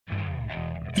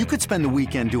You could spend the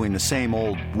weekend doing the same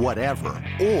old whatever,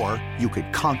 or you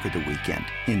could conquer the weekend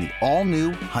in the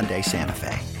all-new Hyundai Santa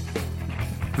Fe.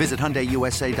 Visit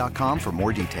HyundaiUSA.com for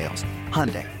more details.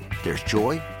 Hyundai, there's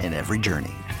joy in every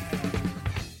journey.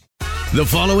 The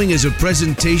following is a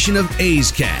presentation of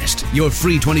A's Cast, your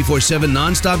free 24/7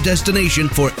 nonstop destination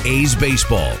for A's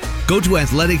baseball. Go to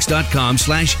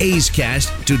athletics.com/A's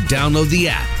Cast to download the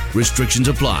app. Restrictions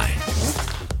apply.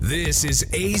 This is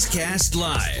A's Cast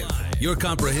Live, your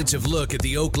comprehensive look at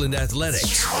the Oakland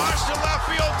Athletics. Watch the left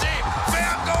field deep.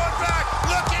 Bam going back,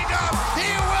 looking up. He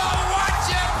will watch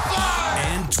it fly.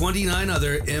 And 29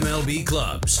 other MLB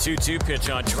clubs. 2-2 pitch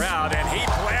on Trout, and he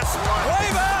blasts one. Way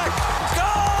back.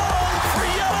 Goal for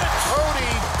Yelich.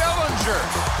 Cody Bellinger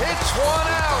hits one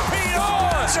out. Pete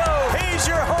Alonso, he's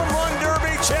your home run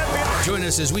derby champion. Join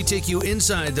us as we take you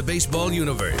inside the baseball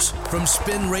universe. From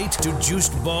spin rate to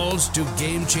juiced balls to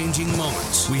game-changing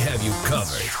moments, we have you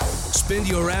covered. Spend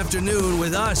your afternoon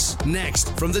with us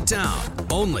next from the town,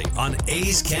 only on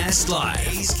A's Cast Live.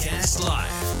 A's Cast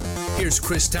Live. Here's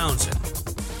Chris Townsend.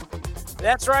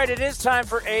 That's right. It is time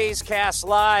for A's Cast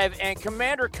Live. And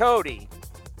Commander Cody,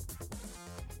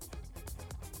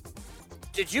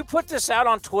 did you put this out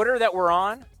on Twitter that we're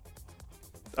on?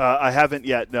 I haven't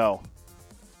yet, no.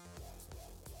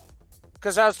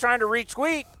 Because I was trying to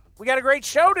retweet. We got a great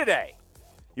show today.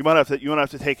 You might have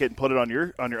to take it and put it on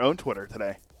your own Twitter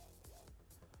today.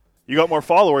 You got more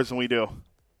followers than we do.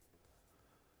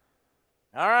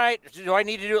 All right. Do I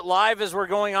need to do it live as we're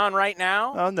going on right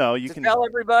now? Oh, no. You can tell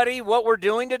everybody what we're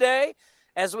doing today,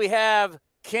 as we have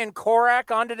Ken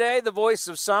Korach on today, the voice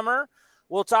of summer.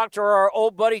 We'll talk to our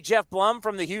old buddy Jeff Blum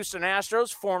from the Houston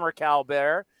Astros, former Cal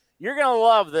Bear. You're going to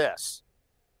love this.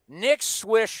 Nick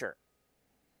Swisher.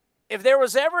 If there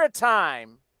was ever a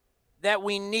time that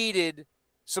we needed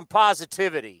some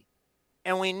positivity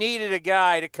and we needed a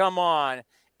guy to come on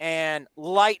and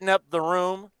lighten up the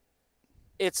room,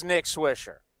 it's Nick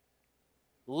Swisher.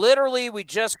 Literally, we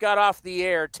just got off the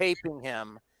air taping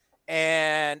him,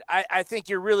 and I think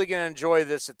you're really going to enjoy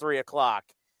this at 3 o'clock.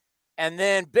 And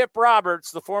then Bip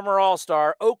Roberts, the former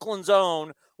All-Star, Oakland's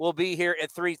own, will be here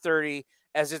at 3:30,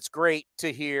 as it's great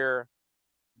to hear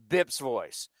Bip's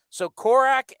voice. So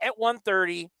Korach at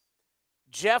 1:30,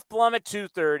 Jeff Blum at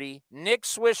 2:30, Nick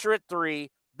Swisher at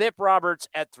 3, Bip Roberts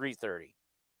at 3:30.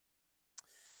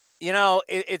 You know,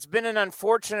 it's been an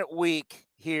unfortunate week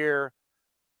here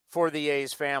for the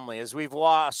A's family, as we've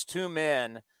lost two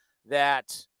men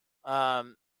that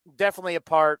definitely a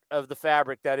part of the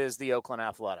fabric that is the Oakland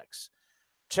Athletics.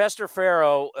 Chester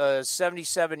Farrow is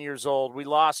 77 years old. We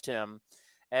lost him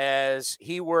as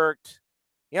he worked.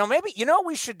 You know, maybe, you know what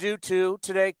we should do too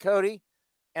today, Cody?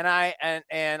 And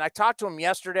I talked to him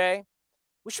yesterday.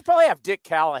 We should probably have Dick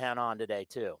Callahan on today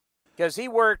too, because he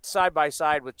worked side by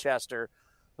side with Chester,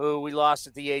 who we lost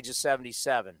at the age of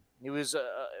 77. He was,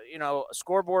 a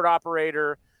scoreboard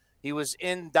operator. He was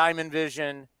in Diamond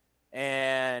Vision,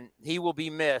 and he will be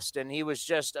missed. And he was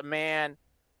just a man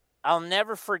I'll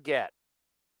never forget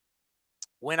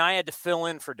when I had to fill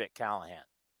in for Dick Callahan.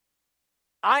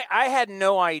 I had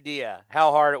no idea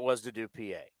how hard it was to do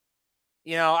PA.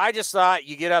 You know, I just thought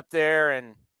you get up there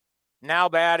and now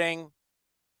batting,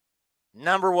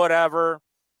 number whatever,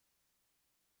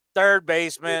 third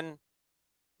baseman,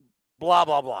 blah,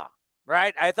 blah, blah,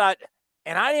 right? I thought,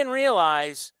 and I didn't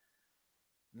realize,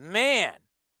 man,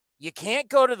 you can't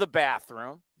go to the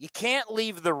bathroom. You can't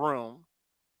leave the room.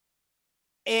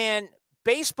 And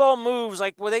baseball moves,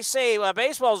 like what they say,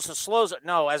 baseball is slow.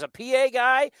 No, as a PA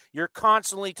guy, you're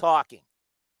constantly talking.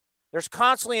 There's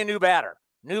constantly a new batter.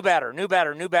 And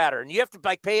you have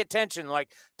to pay attention,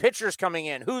 like pitchers coming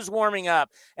in, who's warming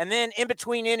up. And then in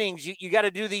between innings, you got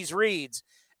to do these reads.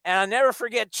 And I'll never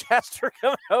forget Chester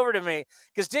coming over to me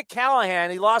because Dick Callahan,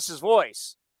 he lost his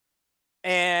voice.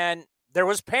 And there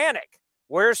was panic.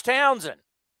 Where's Townsend?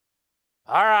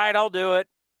 All right, I'll do it.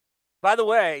 By the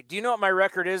way, do you know what my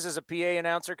record is as a PA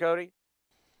announcer, Cody?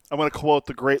 I'm going to quote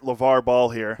the great LeVar Ball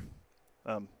here.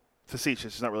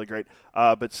 Facetious, it's not really great.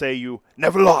 But say you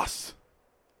never lost.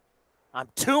 I'm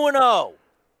 2-0.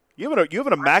 You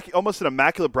have almost an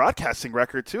immaculate broadcasting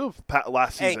record, too,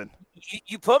 last season.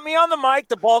 You put me on the mic,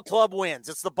 the ball club wins.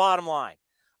 It's the bottom line.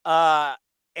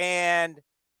 And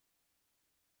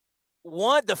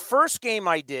the first game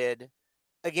I did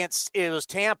it was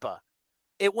Tampa.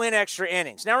 It went extra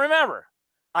innings. Now, remember,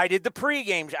 I did the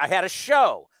pregame. I had a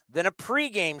show, then a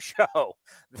pregame show.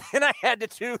 Then I had to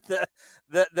do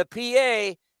the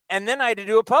PA, and then I had to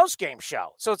do a postgame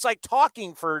show. So it's like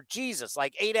talking for Jesus,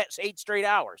 like eight straight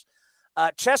hours.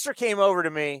 Chester came over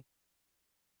to me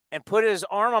and put his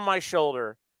arm on my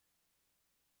shoulder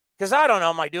Because I don't know,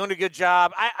 am I doing a good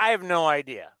job? I have no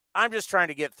idea. I'm just trying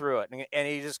to get through it. And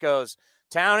he just goes,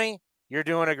 Townie, you're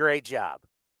doing a great job.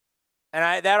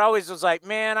 And that always was like,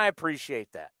 man, I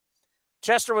appreciate that.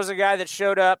 Chester was a guy that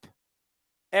showed up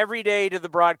every day to the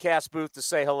broadcast booth to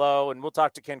say hello, and we'll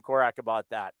talk to Ken Korach about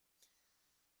that.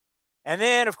 And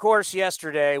then, of course,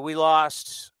 yesterday we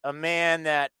lost a man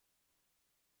that,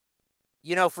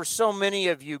 for so many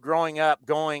of you growing up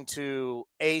going to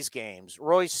A's games,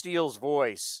 Roy Steele's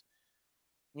voice,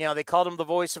 they called him the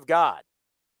voice of God.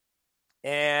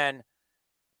 And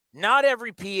not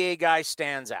every PA guy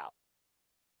stands out,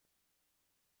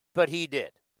 but he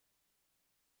did.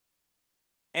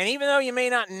 And even though you may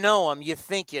not know him, you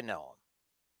think you know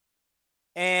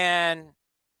him. And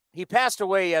he passed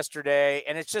away yesterday,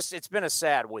 and it's been a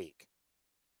sad week.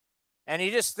 And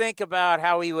you just think about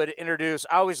how he would introduce.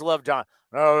 I always loved John.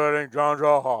 No, that ain't John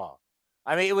Jaha.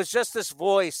 I mean, it was just this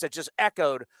voice that just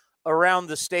echoed around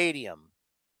the stadium.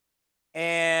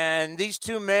 And these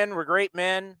two men were great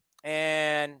men.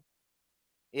 And,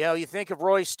 you think of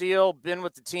Roy Steele, been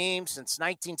with the team since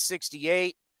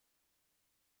 1968.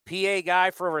 PA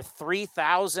guy for over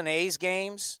 3,000 A's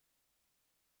games,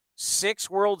 6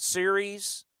 World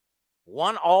Series,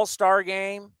 1 All-Star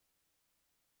game,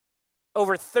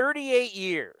 over 38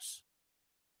 years.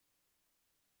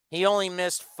 He only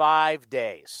missed 5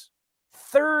 days.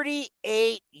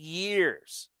 38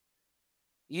 years.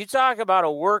 You talk about a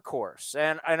workhorse,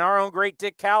 and our own great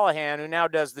Dick Callahan, who now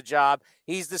does the job,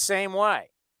 he's the same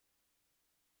way.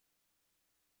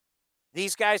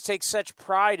 These guys take such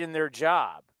pride in their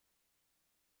job.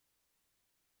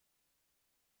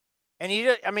 And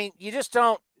you just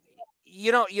don't,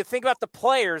 you think about the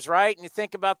players, right? And you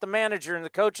think about the manager and the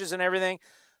coaches and everything.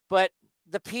 But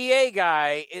the PA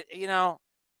guy,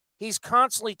 he's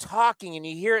constantly talking, and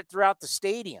you hear it throughout the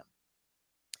stadium.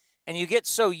 And you get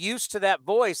so used to that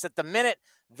voice that the minute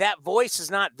that voice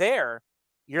is not there,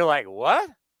 you're like, what?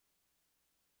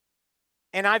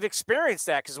 And I've experienced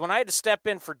that because when I had to step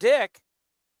in for Dick,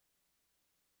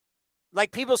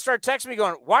 like people start texting me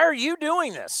going, why are you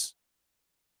doing this?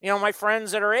 My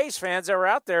friends that are A's fans that were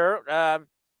out there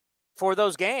for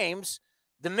those games,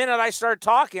 the minute I started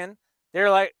talking,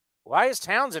 they're like, why is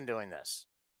Townsend doing this?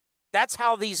 That's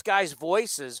how these guys'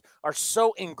 voices are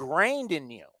so ingrained in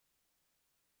you.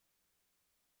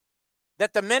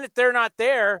 That the minute they're not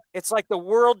there, it's like the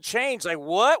world changed. Like,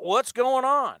 what? What's going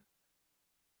on?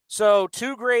 So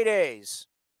 2 great A's,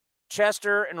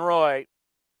 Chester and Roy,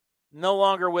 no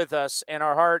longer with us, and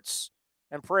our hearts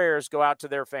and prayers go out to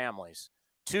their families.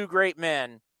 2 great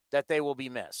men that they will be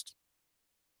missed.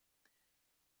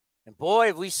 And boy,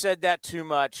 have we said that too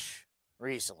much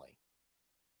recently.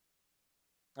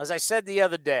 As I said the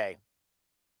other day,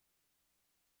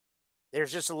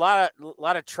 there's just a lot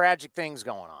of tragic things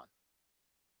going on.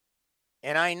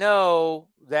 And I know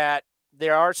that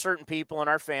there are certain people in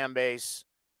our fan base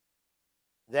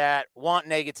that want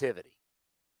negativity.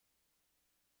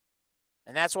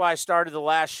 And that's why I started the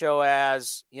last show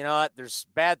as, there's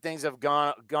bad things that have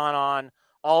gone on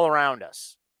all around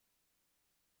us.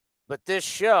 But this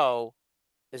show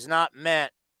is not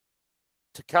meant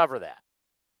to cover that.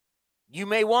 You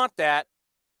may want that,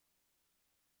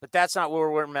 but that's not what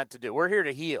we're meant to do. We're here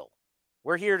to heal.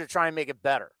 We're here to try and make it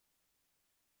better.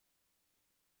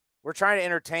 We're trying to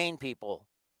entertain people.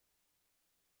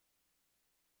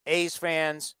 A's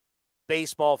fans,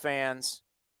 baseball fans.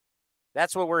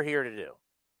 That's what we're here to do.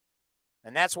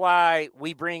 And that's why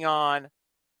we bring on,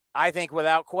 I think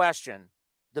without question,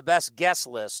 the best guest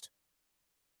list.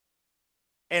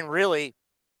 And really,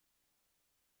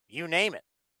 you name it.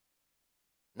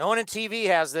 No one in TV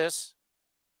has this.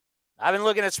 I've been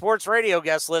looking at sports radio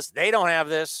guest lists. They don't have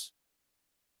this.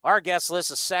 Our guest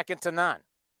list is second to none.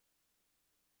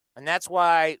 And that's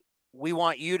why we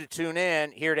want you to tune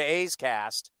in here to A's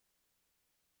Cast.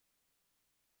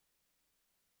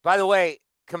 By the way,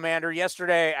 Commander,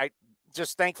 yesterday, I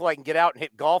just thankful I can get out and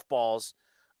hit golf balls.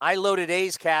 I loaded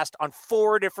A's Cast on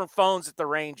 4 different phones at the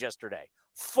range yesterday.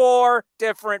 4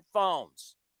 different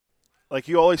phones. Like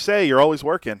you always say, you're always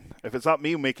working. If it's not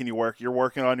me making you work, you're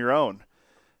working on your own.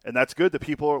 And that's good. The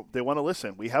people, they want to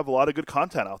listen. We have a lot of good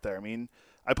content out there. I mean,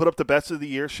 I put up the Best of the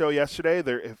Year show yesterday.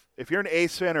 If you're an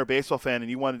A's fan or a baseball fan and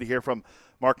you wanted to hear from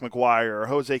Mark McGwire or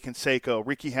Jose Canseco,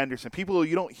 Ricky Henderson, people who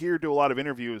you don't hear do a lot of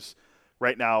interviews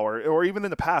right now or even in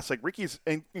the past, like Ricky's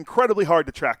incredibly hard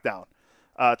to track down.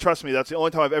 Trust me, that's the only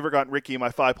time I've ever gotten Ricky in my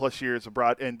 5+ years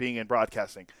of being in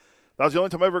broadcasting. That was the only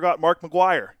time I ever got Mark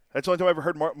McGwire. That's the only time I ever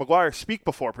heard Mark McGwire speak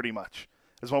before, pretty much,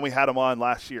 is when we had him on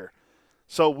last year.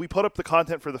 So we put up the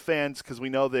content for the fans because we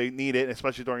know they need it,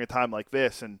 especially during a time like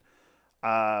this. And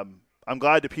I'm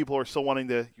glad that people are still wanting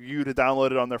you to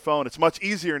download it on their phone. It's much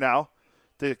easier now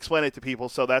to explain it to people,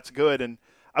 so that's good. And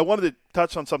I wanted to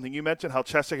touch on something. You mentioned how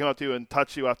Chester came up to you and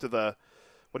touched you after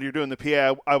when you're doing the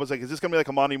PA. I was like, is this going to be like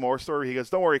a Monty Moore story? He goes,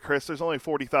 don't worry, Chris. There's only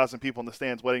 40,000 people in the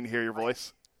stands waiting to hear your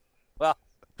voice. Well,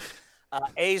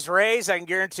 A's Rays, I can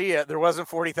guarantee you there wasn't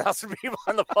 40,000 people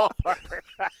in the ballpark.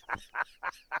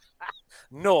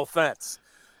 No offense.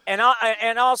 And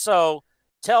also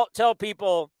tell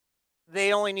people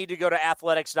they only need to go to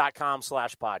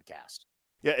athletics.com/podcast.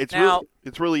 Yeah,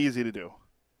 it's really easy to do.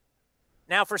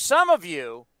 Now, for some of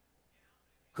you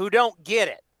who don't get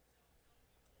it,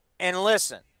 and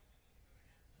listen,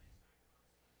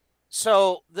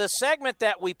 so the segment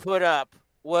that we put up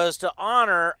was to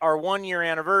honor our 1-year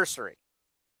anniversary,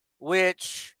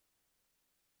 which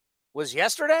was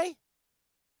yesterday?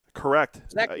 Correct.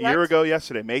 A year ago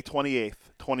yesterday, May 28th,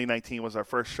 2019 was our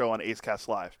first show on A's Cast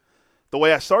Live. The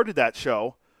way I started that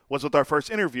show was with our first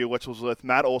interview, which was with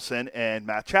Matt Olson and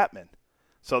Matt Chapman.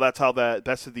 So that's how the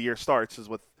best of the year starts, is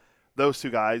with those two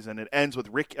guys, and it ends with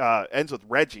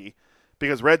Reggie,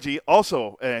 because Reggie,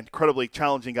 also an incredibly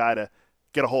challenging guy to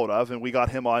get a hold of, and we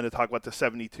got him on to talk about the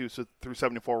 72 through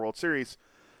 74 World Series.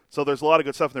 So there's a lot of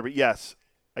good stuff in there. But yes,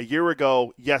 a year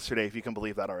ago yesterday, if you can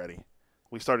believe that already,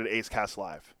 we started A's Cast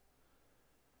Live.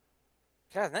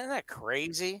 God, isn't that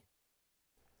crazy?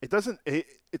 It's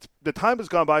the time has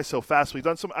gone by so fast. We've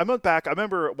done some. I went back. I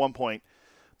remember at one point,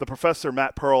 the professor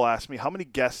Matt Pearl asked me how many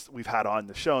guests we've had on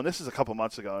the show, and this is a couple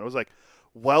months ago, and it was like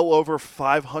well over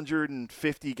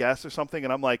 550 guests or something.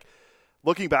 And I'm like,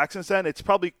 looking back since then, it's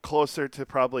probably closer to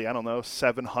I don't know,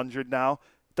 700 now.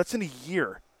 That's in a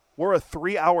year. We're a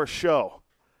 3-hour show,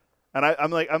 and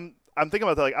I'm thinking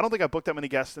about that. Like, I don't think I booked that many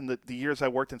guests in the years I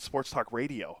worked in sports talk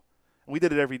radio, and we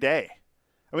did it every day.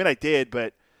 I mean, I did,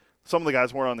 but some of the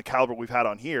guys weren't on the caliber we've had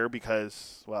on here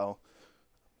because, well,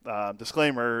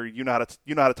 disclaimer, you know how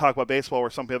to talk about baseball, where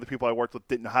some of the other people I worked with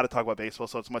didn't know how to talk about baseball,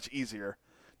 so it's much easier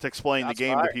to explain the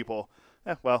game to people.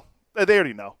 Well, they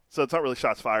already know, so it's not really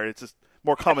shots fired. It's just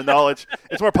more common knowledge.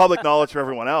 It's more public knowledge for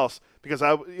everyone else, because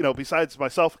besides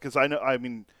myself, because I'm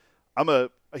a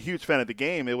huge fan of the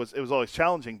game. It was always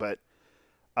challenging, but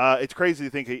it's crazy to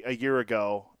think a year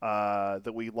ago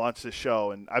that we launched this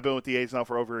show, and I've been with the A's now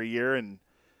for over a year, and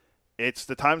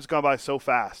the time's gone by so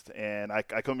fast, and I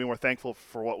couldn't be more thankful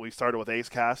for what we started with A's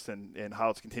Cast and how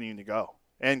it's continuing to go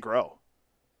and grow.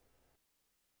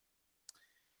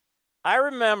 I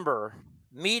remember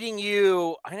meeting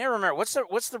you. I never remember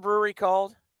what's the brewery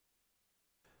called.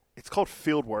 It's called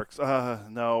Fieldworks.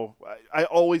 No, I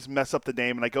always mess up the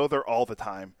name, and I go there all the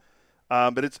time.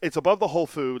 But it's above the Whole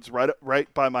Foods,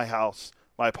 right by my house,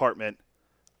 my apartment,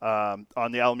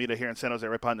 on the Alameda here in San Jose,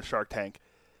 right behind the Shark Tank.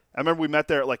 I remember we met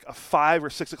there at like 5 or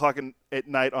 6 o'clock at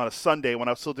night on a Sunday when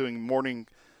I was still doing morning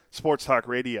sports talk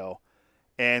radio.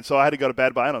 And so I had to go to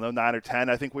bed by, I don't know, 9 or 10.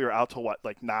 I think we were out till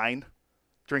like 9,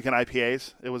 drinking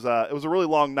IPAs. It was a really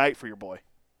long night for your boy.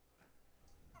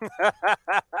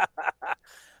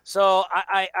 So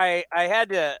I had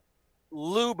to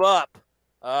lube up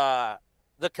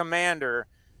the commander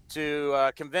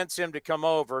to convince him to come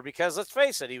over, because let's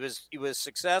face it, he was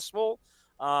successful.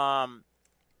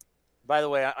 By the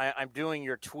way, I'm doing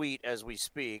your tweet as we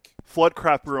speak.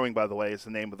 Floodcraft Brewing, by the way, is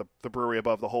the name of the brewery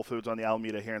above the Whole Foods on the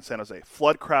Alameda here in San Jose.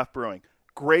 Floodcraft Brewing.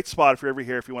 Great spot if you're ever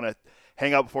here, if you want to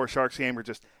hang out before a Sharks game or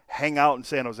just hang out in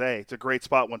San Jose. It's a great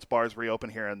spot once bars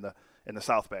reopen here in the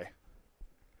South Bay.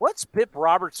 What's Pip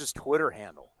Roberts' Twitter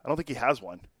handle? I don't think he has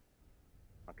one.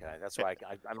 Okay, that's why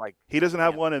I'm like. He doesn't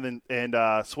have one, and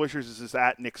Swisher's is just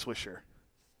at Nick Swisher.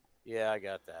 Yeah, I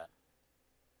got that.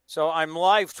 So I'm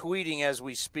live tweeting as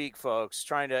we speak, folks,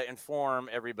 trying to inform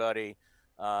everybody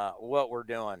what we're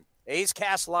doing. A's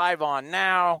Cast Live on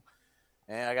now,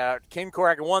 and I got Ken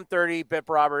Korak at 1:30, Pip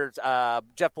Roberts,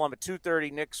 Jeff Blum at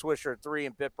 2:30, Nick Swisher at 3,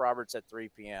 and Pip Roberts at 3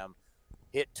 p.m.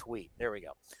 Hit tweet. There we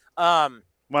go.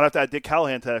 Might have to add Dick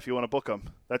Callahan to that if you want to book him.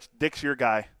 Dick's your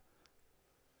guy.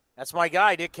 That's my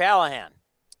guy, Dick Callahan.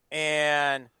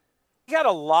 And he got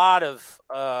a lot of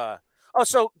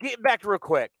so get back real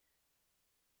quick.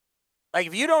 Like,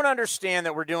 if you don't understand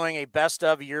that we're doing a best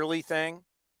of yearly thing,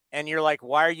 and you're like,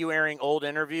 why are you airing old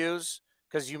interviews?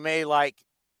 Because you may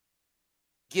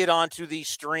get onto the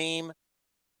stream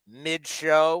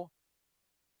mid-show.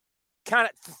 Kind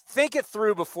of think it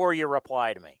through before you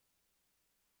reply to me.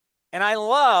 And I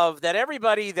love that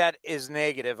everybody that is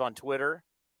negative on Twitter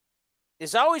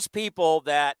is always people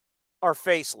that are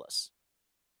faceless.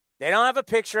 They don't have a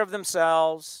picture of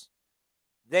themselves.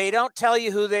 They don't tell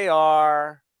you who they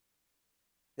are.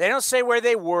 They don't say where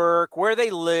they work, where they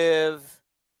live.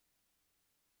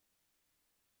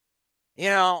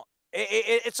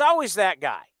 It's always that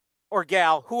guy or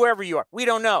gal, whoever you are. We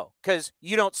don't know because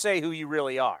you don't say who you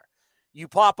really are. You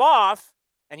pop off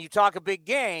and you talk a big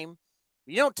game.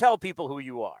 You don't tell people who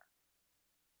you are.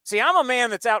 See, I'm a man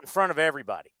that's out in front of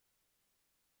everybody.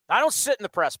 I don't sit in the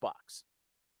press box.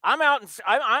 I'm out in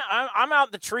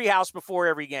the treehouse before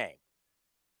every game.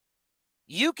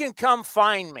 You can come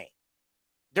find me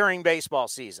during baseball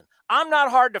season. I'm not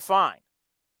hard to find.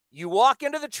 You walk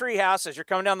into the treehouse as you're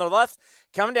coming down the left,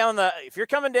 if you're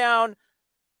coming down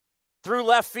through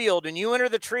left field and you enter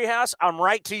the treehouse, I'm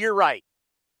right to your right.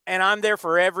 And I'm there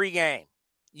for every game.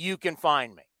 You can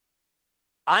find me.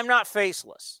 I'm not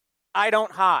faceless. I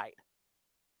don't hide.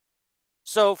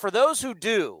 So for those who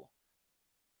do,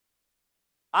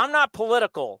 I'm not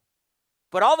political,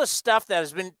 but all the stuff that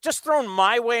has been just thrown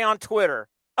my way on Twitter.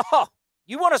 Oh,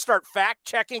 you want to start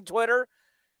fact-checking Twitter?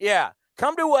 Yeah.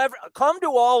 Come to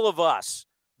all of us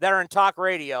that are in talk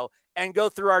radio and go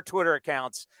through our Twitter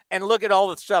accounts and look at all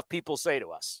the stuff people say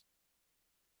to us.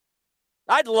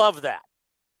 I'd love that.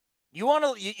 You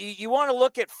want to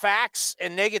look at facts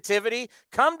and negativity?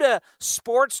 Come to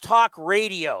Sports Talk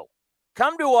Radio.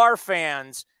 Come to our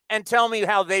fans and tell me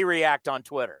how they react on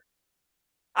Twitter.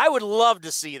 I would love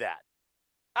to see that.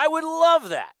 I would love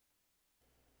that.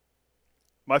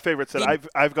 My favorite said,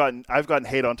 I've gotten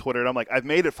hate on Twitter, and I'm like, I've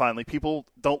made it finally. People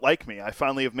don't like me. I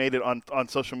finally have made it on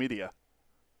social media.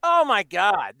 Oh, my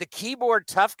God. The keyboard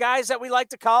tough guys that we like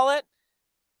to call it.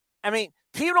 I mean,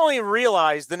 people don't even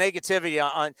realize the negativity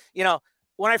on,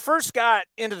 when I first got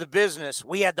into the business,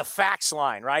 we had the fax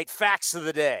line, right? Facts of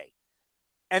the day.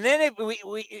 And then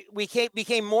we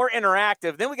became more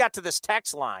interactive. Then we got to this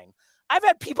text line. I've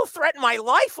had people threaten my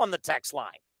life on the text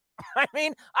line. I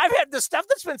mean, I've had the stuff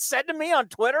that's been said to me on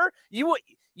Twitter. You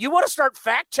want to start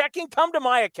fact checking? Come to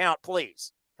my account,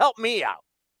 please. Help me out.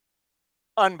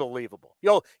 Unbelievable.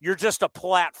 You're just a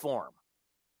platform.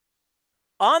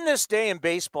 On this day in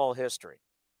baseball history,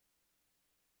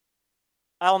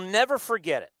 I'll never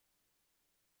forget it.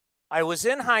 I was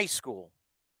in high school,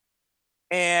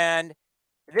 and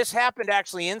this happened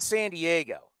actually in San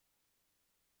Diego.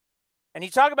 And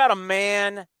you talk about a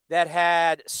man that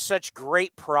had such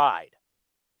great pride,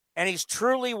 and he's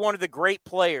truly one of the great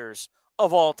players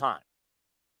of all time.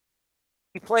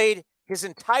 He played his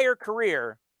entire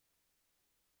career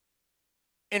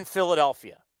in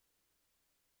Philadelphia.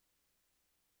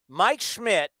 Mike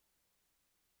Schmidt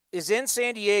is in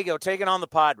San Diego taking on the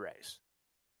Padres.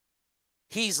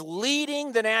 He's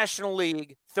leading the National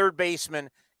League third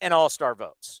baseman and all-star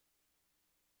votes.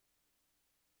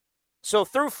 So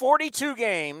through 42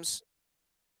 games,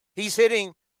 he's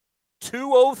hitting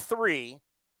 .203,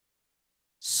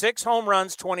 6 home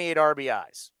runs, 28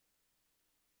 RBIs.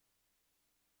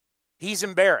 He's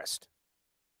embarrassed.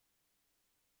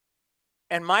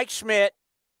 And Mike Schmidt,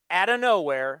 out of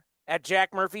nowhere, at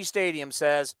Jack Murphy Stadium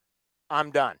says,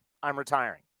 I'm done. I'm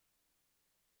retiring.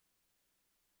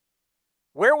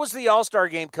 Where was the All-Star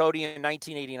game, Cody, in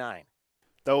 1989?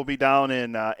 That will be down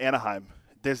in Anaheim,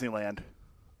 Disneyland.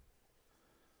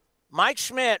 Mike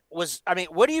Schmidt was,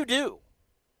 what do you do?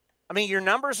 Your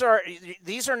numbers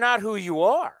these are not who you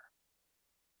are.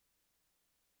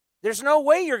 There's no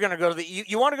way you're going to go to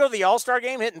you want to go to the All-Star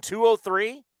game hitting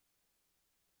 .203?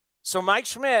 So Mike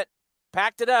Schmidt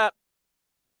packed it up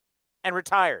and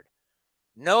retired.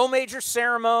 No major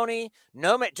ceremony,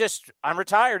 just I'm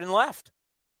retired and left.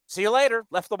 See you later,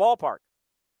 left the ballpark.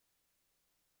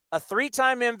 A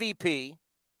 3-time MVP,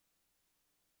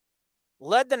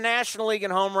 led the National League in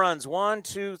home runs 1,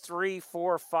 2, 3,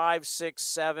 4, 5, 6,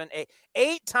 7, 8.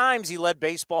 8 times he led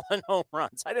baseball in home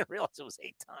runs. I didn't realize it was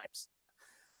 8 times.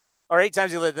 Or 8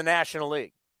 times he led the National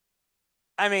League.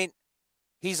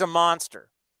 He's a monster.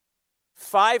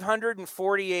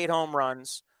 548 home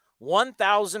runs,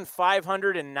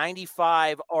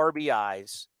 1,595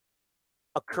 RBIs,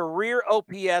 a career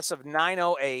OPS of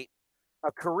 908,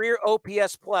 a career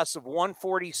OPS plus of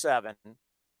 147,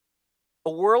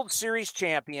 a World Series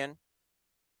champion,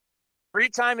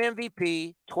 3-time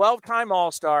MVP, 12-time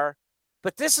All-Star.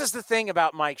 But this is the thing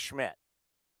about Mike Schmidt.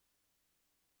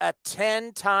 A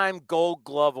 10-time Gold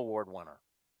Glove Award winner.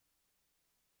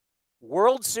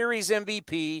 World Series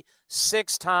MVP,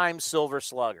 6-time Silver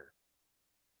Slugger.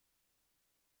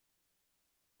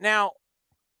 Now,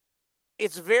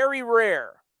 it's very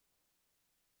rare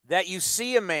that you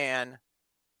see a man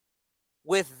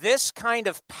with this kind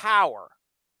of power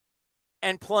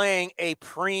and playing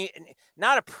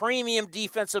not a premium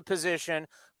defensive position,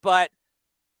 but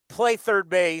play third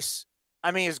base,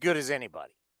 as good as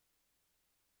anybody.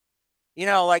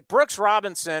 Like Brooks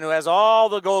Robinson, who has all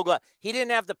the Gold Glove, he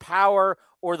didn't have the power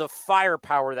or the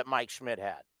firepower that Mike Schmidt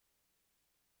had.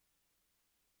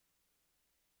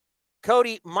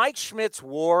 Cody, Mike Schmidt's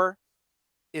WAR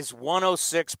is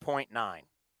 106.9.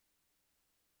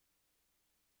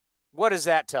 What does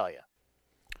that tell you?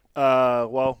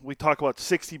 Well, we talk about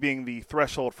 60 being the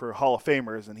threshold for Hall of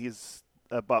Famers, and he's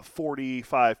about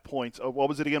 45 points. Oh, what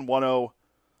was it again?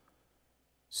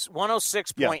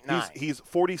 106.9. Yeah, he's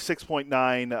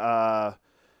 46.9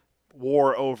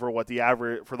 WAR over what the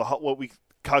average for what we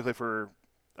calculate for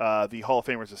the Hall of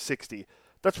Famers is 60.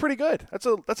 That's pretty good.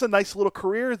 That's a nice little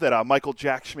career that Michael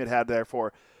Jack Schmidt had there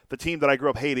for the team that I grew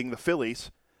up hating, the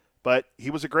Phillies. But he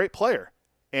was a great player.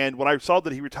 And when I saw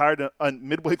that he retired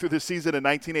midway through the season in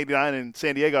 1989 in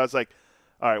San Diego, I was like,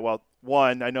 all right, well,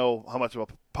 one, I know how much of a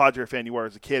Padre fan you were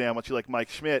as a kid and how much you like Mike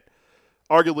Schmidt.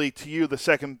 Arguably, to you, the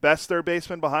second best third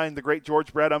baseman behind the great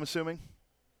George Brett, I'm assuming?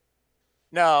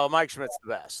 No, Mike Schmidt's the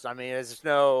best. I mean, as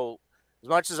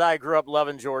much as I grew up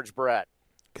loving George Brett.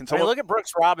 Look at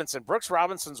Brooks Robinson. Brooks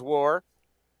Robinson's WAR.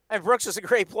 And Brooks is a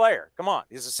great player. Come on.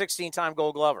 He's a 16-time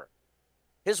Gold Glover.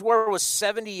 His WAR was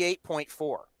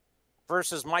 78.4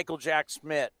 versus Michael Jack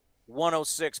Schmidt,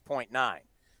 106.9.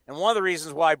 And one of the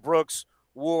reasons why Brooks'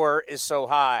 WAR is so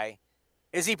high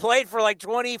is he played for like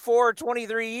 24,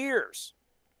 23 years.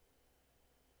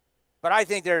 But I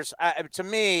think there's, to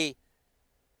me,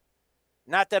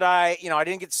 not that I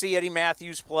didn't get to see Eddie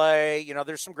Matthews play.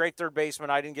 There's some great third basemen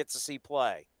I didn't get to see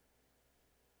play.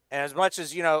 And as much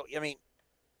as, look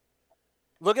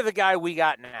at the guy we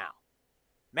got now.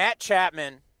 Matt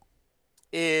Chapman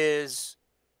is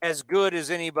as good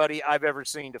as anybody I've ever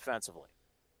seen defensively.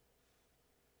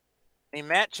 I mean,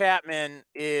 Matt Chapman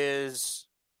is,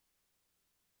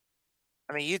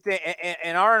 you think,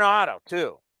 and Arenado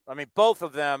too. I mean, both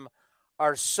of them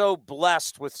are so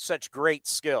blessed with such great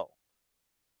skill.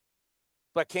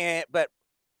 But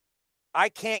I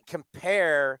can't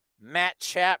compare Matt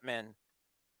Chapman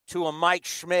to a Mike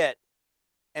Schmidt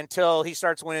until he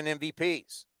starts winning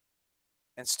MVPs.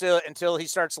 And until he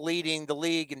starts leading the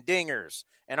league in dingers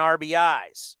and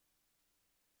RBIs.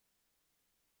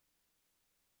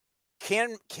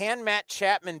 Can Matt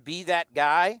Chapman be that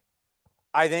guy?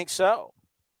 I think so.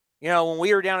 When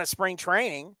we were down at spring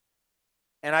training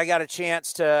and I got a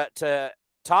chance to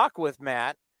talk with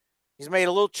Matt, he's made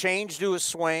a little change to his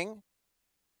swing.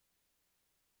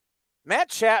 Matt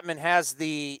Chapman has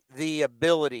the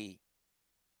ability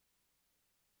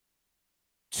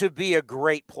to be a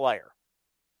great player.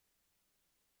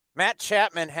 Matt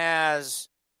Chapman has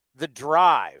the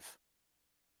drive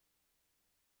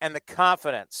and the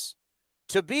confidence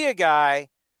to be a guy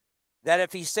that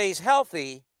if he stays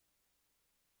healthy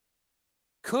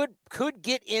could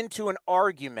get into an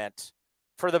argument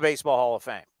for the Baseball Hall of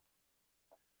Fame.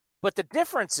 But the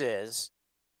difference is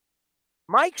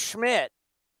Mike Schmidt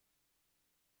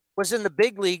was in the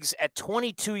big leagues at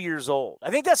 22 years old.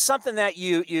 I think that's something that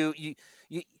Cody,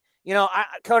 I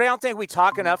don't think we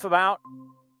talk enough about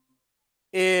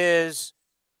is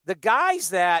the guys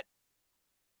that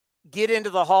get into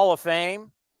the Hall of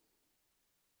Fame,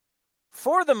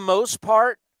 for the most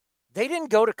part, they didn't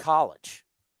go to college.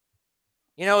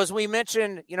 As we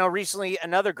mentioned, recently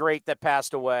another great that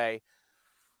passed away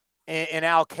in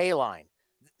Al Kaline.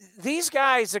 These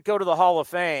guys that go to the Hall of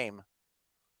Fame,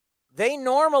 they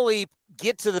normally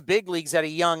get to the big leagues at a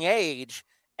young age,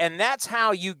 and that's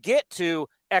how you get to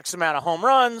X amount of home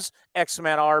runs, X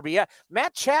amount of RBI.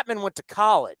 Matt Chapman went to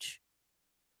college.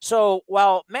 So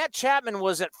while Matt Chapman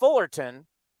was at Fullerton,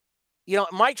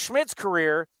 Mike Schmidt's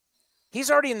career,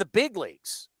 he's already in the big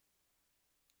leagues.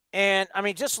 And,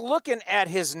 just looking at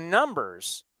his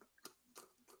numbers,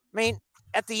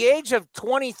 at the age of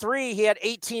 23, he had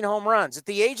 18 home runs. At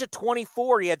the age of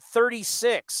 24, he had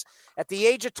 36. At the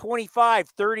age of 25,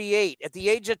 38. At the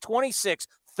age of 26,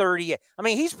 38.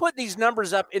 He's putting these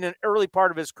numbers up in an early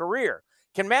part of his career.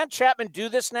 Can Matt Chapman do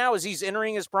this now as he's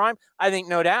entering his prime? I think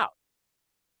no doubt.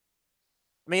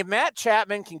 If Matt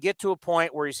Chapman can get to a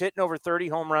point where he's hitting over 30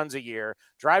 home runs a year,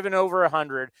 driving over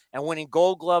 100, and winning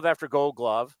Gold Glove after Gold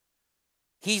Glove,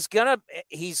 and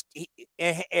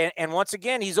once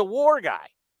again, he's a WAR guy.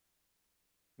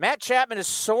 Matt Chapman is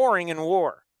soaring in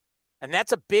WAR, and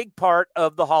that's a big part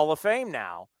of the Hall of Fame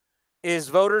now, is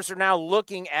voters are now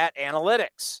looking at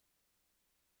analytics.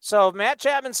 So if Matt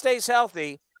Chapman stays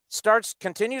healthy,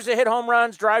 continues to hit home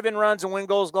runs, drive in runs, and win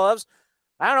Gold Gloves,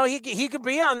 I don't know, he could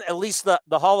be on at least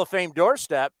the Hall of Fame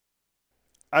doorstep.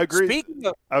 I agree.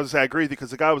 I agree because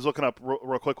the guy I was looking up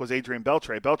real quick was Adrian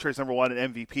Beltre. Beltre's never won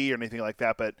an MVP or anything like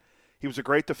that, but he was a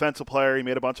great defensive player. He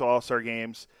made a bunch of All-Star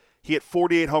games. He hit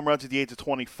 48 home runs at the age of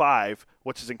 25,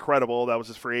 which is incredible. That was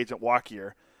his free agent walk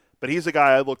year. But he's a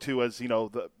guy I look to as,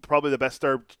 probably the best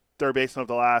third baseman of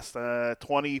the last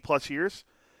 20-plus years.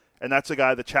 And that's a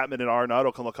guy that Chapman and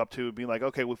Arenado can look up to, being like,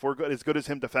 okay, if we're as good as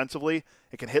him defensively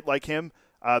and can hit like him,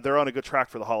 they're on a good track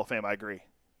for the Hall of Fame. I agree.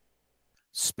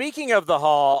 Speaking of the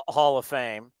Hall of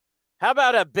Fame, how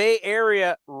about a Bay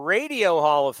Area radio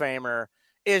Hall of Famer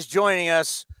is joining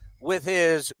us with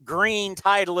his green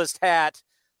Titleist hat,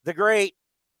 the great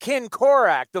Ken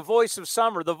Korach, the voice of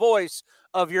summer, the voice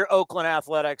of your Oakland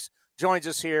Athletics, joins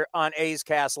us here on A's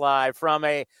Cast Live from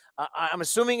I'm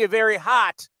assuming a very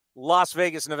hot Las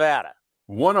Vegas, Nevada.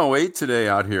 108 today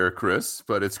out here, Chris,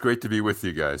 but it's great to be with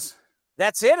you guys.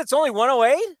 That's it? It's only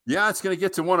 108? Yeah, it's going to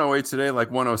get to 108 today,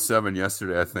 like 107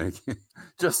 yesterday, I think.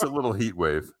 Just a little heat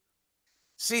wave.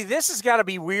 See, this has got to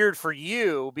be weird for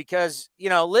you because,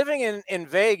 living in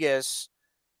Vegas,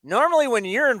 normally when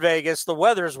you're in Vegas, the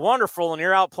weather is wonderful and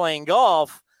you're out playing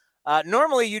golf.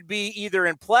 Normally you'd be either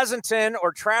in Pleasanton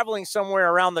or traveling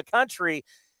somewhere around the country.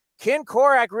 Ken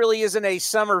Korach really isn't a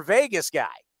summer Vegas guy.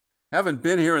 Haven't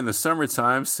been here in the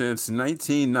summertime since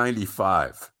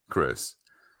 1995, Chris.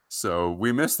 So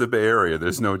we miss the Bay Area.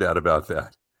 There's no doubt about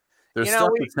that. There's stuff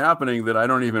that's happening that I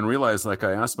don't even realize. Like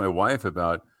I asked my wife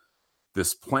about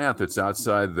this plant that's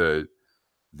outside the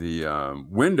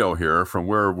window here from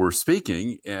where we're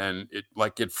speaking, and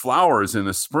it flowers in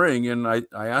the spring. And I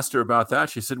asked her about that.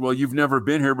 She said, well, you've never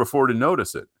been here before to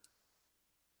notice it.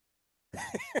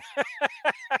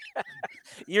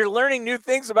 You're learning new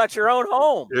things about your own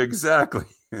home. Exactly.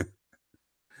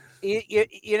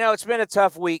 It's been a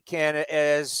tough week, Ken,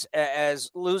 as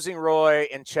losing Roy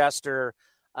and Chester.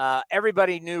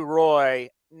 Everybody knew Roy.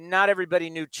 Not everybody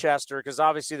knew Chester because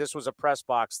obviously this was a press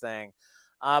box thing.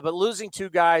 But losing two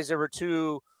guys, there were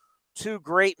two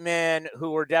great men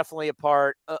who were definitely a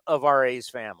part of our A's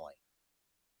family.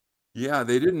 Yeah,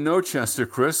 they didn't know Chester,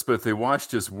 Chris, but they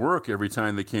watched his work every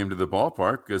time they came to the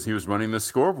ballpark because he was running the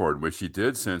scoreboard, which he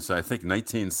did since, I think,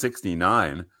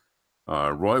 1969.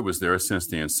 Roy was there since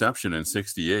the inception in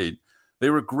 68. They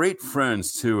were great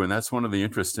friends, too, and that's one of the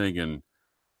interesting and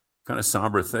kind of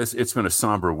somber things. It's been a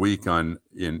somber week in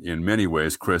many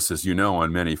ways, Chris, as you know,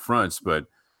 on many fronts, but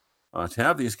to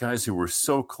have these guys who were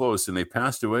so close and they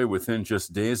passed away within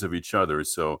just days of each other,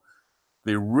 so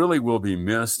they really will be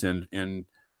missed. And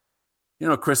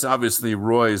Chris, obviously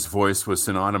Roy's voice was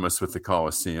synonymous with the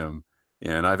Coliseum,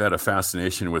 and I've had a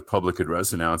fascination with public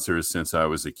address announcers since I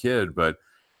was a kid, but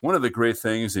one of the great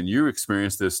things, and you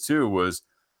experienced this too, was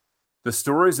the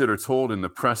stories that are told in the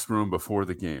press room before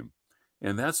the game.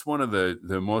 And that's one of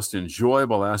the most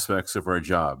enjoyable aspects of our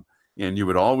job. And you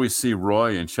would always see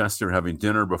Roy and Chester having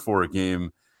dinner before a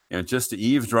game, and just to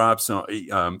eavesdrop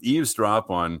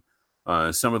on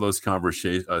some of those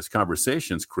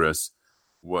conversations, Chris,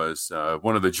 was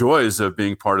one of the joys of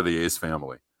being part of the A's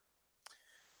family.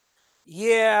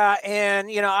 Yeah, and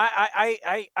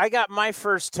I got my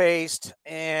first taste,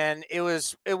 and it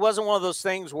wasn't one of those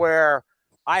things where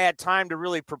I had time to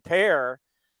really prepare.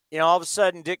 All of a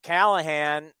sudden, Dick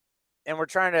Callahan, and we're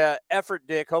trying to effort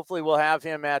Dick. Hopefully, we'll have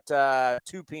him at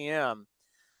 2 p.m.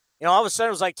 All of a sudden,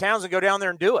 it was like Townsend, go down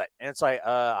there and do it, and it's like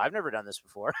I've never done this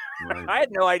before. Right. I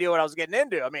had no idea what I was getting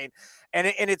into. I mean, and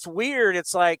it's weird.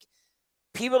 It's like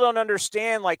people don't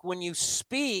understand. Like when you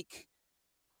speak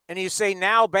and you say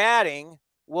now batting,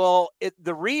 well,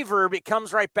 the reverb, it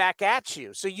comes right back at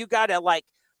you. So you got to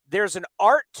there's an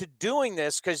art to doing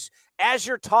this because as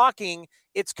you're talking,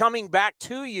 it's coming back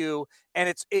to you,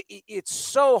 and it's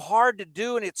so hard to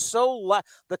do, and it's so loud.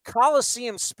 The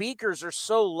Coliseum speakers are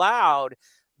so loud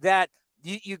that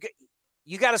you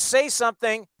got to say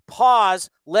something, pause,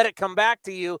 let it come back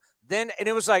to you. And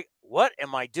it was like, what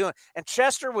am I doing? And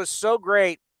Chester was so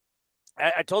great.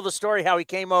 I told the story how he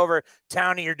came over,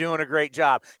 Townie, you're doing a great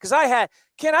job. Because I had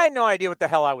no idea what the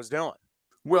hell I was doing.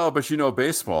 Well, but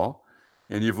baseball,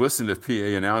 and you've listened to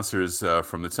PA announcers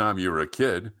from the time you were a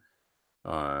kid.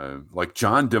 Like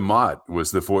John DeMott was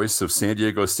the voice of San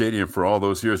Diego Stadium for all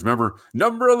those years. Remember,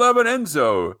 number 11,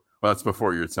 Enzo. Well, that's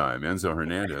before your time, Enzo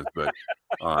Hernandez. But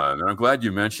and I'm glad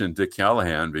you mentioned Dick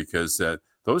Callahan because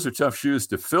those are tough shoes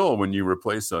to fill when you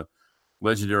replace a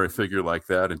legendary figure like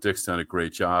that. And Dick's done a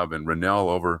great job. And Rennell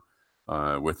over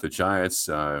with the Giants.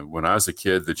 When I was a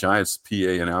kid, the Giants PA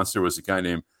announcer was a guy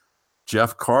named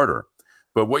Jeff Carter.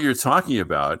 But what you're talking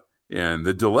about and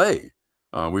the delay,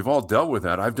 we've all dealt with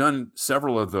that. I've done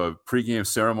several of the pregame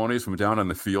ceremonies from down on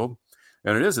the field.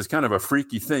 And it's kind of a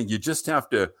freaky thing. You just have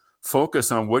to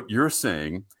focus on what you're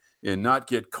saying and not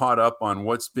get caught up on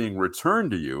what's being returned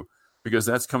to you, because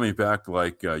that's coming back,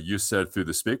 like you said, through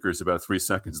the speakers about 3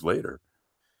 seconds later.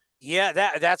 Yeah,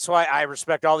 that's why I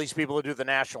respect all these people who do the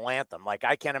national anthem. Like,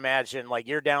 I can't imagine,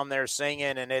 you're down there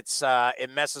singing and it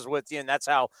messes with you, and that's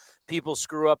how people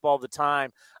screw up all the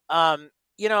time. And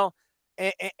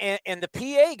And the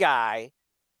PA guy,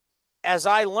 as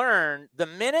I learned, the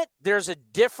minute there's a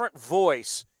different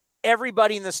voice,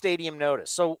 everybody in the stadium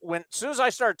noticed. So as soon as I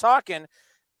started talking,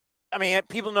 I mean,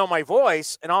 people know my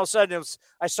voice, and all of a sudden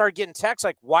I started getting texts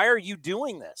like, "Why are you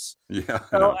doing this?" Yeah.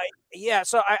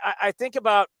 So I think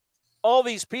about all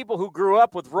these people who grew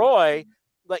up with Roy,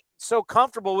 like so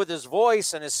comfortable with his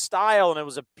voice and his style, and it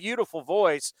was a beautiful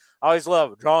voice. I always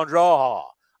love John Jaha.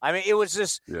 I mean, it was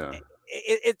just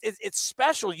it's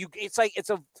special.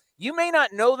 You may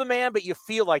not know the man, but you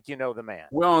feel like you know the man.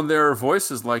 Well, and there are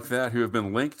voices like that who have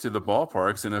been linked to the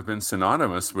ballparks and have been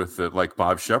synonymous with it, like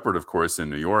Bob Shepard, of course, in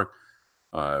New York.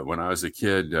 When I was a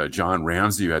kid, John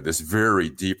Ramsey, who had this very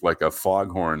deep, like a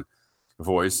foghorn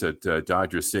voice at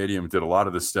Dodger Stadium, did a lot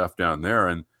of the stuff down there.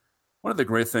 And one of the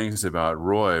great things about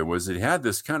Roy was he had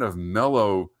this kind of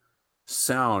mellow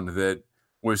sound that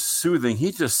was soothing.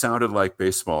 He just sounded like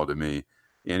baseball to me.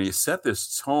 And he set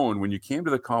this tone when you came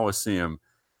to the Coliseum.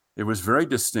 It was very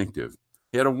distinctive.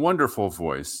 He had a wonderful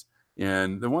voice.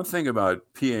 And the one thing about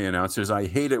PA announcers, I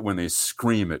hate it when they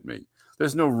scream at me.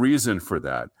 There's no reason for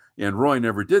that. And Roy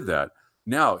never did that.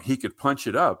 Now he could punch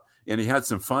it up, and he had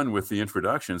some fun with the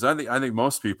introductions. I think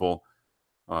most people,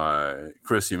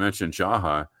 Chris, you mentioned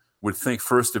Jaha, would think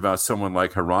first about someone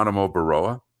like Geronimo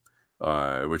Baroa,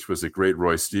 which was a great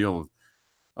Roy Steele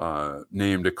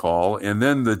name to call. And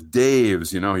then the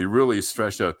Daves, he really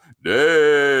stretched out,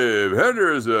 Dave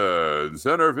Henderson,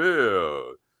 center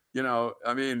field.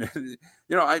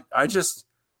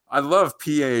 I love PA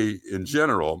in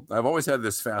general. I've always had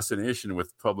this fascination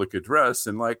with public address,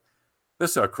 and this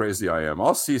is how crazy I am.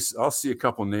 I'll see a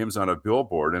couple names on a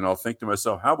billboard, and I'll think to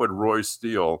myself, how would Roy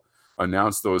Steele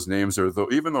announce those names, or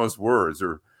even those words,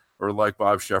 or like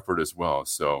Bob Shepard as well.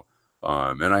 So,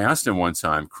 and I asked him one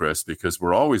time, Chris, because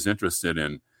we're always interested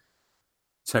in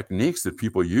techniques that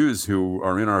people use who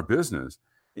are in our business.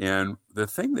 And the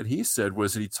thing that he said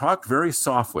was that he talked very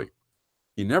softly.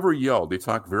 He never yelled. He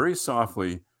talked very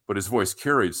softly, but his voice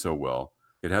carried so well.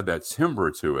 It had that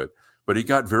timbre to it. But he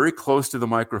got very close to the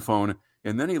microphone,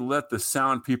 and then he let the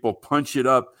sound people punch it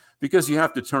up, because you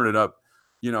have to turn it up,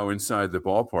 inside the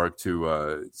ballpark to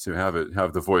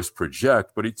have the voice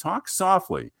project. But he talked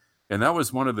softly, and that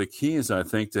was one of the keys, I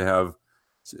think, to have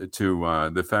to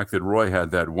the fact that Roy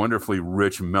had that wonderfully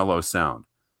rich, mellow sound.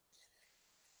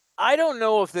 I don't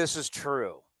know if this is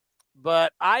true,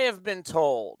 but I have been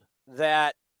told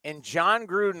that in John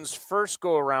Gruden's first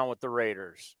go around with the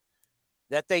Raiders,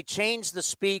 that they changed the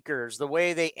speakers, the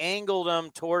way they angled them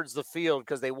towards the field,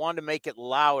 because they wanted to make it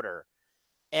louder.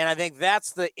 And I think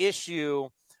that's the issue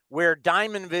where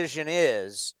Diamond Vision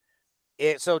is.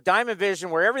 So Diamond Vision,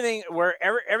 where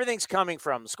everything's coming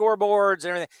from, scoreboards,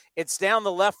 everything, it's down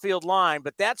the left field line.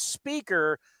 But that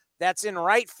speaker that's in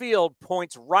right field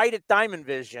points right at Diamond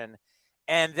Vision.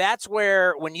 And that's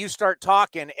where, when you start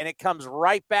talking and it comes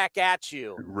right back at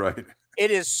you, right?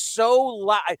 It is so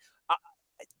loud.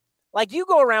 Like, you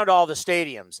go around all the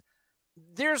stadiums,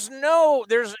 there's no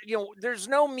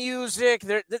music.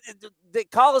 The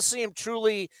Coliseum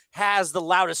truly has the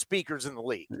loudest speakers in the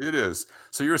league. It is.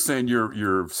 So you're saying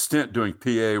your stint doing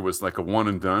PA was like a one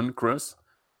and done, Chris?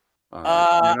 You're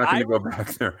not going to go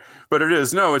back there, but it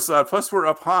is. No, it's not. Plus, we're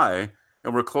up high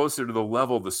and we're closer to the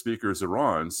level the speakers are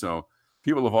on. So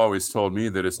people have always told me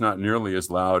that it's not nearly as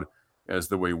loud as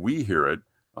the way we hear it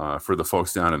for the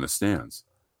folks down in the stands.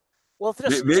 Well,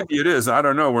 maybe it is. I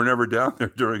don't know. We're never down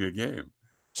there during a game.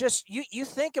 Just you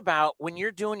think about when you're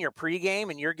doing your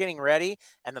pregame and you're getting ready,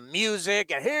 and the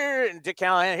music, and here and Dick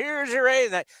Callahan, here's your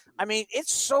A. I mean,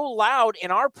 it's so loud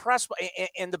in our press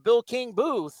in the Bill King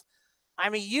booth. I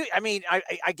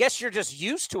guess you're just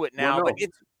used to it now. Well, no. But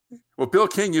it's Bill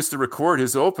King used to record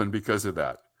his open because of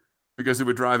that, because it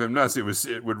would drive him nuts. It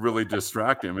would really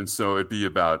distract him, and so it'd be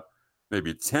about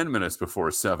maybe 10 minutes before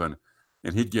 7.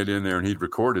 And he'd get in there and he'd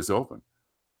record his open.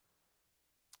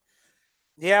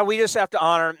 Yeah, we just have to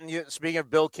honor, speaking of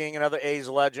Bill King, another A's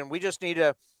legend, we just need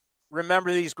to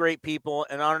remember these great people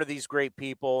and honor these great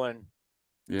people. And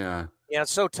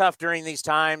it's so tough during these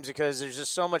times because there's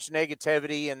just so much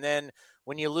negativity. And then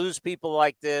when you lose people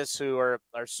like this who are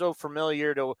so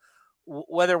familiar to,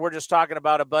 whether we're just talking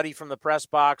about a buddy from the press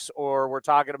box or we're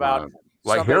talking about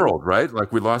like Harold, right?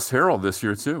 Like we lost Harold this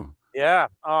year too. Yeah.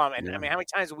 I mean, how many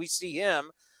times do we see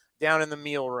him down in the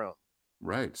meal room?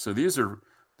 Right. So these are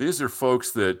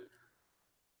folks that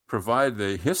provide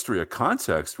the history, a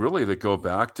context, really, that go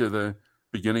back to the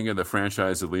beginning of the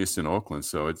franchise, at least in Oakland.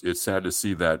 So it's sad to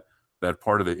see that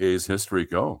part of the A's history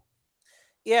go.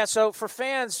 Yeah. So for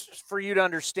fans, for you to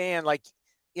understand,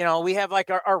 we have like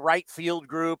our right field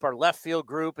group, our left field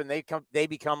group, and they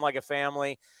become like a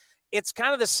family. it's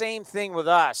kind of the same thing with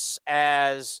us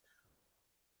as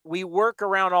we work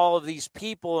around all of these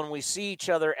people and we see each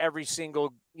other every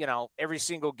single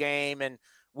game. And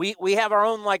we have our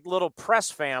own like little press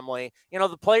family,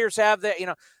 the players have that,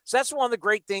 so that's one of the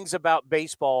great things about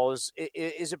baseball is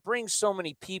it brings so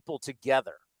many people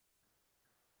together.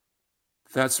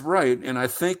 That's right. And I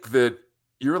think that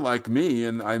you're like me.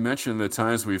 And I mentioned the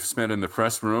times we've spent in the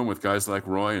press room with guys like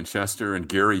Roy and Chester, and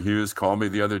Gary Hughes called me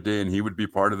the other day, and he would be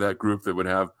part of that group that would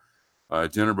have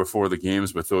dinner before the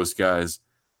games with those guys.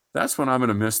 That's when I'm going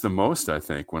to miss the most, I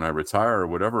think, when I retire or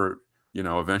whatever,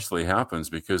 eventually happens,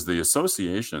 because the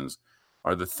associations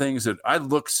are the things that I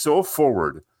look so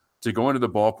forward to going to the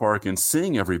ballpark and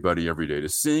seeing everybody every day, to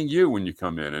seeing you when you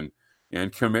come in,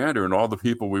 and Commander and all the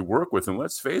people we work with. And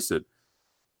let's face it,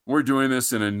 we're doing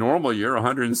this in a normal year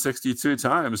 162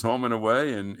 times home and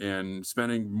away, and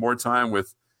spending more time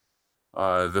with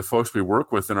the folks we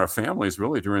work with and our families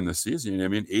really during the season. I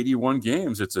mean, 81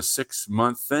 games, it's a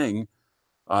 6-month thing,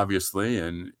 obviously.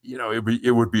 And,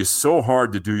 it would be so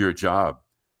hard to do your job,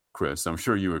 Chris. I'm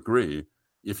sure you agree,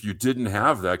 if you didn't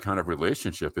have that kind of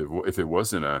relationship, if it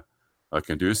wasn't a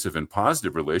conducive and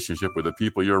positive relationship with the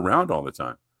people you're around all the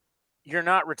time. You're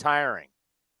not retiring.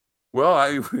 Well,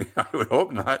 I would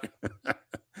hope not.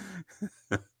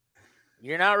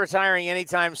 You're not retiring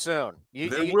anytime soon.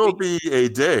 There will be a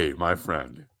day, my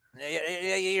friend.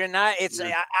 You're not.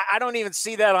 I don't even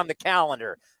see that on the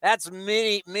calendar. That's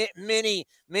many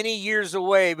years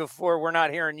away before we're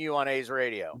not hearing you on A's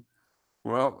Radio.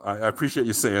 Well, I appreciate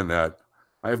you saying that.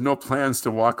 I have no plans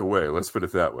to walk away. Let's put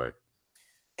it that way.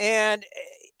 And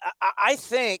I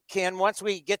think, Ken, once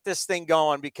we get this thing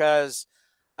going, because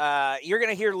you're going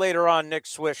to hear later on Nick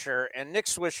Swisher, and Nick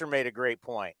Swisher made a great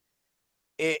point.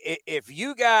 If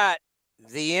you got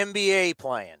the NBA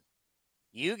playing,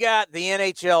 you got the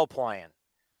NHL playing,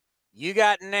 you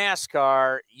got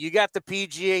NASCAR, you got the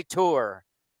PGA Tour,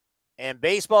 and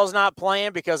baseball's not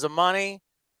playing because of money,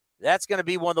 that's going to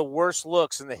be one of the worst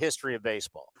looks in the history of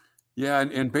baseball. Yeah,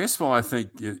 and baseball, I think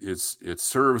it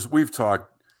serves. We've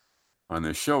talked on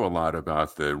this show a lot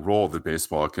about the role that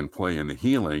baseball can play in the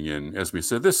healing. And as we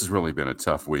said, this has really been a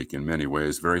tough week in many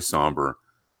ways, very somber,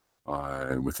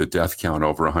 with the death count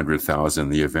over 100,000,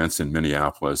 the events in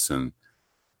Minneapolis, and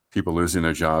people losing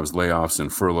their jobs, layoffs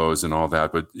and furloughs and all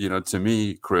that. But, to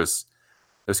me, Chris,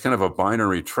 it's kind of a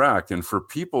binary track. And for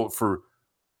people, for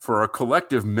our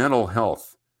collective mental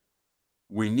health,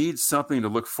 we need something to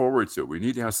look forward to. We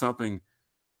need to have something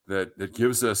that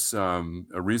gives us a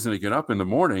reason to get up in the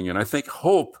morning. And I think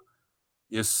hope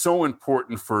is so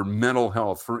important for mental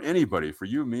health, for anybody, for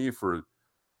you, me, for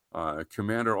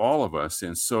Commander, all of us.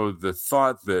 And so the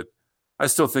thought that I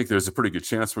still think there's a pretty good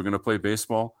chance we're going to play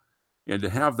baseball, and to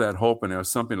have that hope and have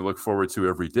something to look forward to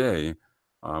every day,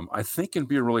 I think can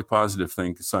be a really positive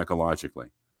thing psychologically.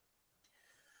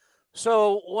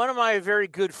 So one of my very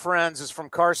good friends is from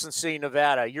Carson City,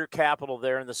 Nevada, your capital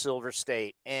there in the Silver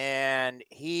State. And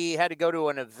he had to go to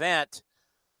an event.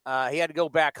 He had to go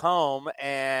back home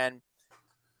and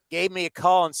gave me a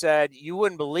call and said, you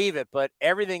wouldn't believe it, but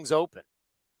everything's open.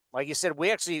 Like you said,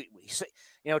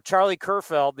 Charlie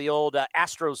Kerfeld, the old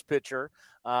Astros pitcher,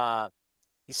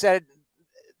 he said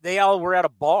they all were at a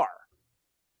bar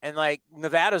and like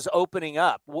Nevada's opening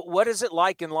up. What is it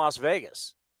like in Las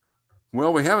Vegas?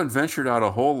 Well, we haven't ventured out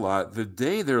a whole lot. The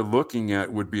day they're looking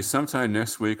at would be sometime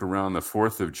next week around the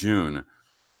 4th of June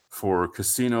for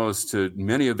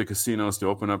many of the casinos to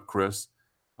open up, Chris,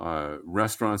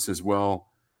 restaurants as well.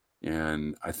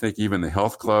 And I think even the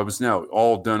health clubs, now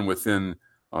all done within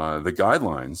the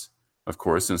guidelines, of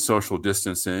course, and social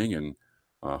distancing and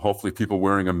hopefully people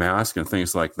wearing a mask and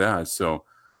things like that. So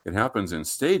it happens in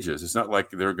stages. It's not like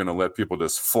they're going to let people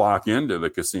just flock into the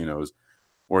casinos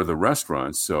or the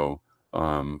restaurants. So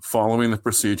following the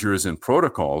procedures and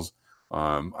protocols,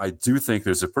 I do think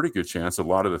there's a pretty good chance a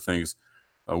lot of the things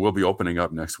will be opening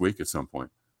up next week at some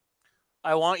point.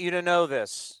 I want you to know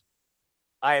this.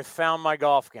 I have found my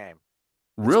golf game.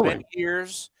 Really?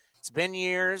 It's been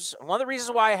years. One of the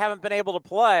reasons why I haven't been able to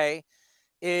play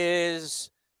is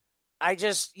I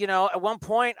just, at one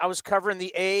point I was covering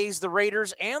the A's, the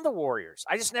Raiders, and the Warriors.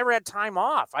 I just never had time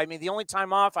off. I mean, the only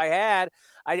time off I had,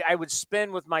 I would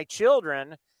spend with my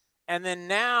children. And then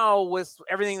now with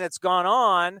everything that's gone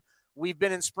on, we've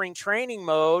been in spring training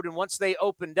mode. And once they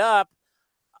opened up,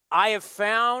 I have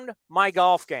found my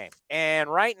golf game. And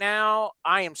right now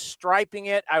I am striping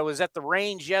it. I was at the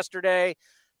range yesterday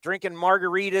drinking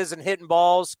margaritas and hitting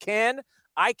balls. Ken,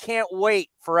 I can't wait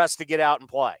for us to get out and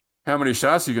play. How many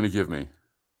shots are you going to give me?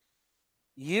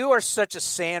 You are such a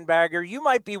sandbagger. You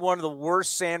might be one of the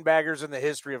worst sandbaggers in the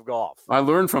history of golf. I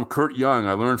learned from Kurt Young.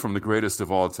 I learned from the greatest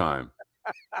of all time.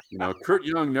 Kurt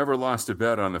Young never lost a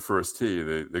bet on the first tee,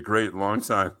 the great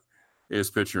longtime ace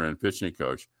pitcher and pitching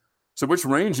coach. So which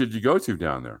range did you go to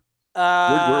down there?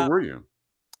 Where were you?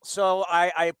 So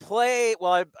I play,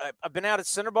 well, I've been out at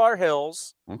Cinnabar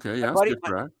Hills. Okay, yeah, that's good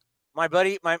track. My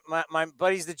buddy's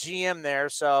the GM there,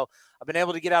 so I've been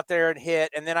able to get out there and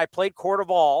hit. And then I played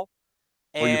Cordoval.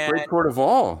 You played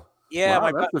Cordoval? Yeah.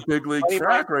 Wow, that's a big league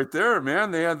track right there,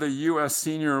 man. They had the U.S.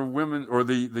 senior women, or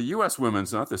the U.S.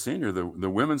 women's, not the senior, the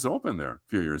women's open there a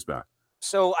few years back.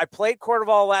 So I played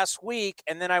Cordoval last week,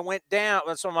 and then I went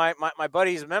down. So my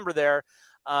buddy's a member there.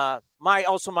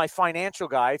 My financial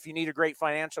guy, if you need a great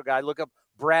financial guy, look up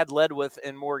Brad Ledwith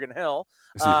in Morgan Hill.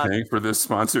 Is he paying for this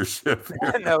sponsorship?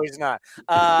 No, he's not.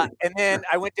 And then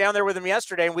I went down there with him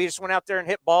yesterday, and we just went out there and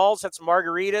hit balls, had some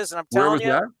margaritas, and I'm telling you.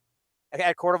 Where was that?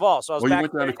 At Cordoval. So I was you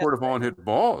went down to Cordoval and hit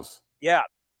balls. Yeah.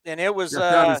 And it was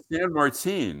down in San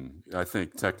Martin, I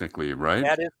think, technically, right?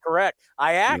 That is correct.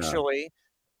 I actually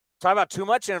talk about too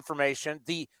much information.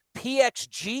 The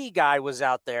PXG guy was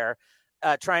out there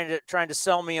trying to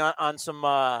sell me on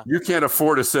some you can't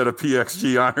afford a set of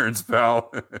PXG irons,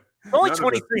 pal. Only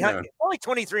 $2,300. Only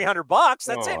 $2,300.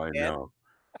 That's it, man. Know.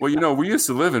 Well, we used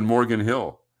to live in Morgan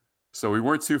Hill, so we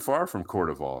weren't too far from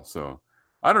Cordoval. So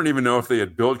I don't even know if they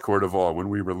had built Cordoval when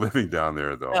we were living down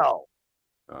there, though.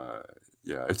 No.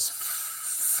 Yeah, it's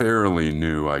fairly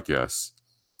new, I guess.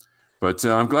 But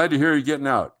I'm glad to hear you getting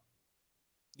out.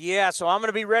 Yeah, so I'm going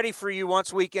to be ready for you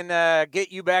once we can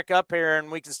get you back up here and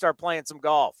we can start playing some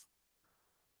golf.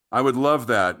 I would love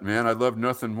that, man. I'd love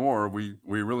nothing more. We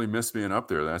really miss being up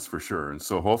there, that's for sure. And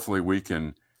so hopefully we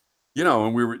can,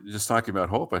 and we were just talking about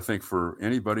hope, I think, for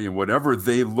anybody and whatever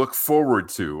they look forward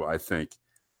to, I think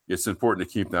it's important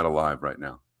to keep that alive right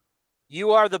now.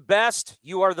 You are the best.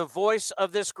 You are the voice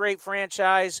of this great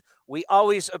franchise. We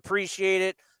always appreciate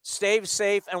it. Stay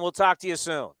safe, and we'll talk to you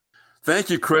soon. Thank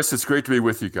you, Chris. It's great to be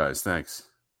with you guys. Thanks.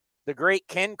 The great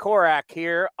Ken Korach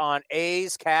here on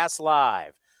A's Cast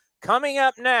Live. Coming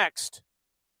up next,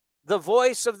 the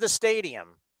voice of the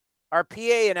stadium, our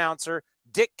PA announcer,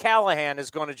 Dick Callahan, is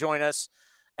going to join us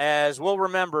as we'll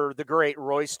remember the great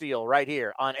Roy Steele right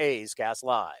here on A's Cast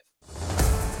Live.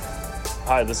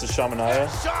 Hi, this is Sean Manaea.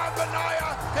 Sean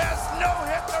Manaea has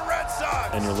no-hit the Red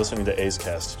Sox. And you're listening to A's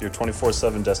Cast, your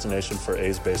 24/7 destination for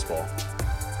A's baseball.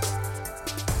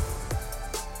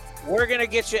 We're going to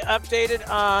get you updated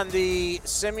on the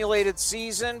simulated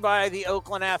season by the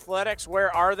Oakland Athletics.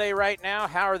 Where are they right now?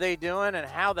 How are they doing? And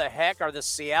how the heck are the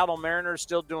Seattle Mariners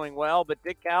still doing well? But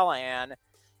Dick Callahan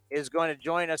is going to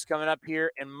join us coming up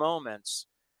here in moments,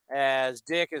 as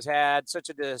Dick has had such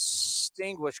a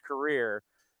distinguished career.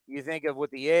 You think of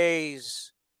with the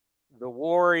A's, the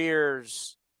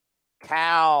Warriors,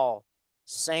 Cal,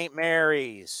 St.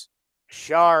 Mary's,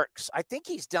 Sharks. I think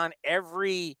he's done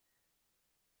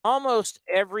almost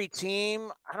every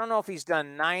team. I don't know if he's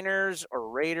done Niners or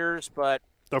Raiders, but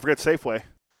don't forget Safeway.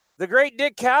 The great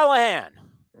Dick Callahan.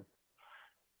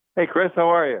 Hey, Chris, how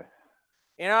are you?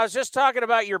 I was just talking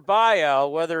about your bio,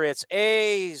 whether it's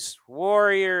A's,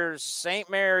 Warriors, St.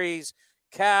 Mary's,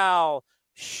 Cal,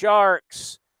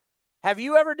 Sharks. Have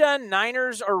you ever done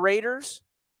Niners or Raiders?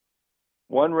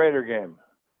 One Raider game.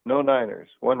 No Niners.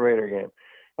 One Raider game.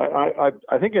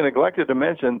 I think you neglected to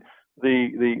mention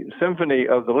the Symphony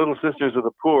of the Little Sisters of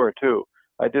the Poor, too.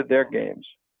 I did their games.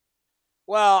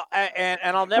 Well, and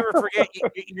I'll never forget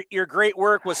your great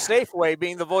work with Safeway,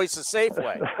 being the voice of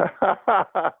Safeway.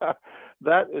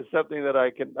 That is something that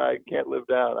I can't live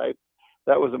down.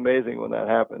 That was amazing when that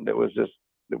happened. It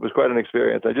was quite an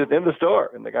experience. I just in the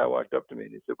store, and the guy walked up to me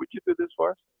and he said, "Would you do this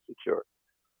for us?" I said, "Sure."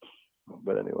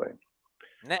 But anyway.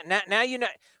 Now you know,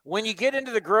 when you get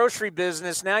into the grocery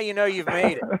business, now you know you've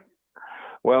made it.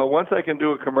 Well, once I can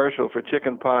do a commercial for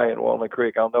chicken pie in Walnut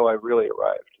Creek, I'll know I really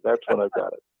arrived. That's when I've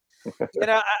got it.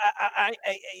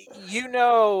 You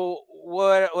know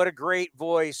what a great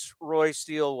voice Roy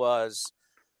Steele was.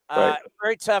 Right.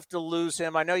 Very tough to lose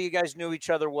him. I know you guys knew each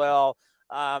other well.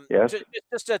 Yes.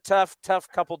 Just a tough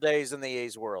couple days in the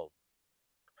A's world.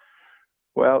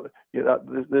 Well,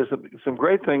 there's some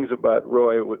great things about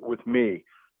Roy with me,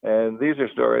 and these are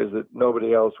stories that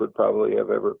nobody else would probably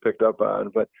have ever picked up on.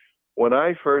 But when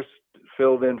I first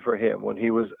filled in for him when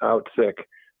he was out sick,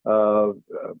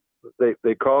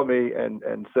 they called me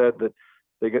and said that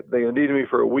they needed me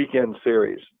for a weekend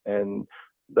series, and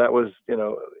that was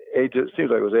ages.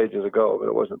 Seems like it was ages ago, but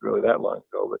it wasn't really that long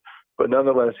ago. But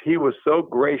nonetheless, he was so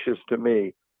gracious to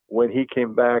me when he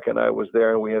came back and I was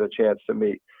there and we had a chance to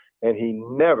meet. And he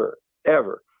never,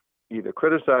 ever either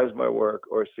criticized my work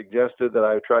or suggested that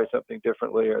I try something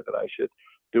differently or that I should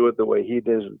do it the way he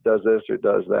does this or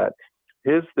does that.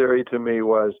 His theory to me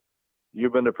was,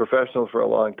 you've been a professional for a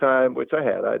long time, which I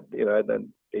had. I'd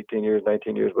done 18 years,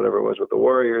 19 years, whatever it was with the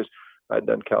Warriors. I'd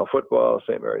done Cal football,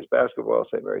 St. Mary's basketball,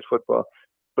 St. Mary's football.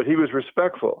 But he was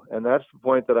respectful, and that's the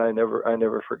point that I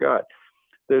never forgot.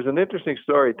 There's an interesting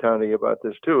story, Tony, about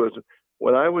this too. Is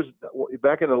when I was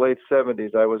back in the late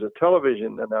 70s, I was a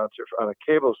television announcer on a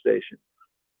cable station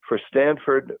for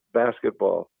Stanford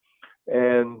basketball.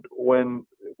 And when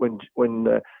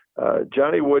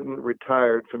Johnny Wooden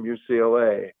retired from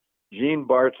UCLA, Gene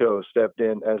Bartow stepped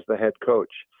in as the head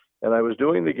coach. And I was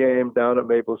doing the game down at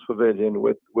Maples Pavilion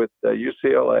with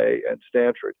UCLA and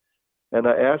Stanford. And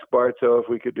I asked Bartow if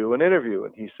we could do an interview,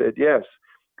 and he said yes.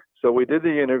 So we did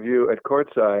the interview at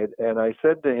courtside, and I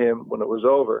said to him when it was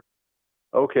over,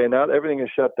 okay, now that everything is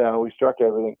shut down, we struck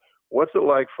everything, what's it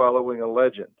like following a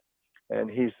legend? And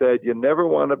he said, you never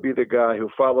want to be the guy who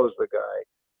follows the guy.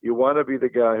 You want to be the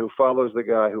guy who follows the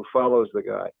guy who follows the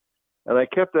guy. And I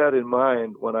kept that in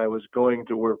mind when I was going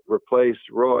to replace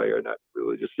Roy, or not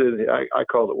really just sitting. I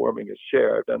called it warming his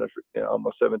chair. I've done it for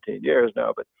almost 17 years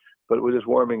now, but it was just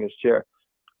warming his chair.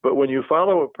 But when you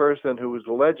follow a person whose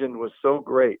legend was so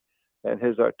great, and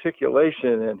his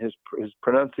articulation and his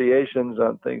pronunciations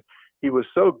on things, he was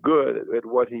so good at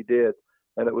what he did,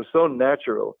 and it was so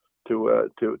natural to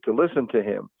listen to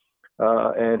him.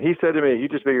 And he said to me, "You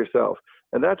just be yourself,"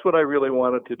 and that's what I really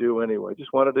wanted to do anyway.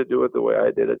 Just wanted to do it the way I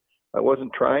did it. I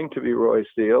wasn't trying to be Roy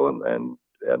Steele, and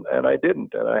I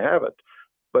didn't, and I haven't.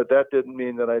 But that didn't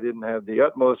mean that I didn't have the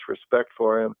utmost respect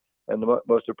for him and the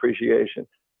most appreciation.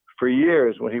 For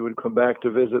years, when he would come back to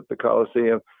visit the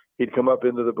Coliseum, he'd come up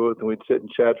into the booth and we'd sit and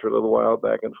chat for a little while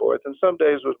back and forth. And some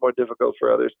days was more difficult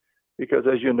for others because,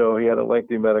 as you know, he had a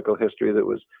lengthy medical history that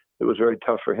was very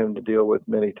tough for him to deal with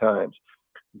many times.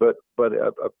 But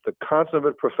the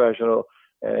consummate professional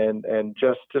and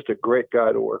just a great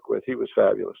guy to work with. He was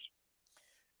fabulous.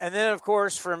 And then, of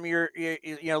course, from your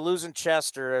losing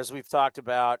Chester, as we've talked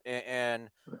about, and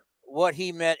what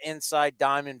he meant inside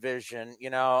Diamond Vision,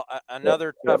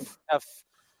 another tough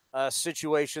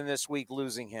situation this week,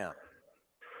 losing him.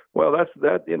 Well,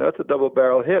 it's a double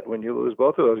barrel hit when you lose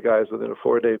both of those guys within a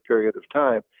 4-day period of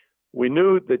time. We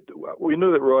knew that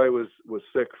Roy was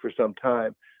sick for some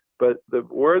time, but the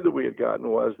word that we had gotten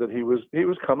was that he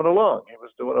was coming along. He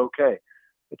was doing okay.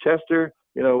 Chester,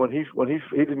 when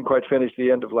he didn't quite finish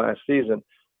the end of last season,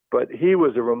 but he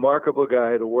was a remarkable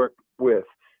guy to work with.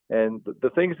 And the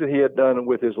things that he had done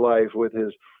with his life, with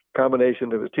his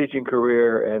combination of his teaching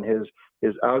career and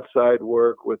his outside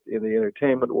work in the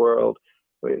entertainment world,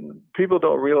 people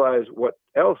don't realize what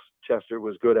else Chester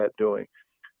was good at doing.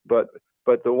 But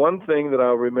the one thing that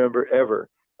I'll remember ever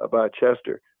about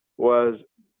Chester was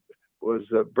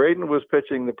Braden was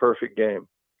pitching the perfect game,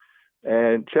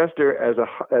 and Chester, as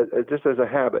a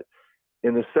habit,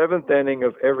 in the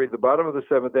bottom of the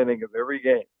seventh inning of every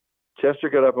game, Chester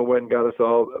got up and went and got us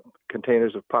all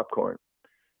containers of popcorn.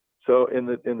 So in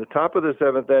the top of the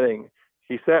seventh inning,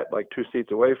 he sat like 2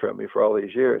 seats away from me for all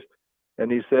these years,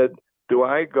 and he said, "Do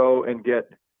I go and get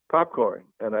popcorn?"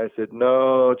 And I said,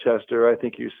 "No, Chester, I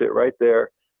think you sit right there.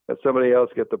 Let somebody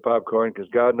else get the popcorn, because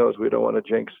God knows we don't want to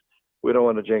jinx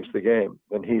the game."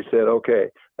 And he said, "Okay,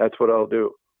 that's what I'll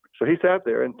do." So he sat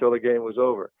there until the game was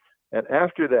over. And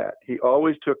after that, he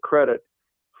always took credit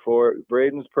for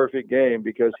Braden's perfect game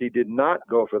because he did not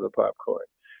go for the popcorn.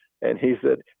 And he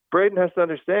said, Braden has to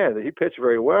understand that he pitched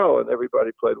very well and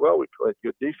everybody played well. We played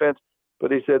good defense.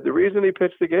 But he said the reason he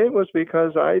pitched the game was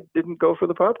because I didn't go for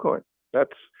the popcorn. But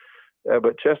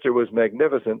Chester was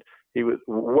magnificent. He was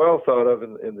well thought of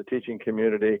in the teaching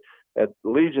community, had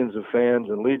legions of fans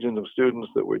and legions of students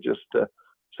that were just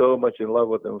so much in love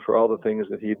with him for all the things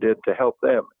that he did to help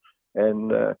them.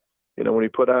 And, when he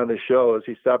put on the shows,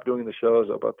 he stopped doing the shows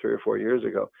about 3 or 4 years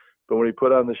ago. But when he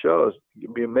put on the shows,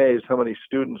 you'd be amazed how many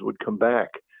students would come back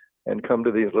and come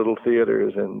to these little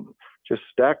theaters and just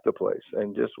stack the place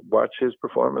and just watch his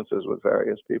performances with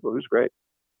various people. It was great.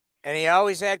 And he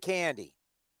always had candy.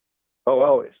 Oh,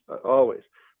 always, always.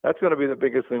 That's going to be the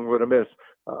biggest thing we're going to miss.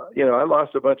 I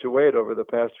lost a bunch of weight over the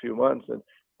past few months, and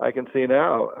I can see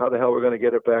now how the hell we're going to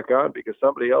get it back on, because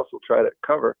somebody else will try to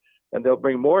cover, and they'll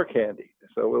bring more candy.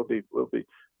 So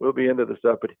we'll be into the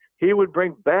stuff. But he would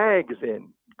bring bags in,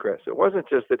 Chris. It wasn't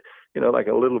just that, like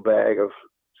a little bag of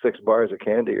 6 bars of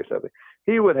candy or something.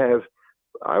 He would have,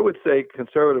 I would say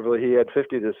conservatively, he had $50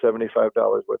 to $75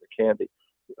 worth of candy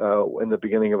in the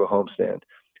beginning of a homestand.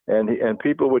 And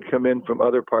people would come in from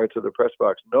other parts of the press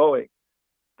box knowing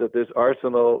that this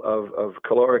arsenal of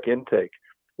caloric intake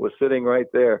was sitting right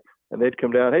there. and they'd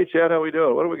come down. Hey, Chad, how we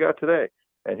doing? What do we got today?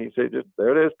 And he'd say, just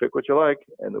there it is, pick what you like.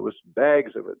 And there was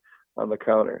bags of it on the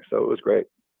counter. So it was great.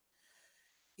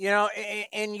 You know,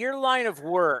 in your line of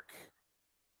work,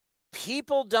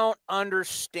 people don't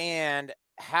understand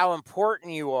how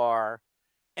important you are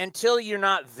until you're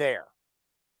not there.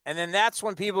 And then that's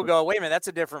when people go, wait a minute, that's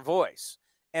a different voice.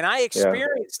 And I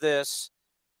experienced this.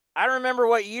 I remember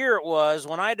what year it was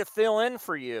when I had to fill in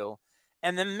for you.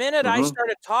 And the minute I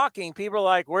started talking, people are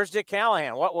like, where's Dick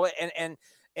Callahan? What?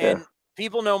 And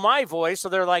people know my voice. So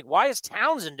they're like, why is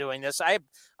Townsend doing this? I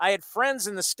had friends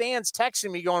in the stands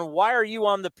texting me going, why are you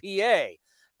on the PA?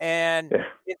 And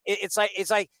it's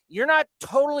like you're not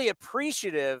totally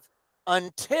appreciative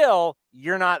until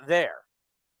you're not there.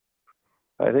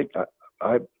 I think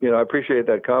I appreciate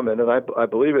that comment, and I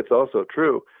believe it's also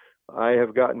true. I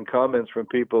have gotten comments from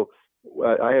people.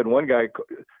 I had one guy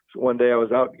one day. I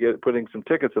was out putting some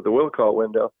tickets at the will call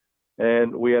window,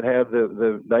 and we had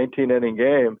the 19-inning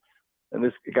game, and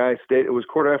this guy stayed. It was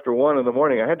 1:15 in the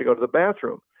morning. I had to go to the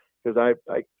bathroom because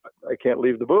I can't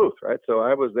leave the booth, right? So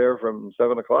I was there from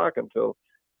 7 o'clock until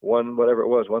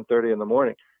 1:30 in the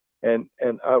morning, and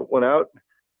I went out.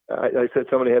 I said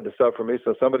somebody had to sub for me,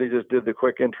 so somebody just did the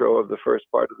quick intro of the first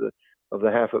part of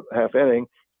the half inning.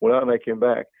 Went out and I came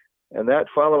back, and that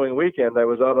following weekend I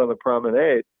was out on the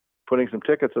promenade putting some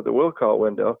tickets at the will call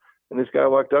window, and this guy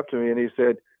walked up to me and he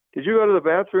said, "Did you go to the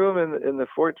bathroom in the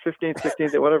 15th,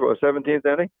 16th, whatever it was, 17th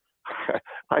inning?"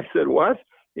 I said, "What?"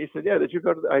 He said, "Yeah, did you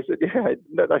go to I said, "Yeah."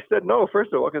 I said, "No,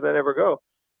 first of all, because I never go."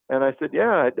 And I said,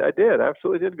 "Yeah, I did.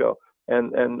 Absolutely did go."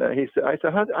 And he said, I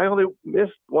said, "I only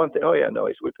missed one thing." "Oh, yeah, no."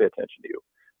 He said, "We pay attention to you."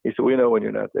 He said, "We know when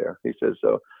you're not there." He said,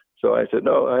 so I said,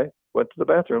 "No, I went to the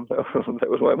bathroom." That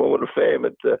was my moment of fame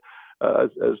as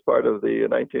part of the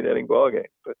 19-inning ball game.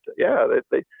 But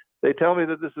they tell me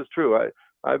that this is true.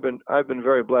 I've been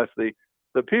very blessed.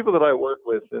 The people that I work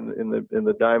with in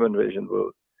the Diamond Vision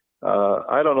booth,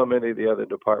 I don't know many of the other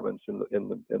departments in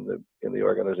the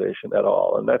organization at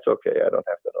all, and that's okay. I don't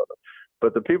have to know them.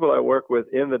 But the people I work with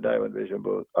in the Diamond Vision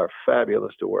booth are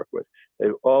fabulous to work with.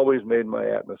 They've always made my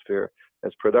atmosphere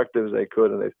as productive as they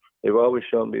could, and they've always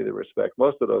shown me the respect.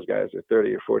 Most of those guys are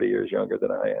 30 or 40 years younger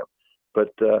than I am, but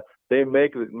they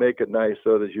make it nice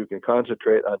so that you can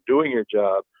concentrate on doing your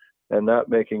job and not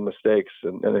making mistakes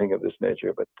and anything of this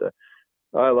nature. But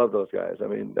I love those guys. I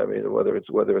mean, whether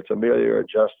it's Amelia or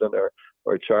Justin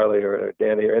or Charlie or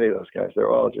Danny or any of those guys, they're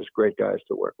all just great guys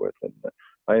to work with, and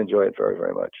I enjoy it very,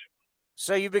 very much.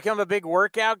 So you become a big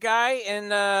workout guy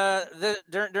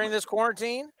during this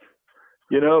quarantine?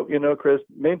 You know, Chris,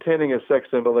 maintaining a sex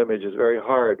symbol image is very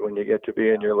hard when you get to be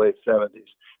in your late 70s.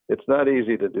 It's not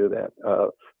easy to do that.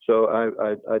 So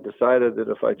I decided that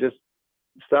if I just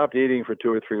stopped eating for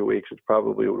 2 or 3 weeks, it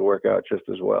probably would work out just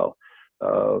as well.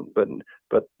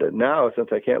 But now, since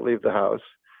I can't leave the house,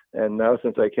 and now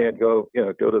since I can't go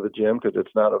to the gym because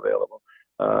it's not available,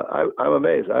 I'm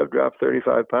amazed. I've dropped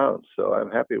 35 pounds, so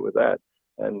I'm happy with that.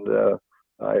 And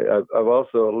I've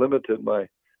also limited my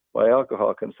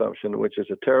alcohol consumption, which is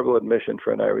a terrible admission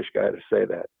for an Irish guy to say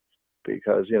that,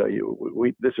 because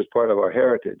this is part of our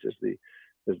heritage, is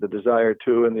the desire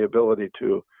to and the ability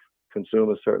to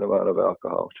consume a certain amount of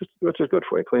alcohol, which is good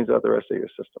for you. It cleans out the rest of your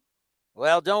system.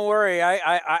 Well, don't worry.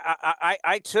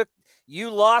 You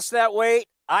lost that weight.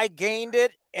 I gained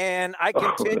it, and I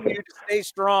continue to stay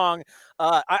strong.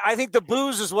 I think the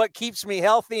booze is what keeps me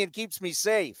healthy and keeps me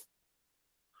safe.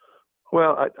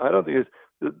 Well, I don't think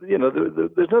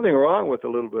there's nothing wrong with a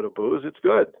little bit of booze. It's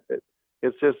good.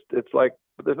 It's like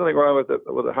there's nothing wrong with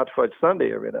a hot fudge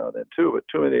sundae every now and then too. But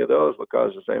too many of those will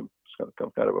cause the same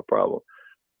kind of a problem.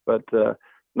 But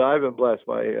no, I've been blessed.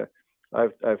 I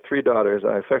have 3 daughters.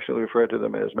 I affectionately refer to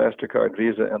them as MasterCard,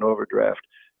 Visa, and overdraft,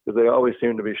 because they always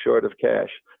seem to be short of cash.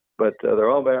 But they're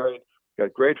all married,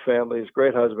 got great families,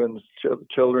 great husbands,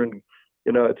 children.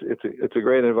 It's a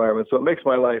great environment. So it makes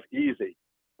my life easy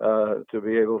to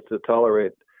be able to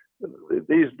tolerate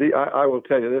these. I will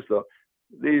tell you this though,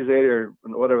 these 8 or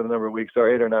whatever the number of weeks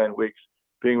are, 8 or 9 weeks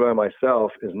being by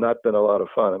myself has not been a lot of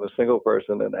fun. I'm a single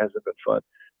person and it hasn't been fun.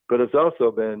 But it's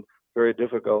also been very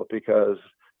difficult because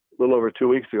a little over 2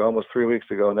 weeks ago, almost 3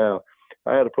 weeks ago now,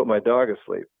 I had to put my dog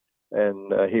asleep.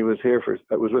 And he was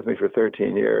with me for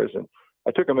 13 years, and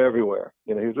I took him everywhere.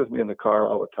 He was with me in the car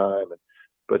all the time,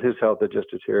 but his health had just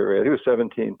deteriorated. He was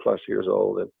 17 plus years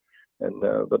old,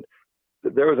 but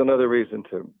there was another reason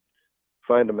to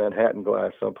find a Manhattan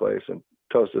glass someplace and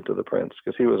toast it to the prince,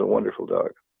 because he was a wonderful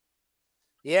dog.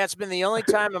 Yeah, it's been the only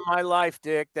time in my life,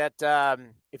 Dick, that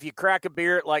if you crack a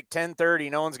beer at like 10:30,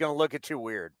 no one's going to look at you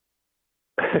weird.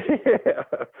 Yeah.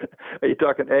 Are you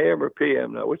talking AM or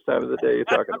PM now? Which time of the day are you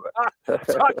talking about?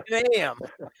 Talking AM.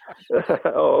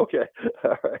 Oh, okay.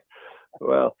 All right.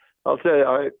 Well, I'll tell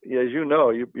you, as you know,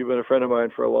 you've been a friend of mine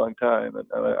for a long time, and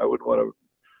I wouldn't want to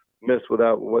miss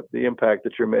without what the impact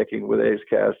that you're making with A's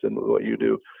Cast and what you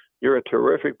do. You're a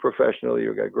terrific professional.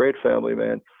 You've got a great family,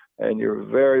 man, and you're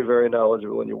very, very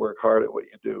knowledgeable, and you work hard at what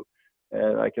you do.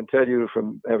 And I can tell you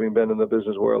from having been in the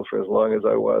business world for as long as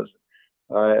I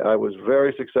was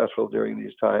very successful during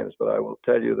these times, but I will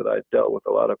tell you that I dealt with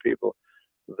a lot of people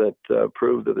that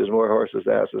proved that there's more horses'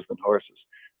 asses than horses.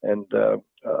 And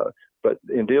but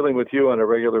in dealing with you on a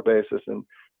regular basis, and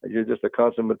you're just a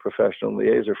consummate professional,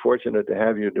 the A's are fortunate to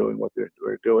have you doing what they're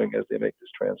doing as they make this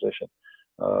transition.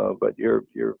 But you're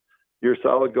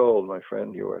solid gold, my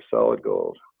friend. You are solid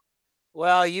gold.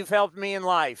 Well, you've helped me in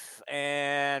life,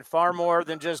 and far more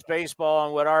than just baseball,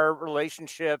 and what our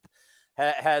relationship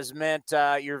has meant.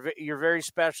 You're very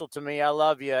special to me. I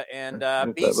love you,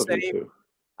 and be safe.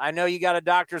 I know you got a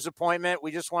doctor's appointment.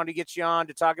 We just wanted to get you on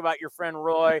to talk about your friend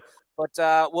Roy,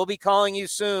 but we'll be calling you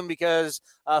soon because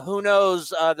who knows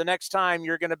the next time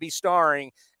you're going to be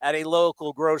starring at a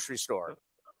local grocery store.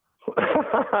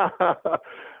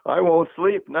 I won't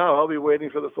sleep now. I'll be waiting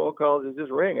for the phone call to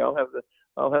just ring. I'll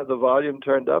have the volume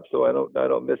turned up so I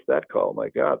don't miss that call. My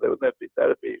God,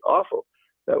 that'd be awful.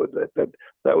 That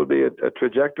would be a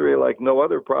trajectory like no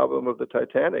other problem of the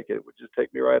Titanic. It would just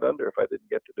take me right under if I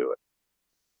didn't get to do it.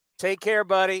 Take care,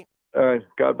 buddy. All right.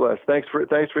 God bless. Thanks for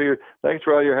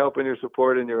all your help and your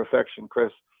support and your affection,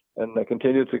 Chris, and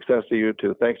continued success to you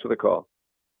too. Thanks for the call.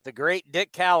 The great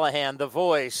Dick Callahan, the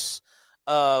voice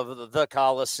of the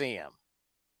Coliseum.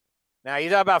 Now, you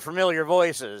talk about familiar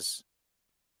voices.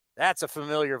 That's a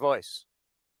familiar voice.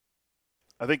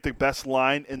 I think the best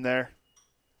line in there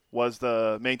was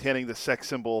the maintaining the sex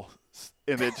symbol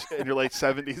image in your late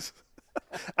 70s.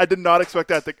 I did not expect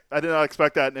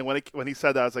that. And when he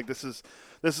said that, I was like, this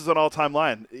is an all-time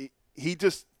line. He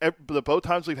just, the both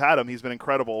times we've had him, he's been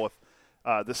incredible with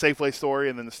the Safeway story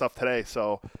and then the stuff today.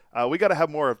 So we got to have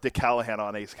more of Dick Callahan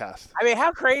on A's Cast. I mean,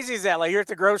 how crazy is that? Like, you're at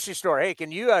the grocery store. Hey,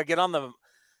 can you get on the,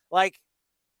 like,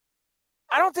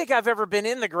 I don't think I've ever been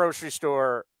in the grocery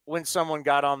store when someone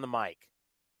got on the mic.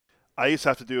 I used to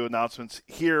have to do announcements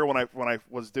here when I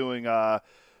was doing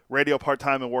radio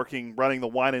part-time and running the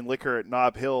wine and liquor at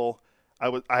Nob Hill.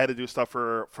 I had to do stuff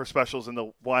for specials in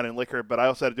the wine and liquor, but I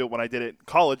also had to do it when I did it in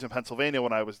college in Pennsylvania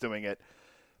when I was doing it.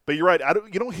 But you're right,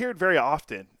 you don't hear it very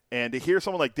often. And to hear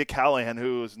someone like Dick Callahan,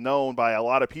 who is known by a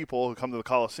lot of people who come to the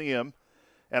Coliseum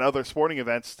and other sporting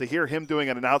events, to hear him doing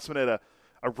an announcement at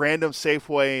a random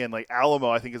Safeway in like Alamo,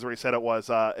 I think is where he said it was.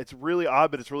 It's really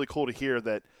odd, but it's really cool to hear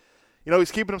that,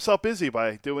 he's keeping himself busy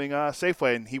by doing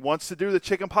Safeway, and he wants to do the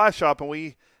chicken pie shop, and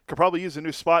we could probably use a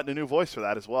new spot and a new voice for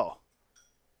that as well.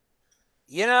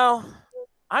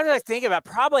 I'm just thinking about,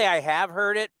 probably I have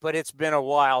heard it, but it's been a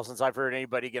while since I've heard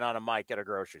anybody get on a mic at a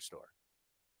grocery store.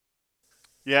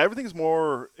 Yeah, everything's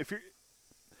more,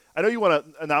 I know you want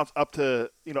to announce up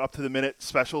to the minute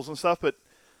specials and stuff, but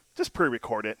just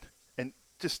pre-record it and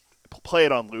just play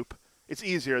it on loop. It's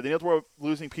easier. Then we're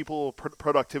losing people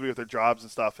productivity with their jobs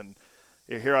and stuff. And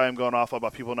here I am going off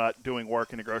about people not doing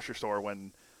work in the grocery store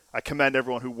when I commend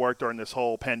everyone who worked during this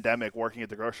whole pandemic working at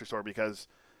the grocery store, because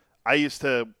I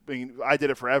did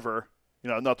it forever,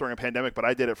 not during a pandemic, but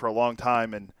I did it for a long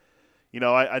time. And,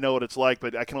 I know what it's like,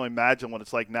 but I can only imagine what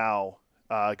it's like now,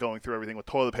 going through everything with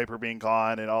toilet paper being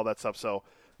gone and all that stuff. So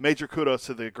major kudos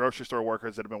to the grocery store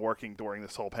workers that have been working during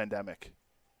this whole pandemic.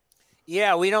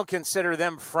 Yeah, we don't consider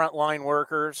them frontline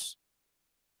workers,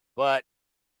 but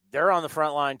they're on the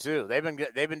front line too. They've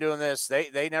been doing this.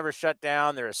 They never shut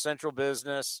down. They're essential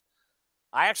business.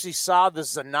 I actually saw the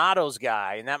Zanatos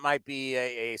guy, and that might be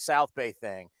a South Bay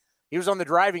thing. He was on the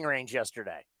driving range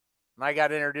yesterday, and I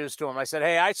got introduced to him. I said,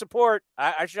 "Hey, I support.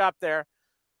 I shop there."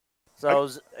 So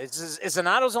is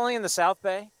Zanatos only in the South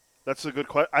Bay? That's a good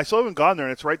question. I still haven't gone there,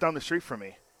 and it's right down the street from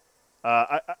me.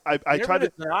 I tried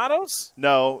to Zanatos?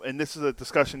 No, and this is a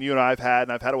discussion you and I have had,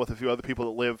 and I've had it with a few other people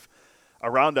that live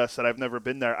around us that I've never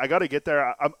been there. I got to get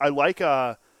there. I like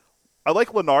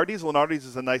Lenardi's. Lenardi's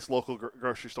is a nice local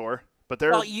grocery store, but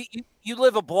they're you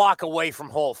live a block away from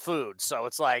Whole Foods, so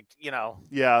it's like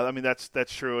Yeah, I mean that's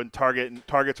true, and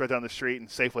Target's right down the street, and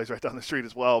Safeway's right down the street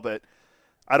as well. But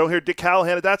I don't hear Dick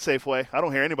Callahan at that Safeway. I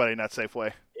don't hear anybody in that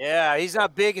Safeway. Yeah, he's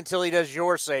not big until he does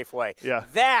your Safeway. Yeah.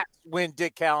 That's when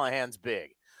Dick Callahan's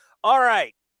big. All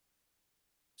right.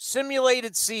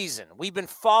 Simulated season. We've been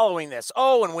following this.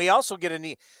 Oh, and we also got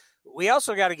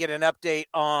to get an update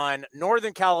on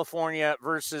Northern California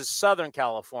versus Southern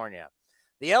California.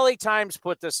 The LA Times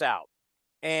put this out.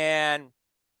 And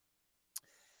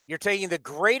You're taking the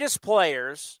greatest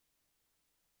players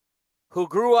who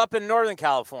grew up in Northern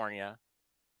California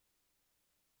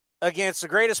against the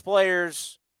greatest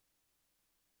players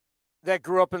that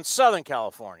grew up in Southern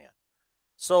California.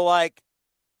 So, like,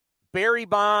 Barry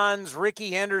Bonds,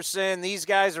 Ricky Henderson, these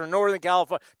guys are Northern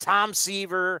California. Tom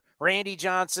Seaver, Randy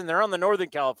Johnson, they're on the Northern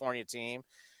California team.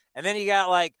 And then you got,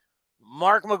 like,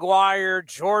 Mark McGwire,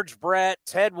 George Brett,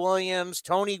 Ted Williams,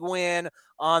 Tony Gwynn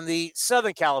on the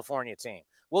Southern California team.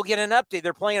 We'll get an update.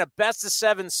 They're playing a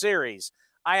best-of-7 series.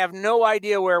 I have no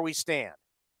idea where we stand.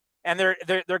 And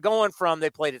they're going from, they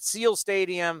played at Seal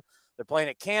Stadium, they're playing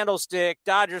at Candlestick,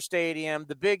 Dodger Stadium,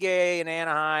 the Big A in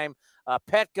Anaheim,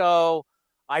 Petco.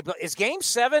 Is Game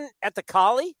 7 at the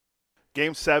Collie?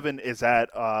 Game 7 is at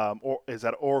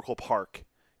Oracle Park.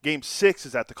 Game 6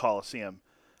 is at the Coliseum.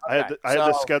 Okay, I have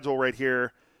the schedule right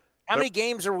here. How many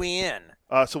games are we in?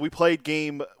 So we played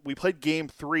game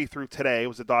 3 through today. It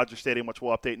was at Dodger Stadium, which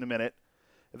we'll update in a minute.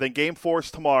 And then Game 4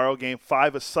 is tomorrow. Game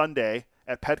 5 is Sunday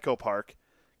at Petco Park.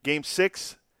 Game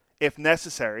 6, if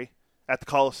necessary, at the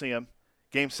Coliseum.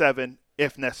 Game 7,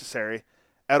 if necessary,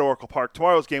 at Oracle Park.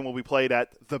 Tomorrow's game will be played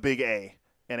at the Big A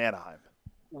in Anaheim.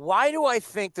 Why do I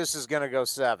think this is going to go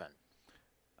 7?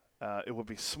 It would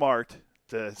be smart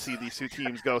to see these two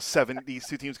teams go 7. These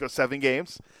two teams go 7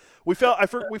 games. We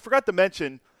forgot to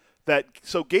mention that.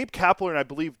 So Gabe Kapler and I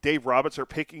believe Dave Roberts are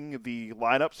picking the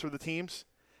lineups for the teams,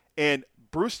 and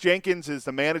Bruce Jenkins is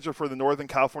the manager for the Northern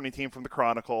California team from the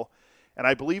Chronicle, and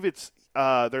I believe it's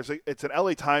an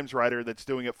LA Times writer that's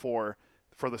doing it for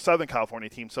the Southern California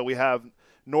team. So we have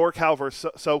NorCal versus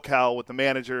SoCal with the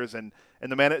managers and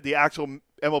the actual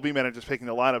MLB managers picking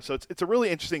the lineup. So it's a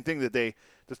really interesting thing that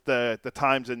the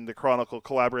Times and the Chronicle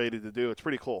collaborated to do. It's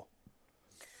pretty cool.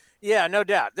 Yeah, no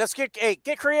doubt. Let's get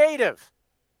creative.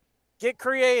 Get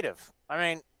creative. I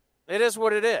mean, it is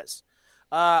what it is.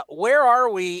 Where are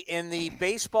we in the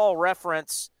Baseball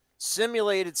Reference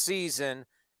simulated season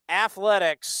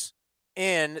athletics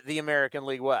in the American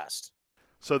League West?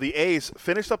 So the A's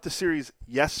finished up the series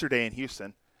yesterday in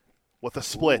Houston with a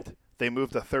split. Ooh. They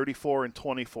moved to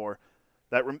 34-24.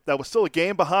 That was still a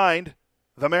game behind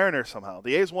the Mariners somehow.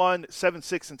 The A's won 7,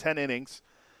 6, and 10 innings.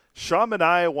 Sean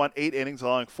Manaea won 8 innings,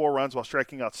 allowing 4 runs while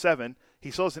striking out 7.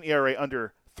 He still has an ERA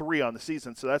under 3 on the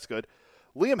season, so that's good.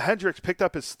 Liam Hendriks picked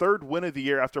up his 3rd win of the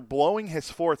year after blowing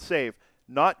his 4th save.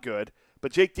 Not good.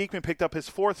 But Jake Diekman picked up his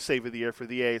 4th save of the year for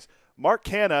the A's. Mark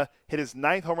Canha hit his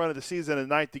 9th home run of the season and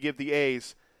 9th to give the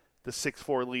A's the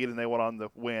 6-4 lead, and they went on to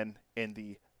win in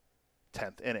the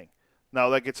 10th inning. Now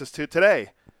that gets us to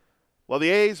today. Well,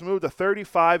 the A's moved to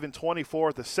 35-24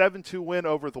 with a 7-2 win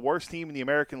over the worst team in the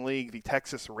American League, the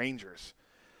Texas Rangers.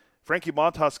 Frankie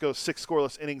Montas goes 6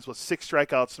 scoreless innings with 6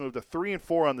 strikeouts to move to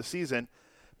 3-4 on the season.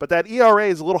 But that ERA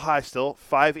is a little high still,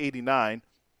 5.89.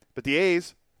 But the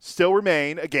A's still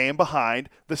remain a game behind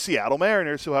the Seattle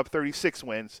Mariners, who have 36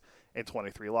 wins and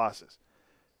 23 losses.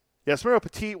 Yasmiro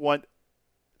Petit went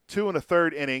 2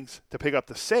 1/3 innings to pick up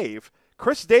the save.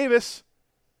 Chris Davis,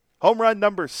 home run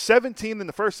number 17 in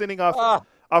the first inning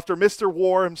after Mr.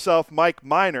 War himself, Mike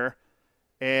Minor.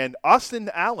 And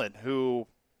Austin Allen, who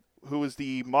is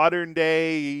the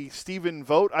modern-day Stephen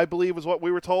Vogt, I believe is what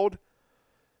we were told.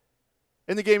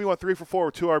 In the game, he went 3 for 4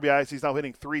 with 2 RBIs. He's now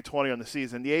hitting .320 on the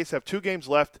season. The A's have 2 games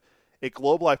left at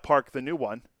Globe Life Park, the new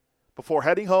one, before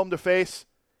heading home to face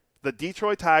the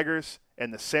Detroit Tigers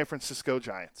and the San Francisco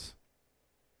Giants.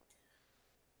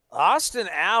 Austin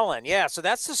Allen, yeah, so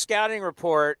that's the scouting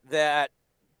report that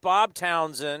Bob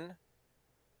Townsend,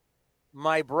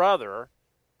 my brother,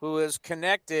 who is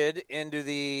connected into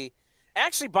the –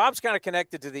 actually, Bob's kind of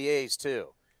connected to the A's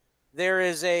too. There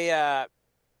is a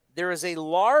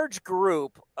large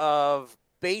group of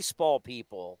baseball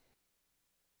people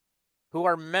who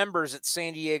are members at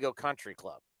San Diego Country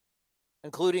Club,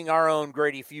 including our own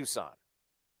Grady Fuson.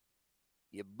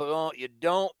 You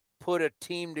don't put a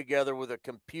team together with a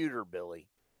computer, Billy.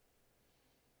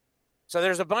 So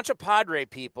there's a bunch of Padre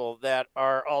people that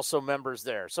are also members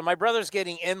there. So my brother's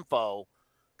getting info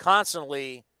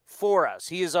constantly for us.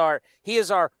 He is our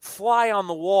fly on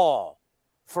the wall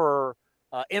for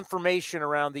information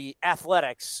around the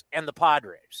Athletics and the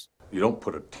Padres. You don't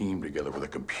put a team together with a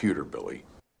computer, Billy.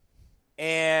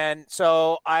 And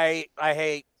so I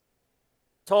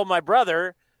told my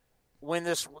brother when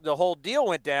the whole deal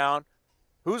went down,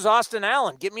 who's Austin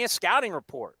Allen? Give me a scouting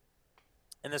report.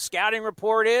 And the scouting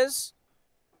report is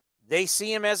they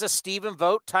see him as a Stephen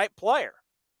Vogt type player.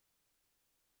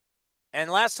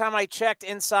 And last time I checked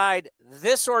inside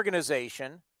this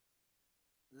organization,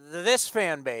 this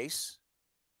fan base,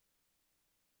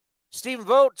 Stephen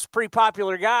Vogt's a pretty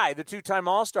popular guy, the two-time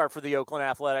All-Star for the Oakland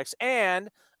Athletics, and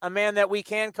a man that we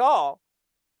can call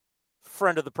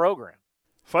friend of the program.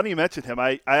 Funny you mentioned him.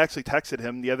 I actually texted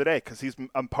him the other day because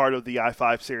I'm part of the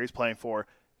I-5 series playing for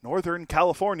Northern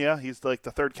California. He's like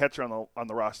the third catcher on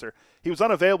the roster. He was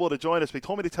unavailable to join us, but he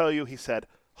told me to tell you, he said,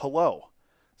 hello.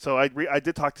 So I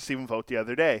did talk to Stephen Vogt the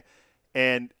other day.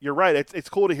 And you're right. It's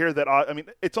cool to hear that. I mean,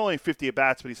 it's only 50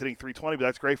 at-bats, but he's hitting 320, but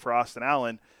that's great for Austin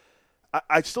Allen.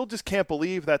 I still just can't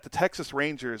believe that the Texas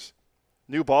Rangers,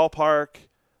 new ballpark,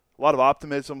 a lot of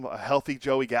optimism, a healthy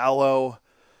Joey Gallo,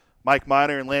 Mike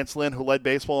Minor and Lance Lynn, who led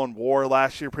baseball in WAR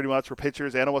last year pretty much, were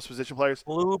pitchers and almost position players.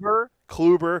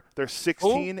 Kluber, they're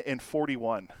 16 and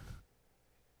 41.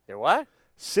 They're what?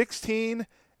 16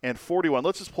 and 41.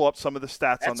 Let's just pull up some of the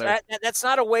stats on there. That's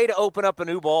not a way to open up a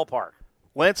new ballpark.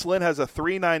 Lance Lynn has a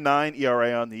 3.99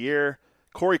 ERA on the year.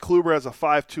 Corey Kluber has a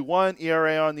 5.21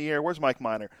 ERA on the year. Where's Mike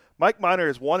Minor? Mike Minor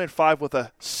is 1-5 with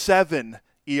a 7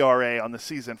 ERA on the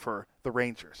season for the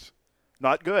Rangers.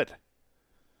 Not good.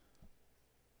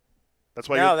 That's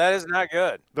why. No, that is not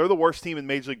good. They're the worst team in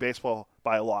Major League Baseball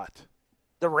by a lot.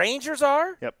 The Rangers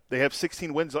are? Yep. They have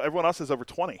 16 wins. Everyone else has over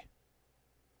 20.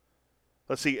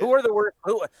 Let's see. Who are the worst?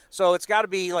 So it's got to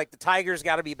be like the Tigers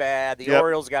got to be bad. The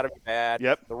Orioles got to be bad.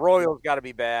 Yep. The Royals got to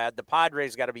be bad. The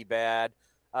Padres got to be bad.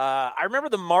 I remember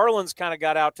the Marlins kind of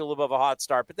got out to a little bit of a hot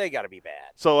start, but they got to be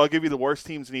bad. So I'll give you the worst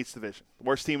teams in each division. The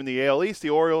worst team in the AL East, the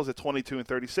Orioles at 22 and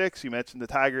 36. You mentioned the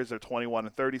Tigers are 21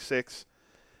 and 36.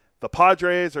 The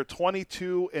Padres are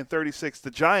 22 and 36. The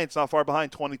Giants not far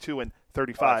behind, 22 and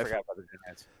 35. I forgot about the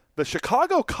Giants. The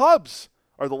Chicago Cubs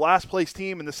are the last place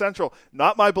team in the Central.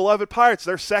 Not my beloved Pirates.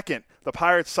 They're second. The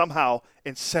Pirates somehow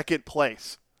in second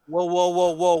place.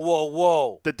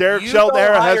 Whoa. The Derek Shelton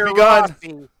era has begun.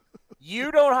 Rossi.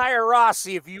 You don't hire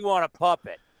Rossi if you want a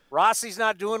puppet. Rossi's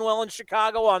not doing well in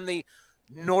Chicago on the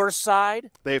north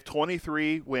side. They have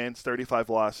 23 wins, 35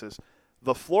 losses.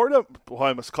 The Florida,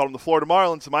 I must call them the Florida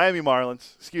Marlins, the Miami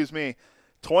Marlins,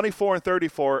 24 and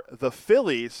 34. The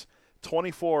Phillies,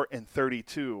 24 and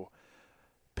 32.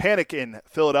 Panic in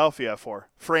Philadelphia for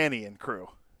Franny and crew.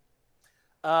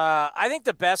 I think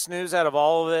the best news out of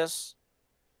all of this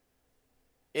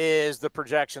is the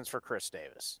projections for Chris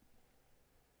Davis.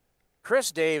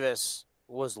 Chris Davis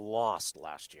was lost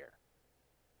last year.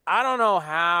 I don't know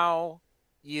how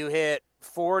you hit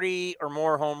 40 or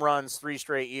more home runs 3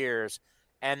 straight years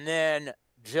and then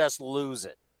just lose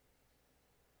it.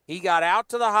 He got out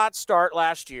to the hot start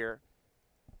last year,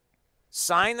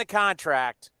 signed the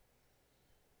contract,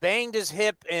 banged his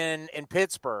hip in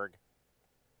Pittsburgh,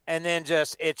 and then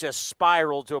it just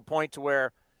spiraled to a point to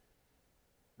where,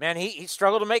 man, he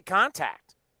struggled to make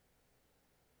contact.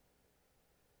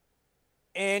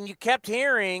 And you kept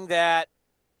hearing that,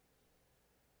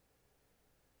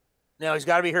 no, he's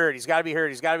got to be hurt. He's got to be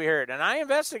hurt. And I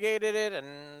investigated it,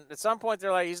 and at some point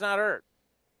they're like, he's not hurt.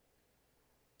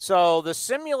 So the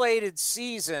simulated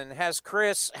season has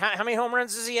Chris, how many home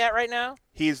runs is he at right now?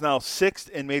 He's now 6th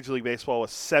in Major League Baseball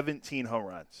with 17 home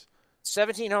runs.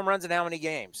 17 home runs in how many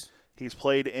games? He's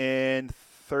played in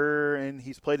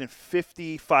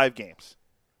 55 games.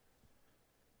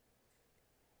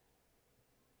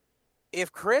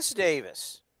 If Chris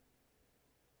Davis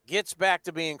gets back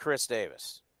to being Chris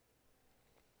Davis,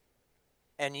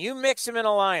 and you mix him in a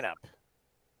lineup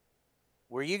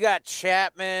where you got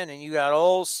Chapman and you got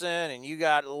Olsen and you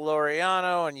got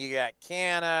Laureano and you got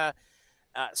Canna,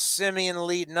 Simeon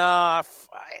leading off,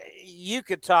 you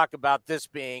could talk about this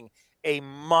being a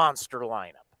monster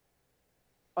lineup.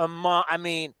 I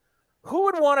mean, who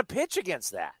would want to pitch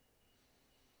against that?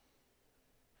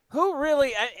 Who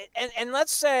really – and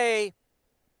let's say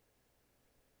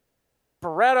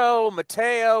Barreto,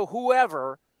 Mateo,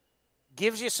 whoever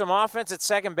gives you some offense at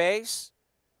second base.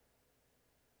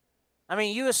 I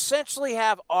mean, you essentially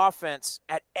have offense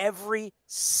at every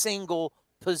single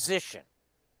position.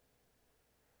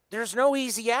 There's no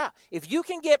easy out. If you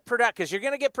can get production, because you're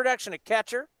going to get production at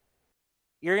catcher,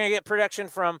 you're going to get production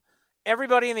from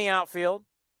everybody in the outfield.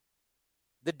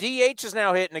 The DH is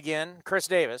now hitting again, Chris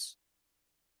Davis.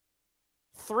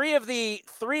 Three of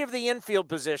the infield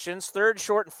positions, third,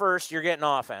 short, and first, you're getting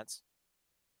offense.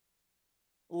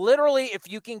 Literally,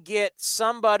 if you can get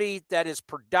somebody that is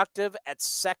productive at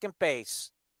second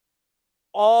base,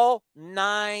 all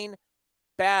 9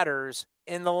 batters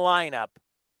in the lineup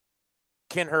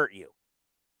can hurt you.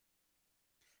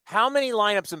 How many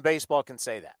lineups in baseball can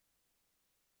say that?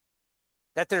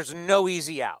 That there's no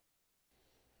easy out.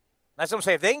 That's what I'm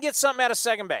saying. If they can get something out of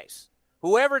second base,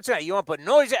 whoever it's at, you want to put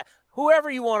noise out, whoever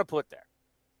you want to put there.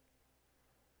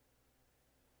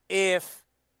 If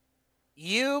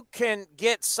you can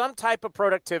get some type of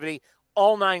productivity,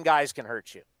 all 9 guys can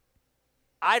hurt you.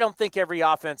 I don't think every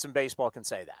offense in baseball can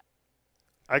say that.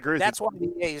 I agree with That's you.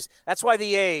 why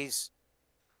the A's,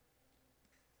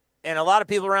 and a lot of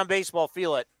people around baseball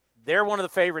feel it, they're one of the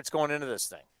favorites going into this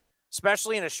thing,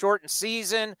 especially in a shortened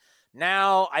season.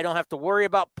 Now I don't have to worry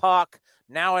about Puck.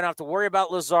 Now I don't have to worry about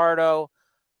Luzardo.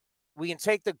 We can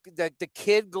take the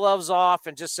kid gloves off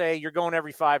and just say you're going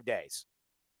every 5 days.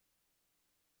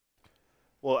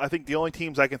 Well, I think the only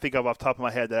teams I can think of off the top of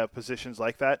my head that have positions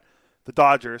like that, the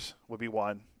Dodgers would be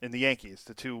one, and the Yankees,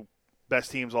 the 2 best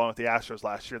teams along with the Astros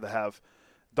last year that have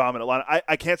dominant line.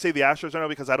 I can't say the Astros right now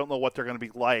because I don't know what they're going to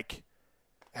be like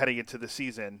heading into the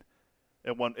season.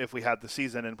 And if we had the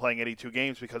season and playing 82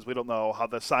 games, because we don't know how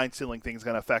the sign stealing thing is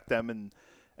going to affect them and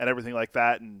everything like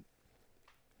that, and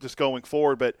just going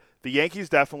forward. But the Yankees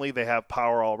definitely, they have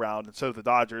power all around, and so do the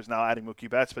Dodgers, now adding Mookie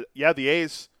Betts. But yeah, the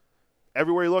A's,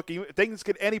 everywhere you look, if they can just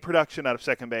get any production out of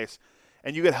second base,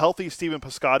 and you get healthy Stephen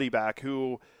Piscotty back,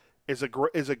 who is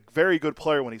a very good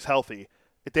player when he's healthy,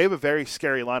 they have a very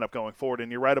scary lineup going forward.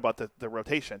 And you're right about the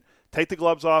rotation. Take the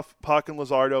gloves off Puck and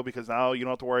Luzardo, because now you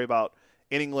don't have to worry about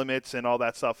inning limits and all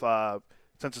that stuff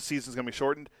since the season's going to be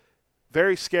shortened.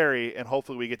 Very scary, and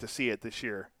hopefully we get to see it this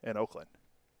year in Oakland.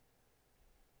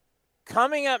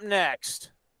 Coming up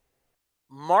next,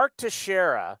 Mark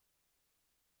Teixeira,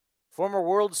 former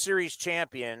World Series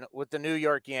champion with the New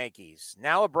York Yankees,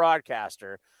 now a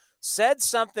broadcaster, said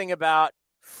something about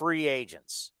free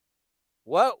agents.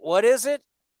 What is it,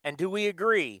 and do we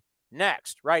agree?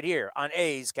 Next, right here on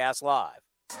A's Cast Live.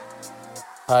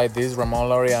 Hi, this is Ramon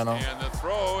Laureano. And the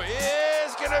throw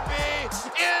is going to be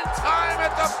in time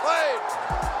at the plate.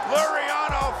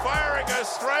 Laureano firing a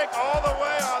strike all the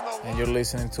way on the... And you're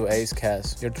listening to A's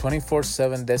Cast, your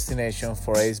 24/7 destination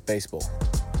for A's baseball.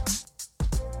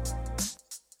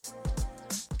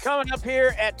 Coming up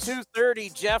here at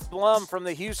 2:30, Jeff Blum from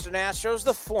the Houston Astros,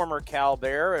 the former Cal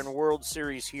Bear and World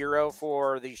Series hero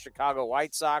for the Chicago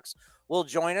White Sox, will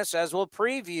join us as we'll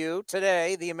preview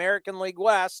today the American League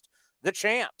West, the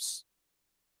champs,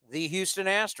 the Houston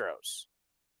Astros.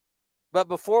 But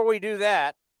before we do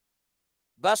that,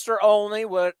 Buster Olney,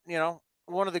 one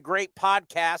of the great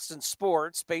podcasts in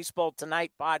sports, Baseball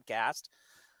Tonight podcast,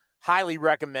 highly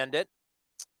recommend it.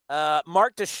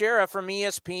 Mark Teixeira from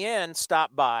ESPN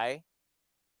stopped by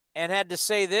and had to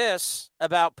say this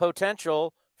about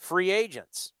potential free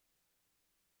agents.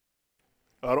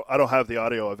 I don't have the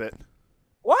audio of it.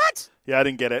 What? Yeah, I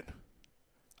didn't get it.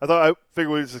 I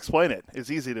figured we'd just explain it.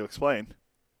 It's easy to explain.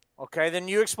 Okay, then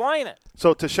you explain it.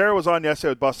 So Teixeira was on yesterday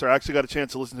with Buster. I actually got a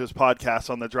chance to listen to his podcast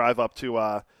on the drive up to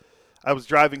I was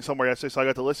driving somewhere yesterday, so I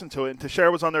got to listen to it. And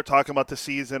Teixeira was on there talking about the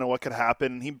season and what could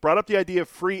happen. And he brought up the idea of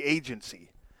free agency.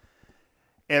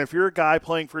 And if you're a guy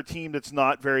playing for a team that's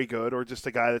not very good, or just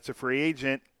a guy that's a free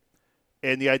agent,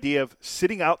 and the idea of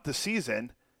sitting out the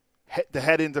season to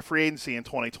head into free agency in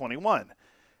 2021.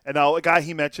 And now a guy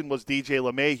he mentioned was DJ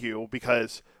LeMahieu,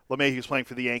 because LeMahieu's playing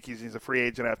for the Yankees and he's a free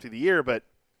agent after the year. But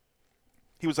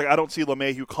he was like, I don't see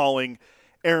LeMahieu calling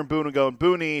Aaron Boone and going,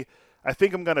 Booney, I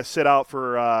think I'm going to sit out.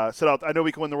 I know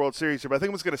we can win the World Series here, but I think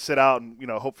I'm just going to sit out and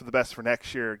hope for the best for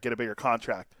next year, get a bigger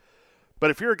contract. But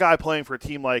if you're a guy playing for a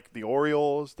team like the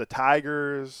Orioles, the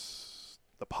Tigers,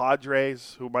 the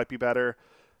Padres, who might be better,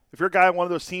 if you're a guy on one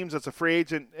of those teams that's a free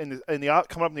agent coming up in the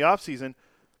offseason,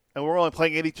 and we're only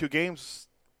playing 82 games,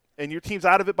 and your team's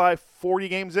out of it by 40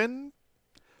 games in,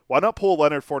 why not pull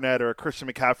Leonard Fournette or Christian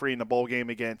McCaffrey in a bowl game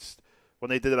when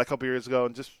they did it a couple years ago,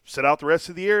 and just sit out the rest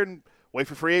of the year and wait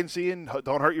for free agency and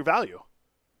don't hurt your value?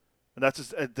 And that's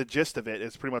just the gist of it.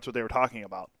 Is pretty much what they were talking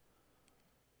about.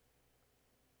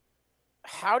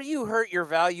 How do you hurt your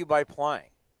value by playing?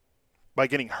 By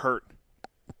getting hurt.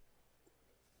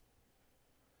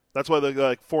 That's why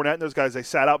Fournette and those guys, they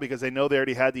sat out because they know they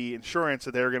already had the insurance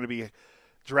that they were going to be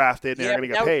drafted and they're going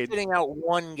to get paid. Sitting out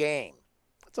one game.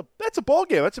 That's a ball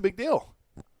game. That's a big deal.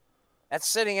 That's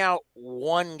sitting out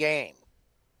one game.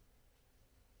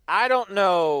 I don't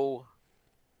know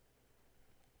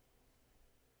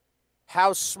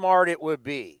how smart it would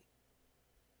be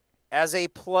as a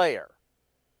player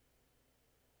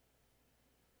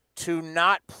to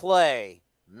not play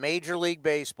Major League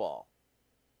Baseball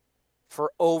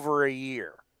for over a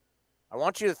year. I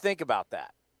want you to think about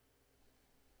that.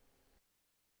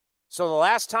 So the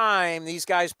last time these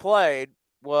guys played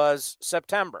was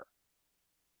September.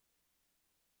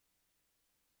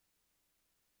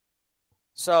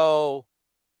 So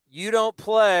you don't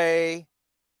play,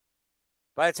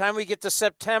 by the time we get to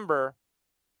September,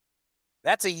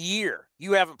 that's a year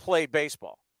you haven't played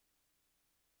baseball.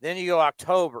 Then you go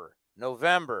October,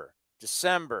 November,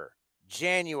 December,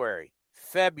 January,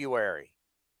 February.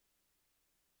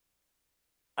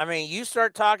 I mean, you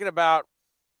start talking about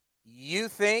you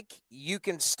think you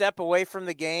can step away from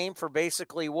the game for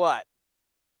basically what?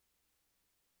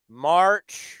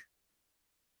 March.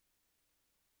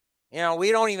 You know,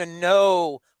 we don't even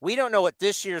know. We don't know what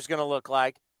this year's going to look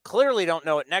like. Clearly don't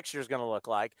know what next year's going to look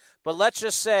like. But let's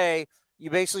just say you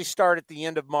basically start at the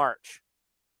end of March.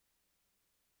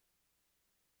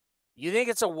 You think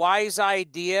it's a wise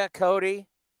idea, Cody,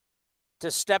 to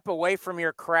step away from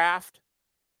your craft?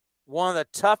 One of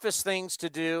the toughest things to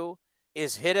do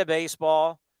is hit a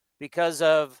baseball because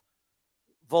of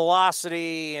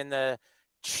velocity and the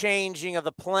changing of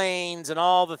the planes and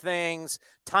all the things,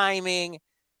 timing.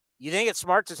 You think it's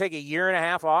smart to take a year and a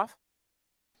half off?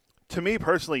 To me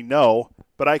personally, no.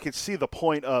 But I could see the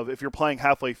point of if you're playing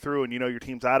halfway through and you know your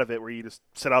team's out of it, where you just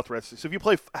sit out the rest. So if you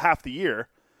play half the year,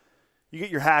 you get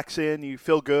your hacks in, you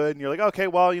feel good, and you're like, okay,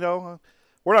 well, you know,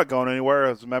 we're not going anywhere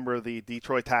as a member of the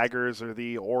Detroit Tigers or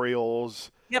the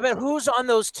Orioles. Yeah, but who's on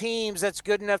those teams that's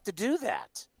good enough to do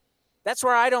that? That's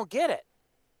where I don't get it.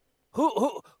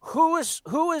 Who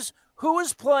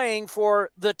is playing for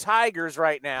the Tigers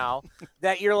right now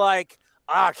that you're like,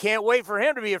 can't wait for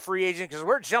him to be a free agent because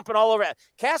we're jumping all over.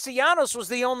 Castellanos was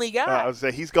the only guy. I was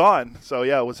saying he's gone. So,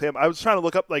 yeah, it was him. I was trying to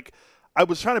look up, I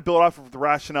was trying to build off of the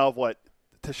rationale of what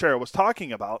Teixeira was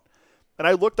talking about. And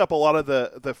I looked up a lot of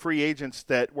the free agents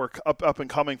that were up and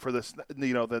coming for this,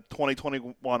 you know, the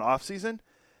 2021 offseason.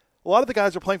 A lot of the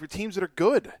guys are playing for teams that are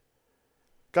good.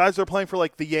 Guys that are playing for,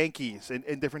 like, the Yankees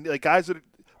and different, like, guys that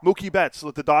Mookie Betts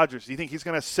with the Dodgers. Do you think he's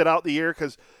going to sit out the year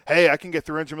because, hey, I can get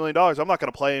 $300 million. I'm not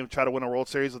going to play and try to win a World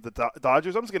Series with the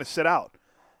Dodgers. I'm just going to sit out.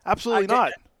 Absolutely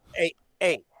not.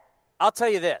 Hey, I'll tell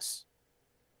you this.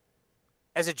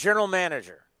 As a general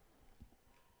manager,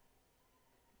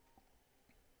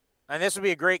 and this would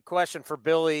be a great question for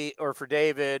Billy or for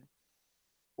David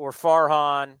or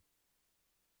Farhan.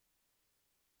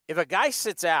 If a guy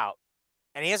sits out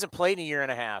and he hasn't played in a year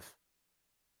and a half,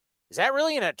 is that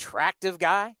really an attractive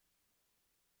guy?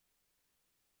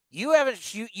 You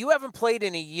haven't played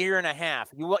in a year and a half.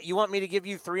 You want me to give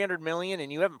you $300 million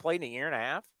and you haven't played in a year and a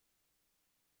half?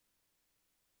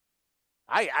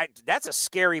 That's a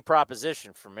scary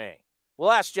proposition for me.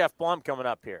 We'll ask Jeff Blum coming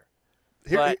up here.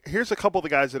 Here's a couple of the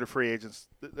guys that are free agents.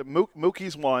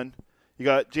 Mookie's one. You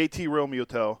got JT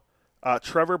Realmuto,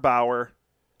 Trevor Bauer,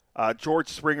 George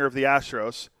Springer of the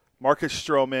Astros, Marcus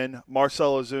Stroman,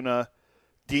 Marcell Ozuna,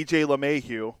 DJ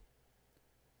LeMahieu,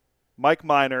 Mike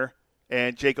Minor,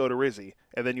 and Jake Odorizzi.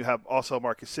 And then you have also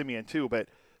Marcus Semien too. But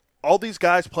all these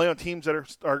guys play on teams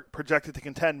that are projected to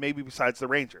contend, maybe besides the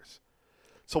Rangers.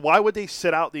 So why would they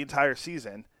sit out the entire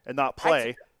season and not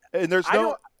play? And there's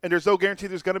no guarantee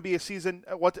there's going to be a season.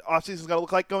 What the offseason is going to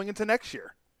look like going into next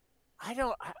year. I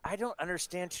don't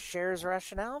understand Teixeira's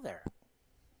rationale there.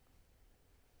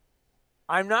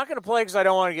 I'm not going to play because I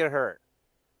don't want to get hurt.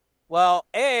 Well,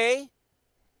 I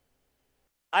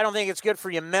don't think it's good for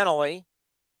you mentally.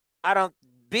 I don't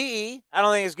think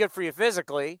it's good for you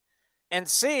physically. And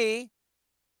C,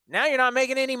 now you're not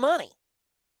making any money.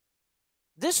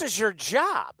 This is your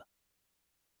job.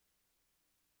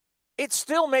 It's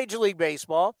still Major League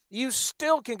Baseball. You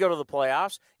still can go to the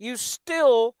playoffs. You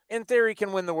still, in theory,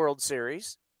 can win the World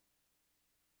Series.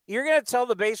 You're going to tell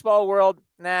the baseball world,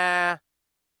 nah,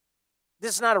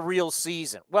 this is not a real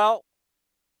season. Well,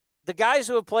 the guys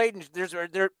who have played,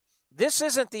 this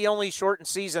isn't the only shortened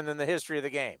season in the history of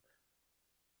the game.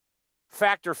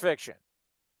 Fact or fiction?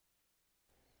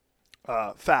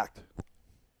 Fact.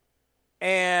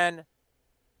 And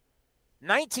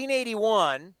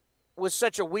 1981 was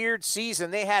such a weird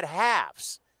season. They had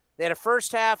halves. They had a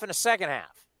first half and a second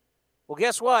half. Well,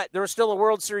 guess what? There was still a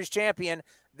World Series champion.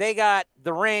 They got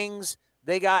the rings.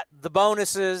 They got the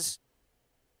bonuses.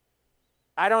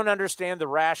 I don't understand the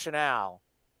rationale.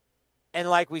 And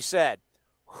like we said,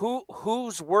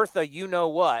 who's worth a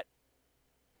you-know-what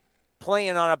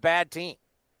playing on a bad team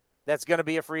that's going to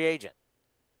be a free agent?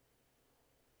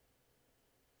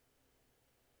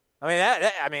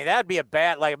 That'd be a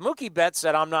bad, like Mookie Betts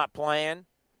said, I'm not playing.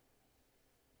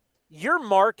 Your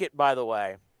market, by the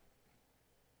way,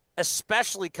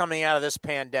 especially coming out of this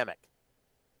pandemic,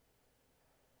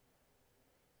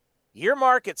 your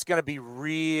market's going to be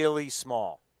really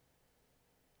small.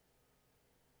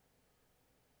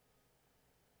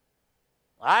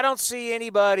 I don't see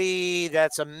anybody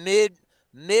that's a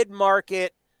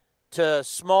mid-market to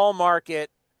small market,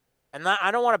 and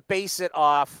I don't want to base it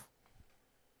off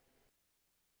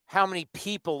how many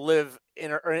people live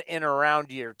in around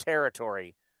your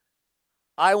territory.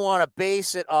 I want to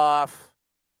base it off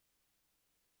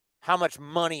how much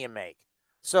money you make.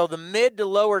 So the mid to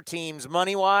lower teams,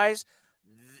 money-wise,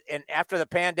 and after the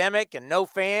pandemic and no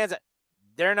fans,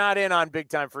 they're not in on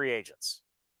big-time free agents.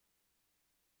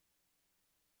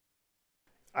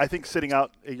 I think sitting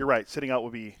out. You're right. Sitting out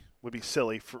would be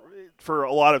silly for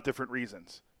a lot of different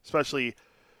reasons, especially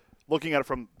looking at it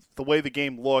from the way the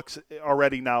game looks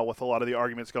already now with a lot of the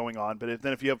arguments going on. But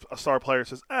if you have a star player who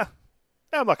says, I'm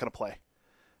not going to play.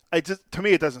 To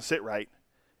me, it doesn't sit right,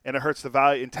 and it hurts the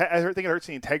value. I think it hurts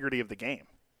the integrity of the game.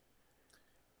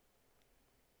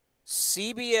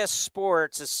 CBS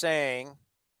Sports is saying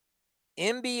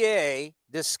NBA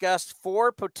discussed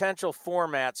 4 potential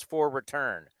formats for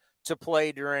return to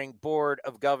play during Board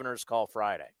of Governors call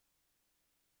Friday.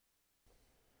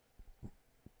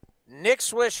 Nick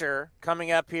Swisher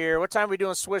coming up here. What time are we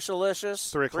doing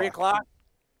Swishalicious? 3 o'clock?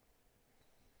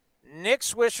 Nick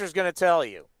Swisher's going to tell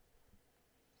you,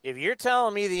 if you're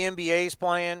telling me the NBA's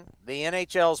playing, the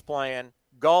NHL's playing,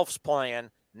 golf's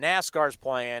playing, NASCAR's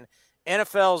playing,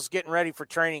 NFL's getting ready for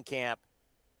training camp,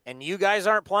 and you guys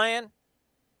aren't playing,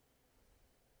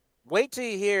 wait till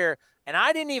you hear, and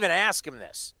I didn't even ask him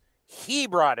this. He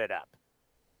brought it up.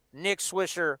 Nick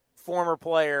Swisher, former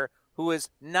player who is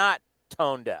not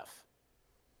tone deaf.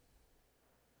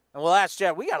 And we'll ask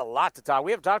Jeff. We got a lot to talk.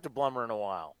 We haven't talked to Blummer in a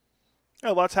while.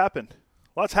 Yeah, lots happened.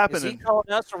 Is he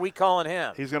calling us or are we calling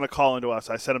him? He's going to call into us.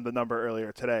 I sent him the number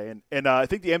earlier today. And I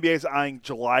think the NBA is eyeing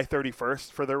July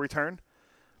 31st for their return.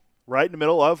 Right in the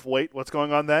middle of, what's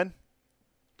going on then?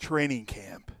 Training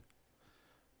camp.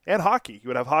 And hockey. You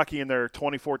would have hockey in their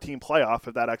 2014 playoff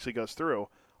if that actually goes through.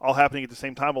 All happening at the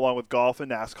same time along with golf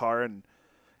and NASCAR and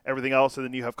everything else. And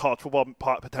then you have college football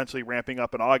potentially ramping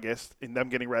up in August and them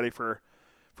getting ready for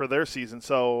their season.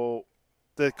 So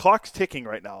the clock's ticking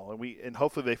right now, and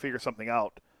hopefully they figure something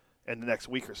out in the next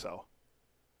week or so.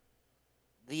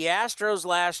 The Astros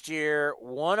last year,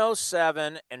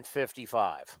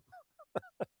 107-55.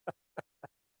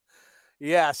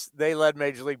 Yes, they led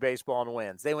Major League Baseball in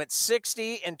wins. They went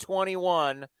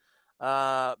 60-21,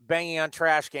 banging on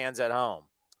trash cans at home.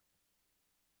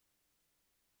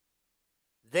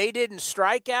 They didn't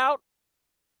strike out,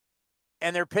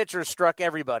 and their pitchers struck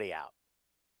everybody out.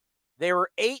 They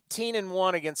were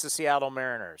 18-1 against the Seattle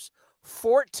Mariners,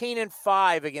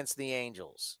 14-5 against the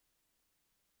Angels.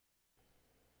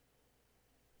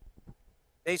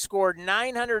 They scored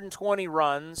 920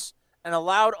 runs and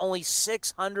allowed only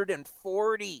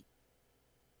 640.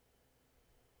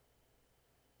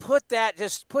 Put that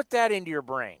into your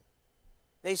brain.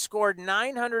 They scored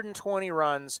 920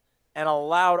 runs and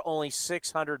allowed only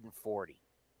 640.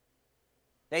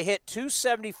 They hit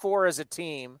 274 as a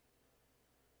team,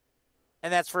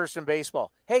 and that's first in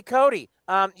baseball. Hey, Cody,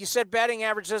 you said batting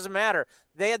average doesn't matter.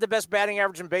 They had the best batting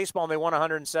average in baseball, and they won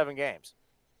 107 games.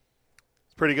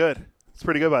 It's pretty good. It's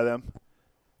pretty good by them.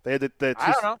 They had I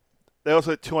don't know. They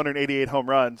also had 288 home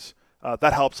runs.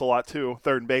 That helps a lot too.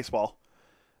 Third in baseball.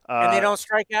 And they don't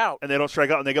strike out. And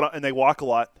they walk a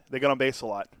lot. They get on base a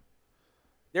lot.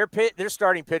 Their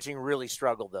starting pitching really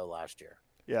struggled though last year.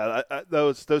 Yeah,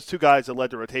 those 2 guys that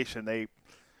led the rotation, they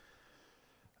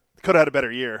could have had a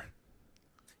better year.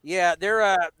 Yeah,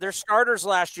 their starters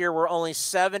last year were only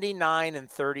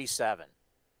 79-37.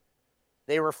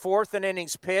 They were 4th in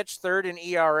innings pitched, 3rd in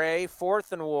ERA,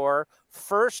 4th in WAR,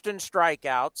 1st in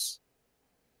strikeouts.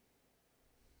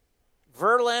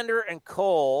 Verlander and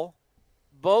Cole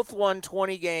both won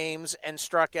 20 games and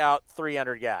struck out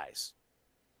 300 guys.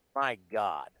 My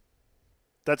God.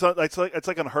 It's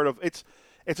like unheard of. It's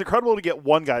incredible to get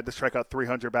one guy to strike out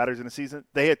 300 batters in a season.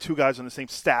 They had 2 guys on the same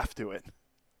staff do it.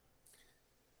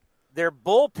 Their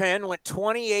bullpen went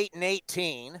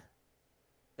 28-18.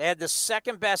 They had the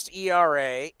 2nd best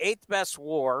ERA, 8th best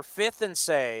WAR, 5th in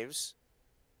saves.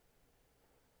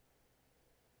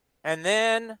 And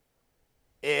then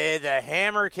the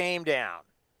hammer came down.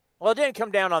 Well, it didn't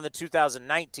come down on the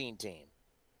 2019 team,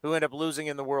 who ended up losing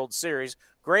in the World Series.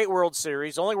 Great World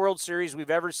Series. Only World Series we've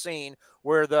ever seen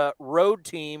where the road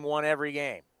team won every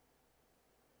game.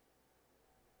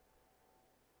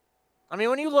 I mean,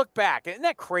 when you look back, isn't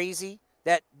that crazy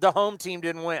that the home team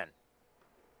didn't win?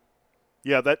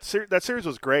 Yeah, that series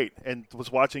was great, and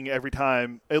was watching every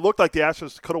time. It looked like the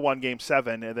Astros could have won Game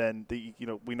 7, and then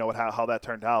we know how that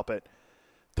turned out. But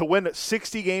to win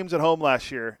 60 games at home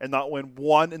last year and not win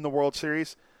one in the World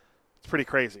Series, it's pretty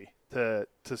crazy to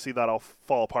see that all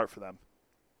fall apart for them.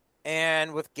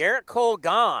 And with Garrett Cole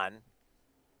gone,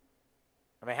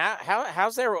 I mean,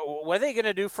 what are they going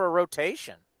to do for a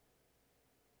rotation?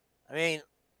 I mean,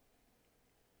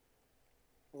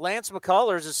 Lance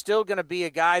McCullers is still going to be a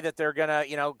guy that they're going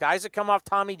to, guys that come off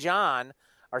Tommy John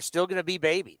are still going to be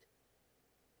babied.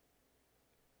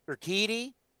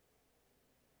 Urquidy,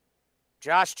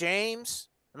 Josh James.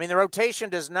 I mean, the rotation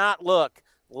does not look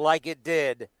like it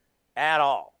did at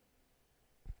all.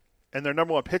 And their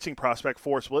number one pitching prospect,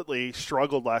 Forrest Whitley,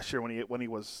 struggled last year when he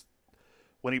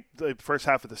the first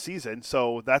half of the season.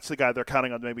 So that's the guy they're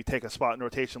counting on to maybe take a spot in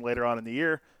rotation later on in the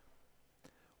year.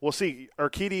 We'll see.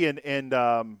 Urquidy and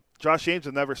Josh James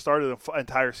have never started an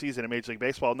entire season in Major League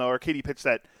Baseball. No, Urquidy pitched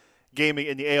that game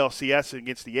in the ALCS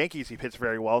against the Yankees. He pitched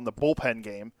very well in the bullpen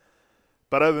game.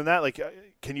 But other than that, like,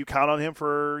 can you count on him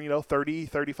for 30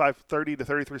 to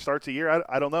 33 starts a year?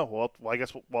 I don't know. Well, I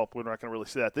guess we're not going to really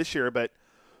see that this year, but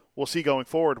we'll see going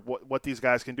forward what these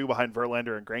guys can do behind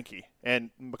Verlander and Greinke. And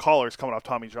McCullers coming off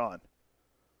Tommy John.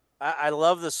 I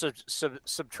love the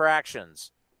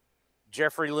subtractions.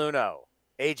 Jeffrey Luhnow,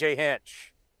 A.J.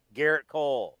 Hinch, Garrett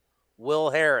Cole, Will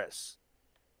Harris,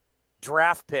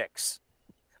 draft picks.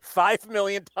 $5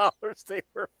 million they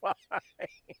were fined.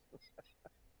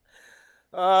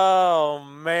 Oh,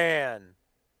 man.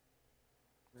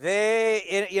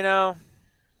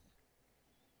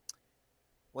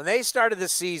 When they started the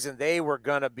season, they were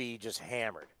going to be just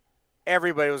hammered.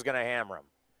 Everybody was going to hammer them.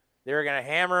 They were going to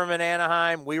hammer them in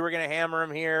Anaheim. We were going to hammer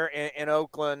them here in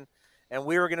Oakland, and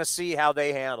we were going to see how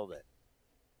they handled it.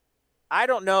 I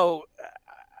don't know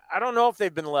if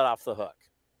they've been let off the hook.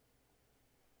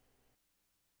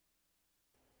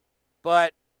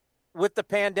 But with the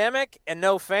pandemic and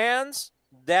no fans,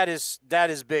 that is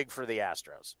big for the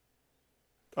Astros.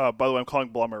 By the way, I'm calling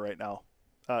Blummer right now.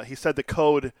 He said the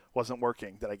code wasn't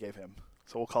working that I gave him,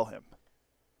 so we'll call him.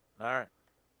 All right.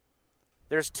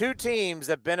 There's two teams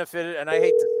that benefited, and I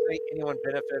hate to say anyone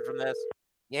benefited from this,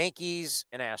 Yankees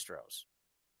and Astros.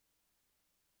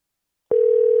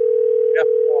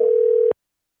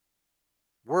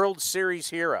 World Series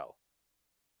hero.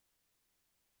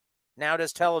 Now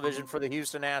does television for the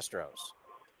Houston Astros.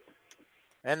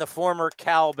 And the former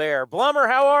Cal Bear. Blummer,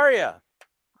 how are you?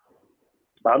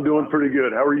 I'm doing pretty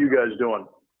good. How are you guys doing?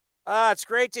 It's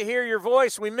great to hear your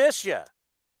voice. We miss you.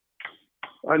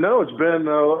 I know. It's been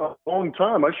a long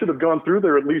time. I should have gone through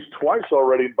there at least twice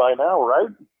already by now, right?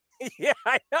 Yeah,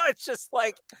 I know. It's just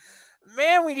like,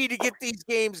 man, we need to get these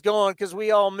games going because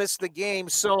we all miss the game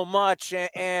so much.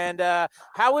 And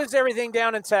how is everything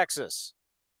down in Texas?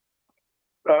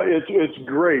 It's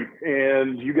great.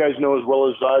 And you guys know as well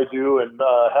as I do, and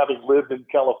having lived in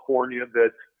California,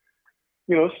 that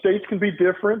states can be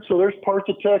different. So there's parts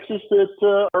of Texas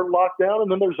that are locked down,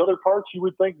 and then there's other parts you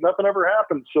would think nothing ever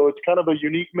happened. So it's kind of a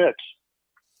unique mix.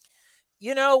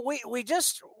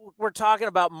 We're talking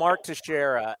about Mark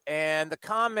Teixeira and the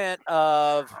comment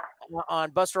on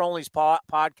Buster Olney's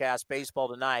podcast, Baseball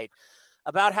Tonight,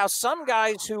 about how some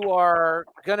guys who are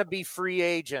going to be free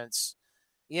agents,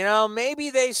 maybe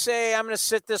they say, I'm going to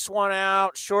sit this one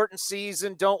out, shorten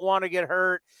season, don't want to get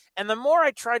hurt. And the more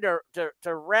I tried to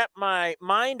wrap my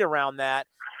mind around that,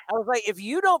 I was like, if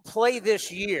you don't play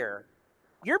this year,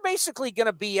 you're basically going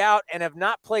to be out and have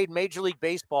not played Major League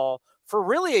Baseball for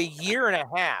really a year and a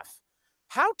half.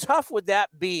 How tough would that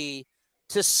be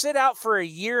to sit out for a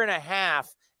year and a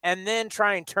half and then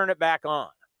try and turn it back on?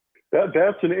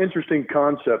 That's an interesting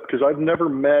concept, because I've never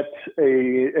met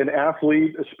an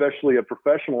athlete, especially a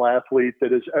professional athlete,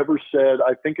 that has ever said,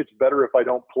 I think it's better if I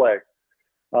don't play.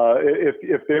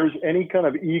 If there's any kind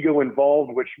of ego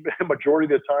involved, which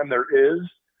majority of the time there is,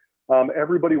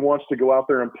 everybody wants to go out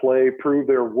there and play, prove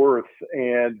their worth.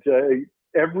 And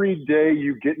every day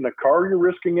you get in a car, you're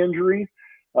risking injury.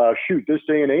 This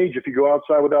day and age, if you go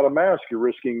outside without a mask, you're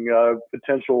risking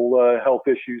potential health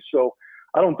issues. So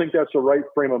I don't think that's the right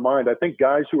frame of mind. I think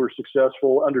guys who are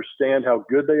successful understand how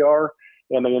good they are,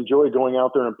 and they enjoy going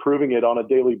out there and proving it on a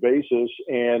daily basis.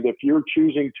 And if you're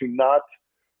choosing to not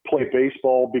play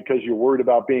baseball because you're worried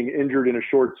about being injured in a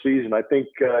short season, I think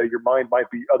your mind might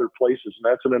be other places,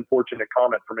 and that's an unfortunate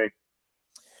comment for me.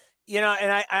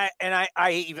 And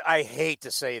I hate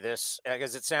to say this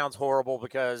because it sounds horrible,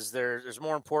 because there's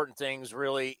more important things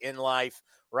really in life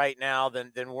right now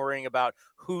than worrying about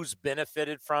who's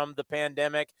benefited from the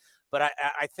pandemic. But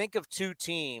I think of two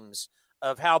teams,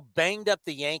 of how banged up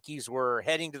the Yankees were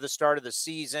heading to the start of the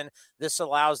season. This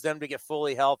allows them to get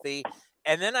fully healthy.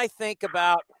 And then I think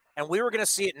about, and we were going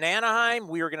to see it in Anaheim,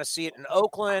 we were going to see it in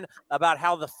Oakland, about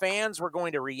how the fans were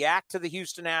going to react to the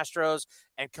Houston Astros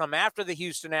and come after the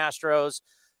Houston Astros.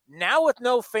 Now with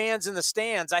no fans in the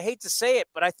stands, I hate to say it,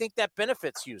 but I think that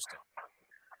benefits Houston.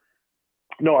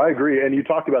 No, I agree. And you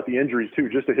talked about the injuries too,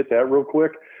 just to hit that real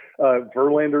quick.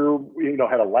 Verlander,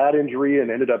 had a lat injury and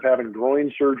ended up having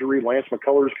groin surgery. Lance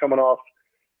McCullers coming off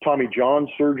Tommy John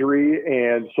surgery.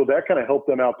 And so that kind of helped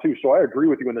them out too. So I agree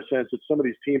with you in the sense that some of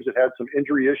these teams that had some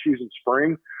injury issues in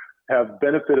spring have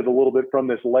benefited a little bit from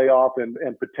this layoff and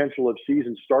potential of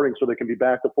season starting so they can be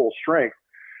back to full strength.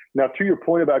 Now, to your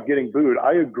point about getting booed,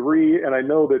 I agree. And I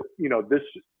know that, this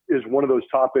is one of those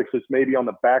topics that's maybe on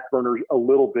the back burner a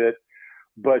little bit,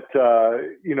 but,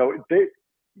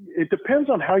 it depends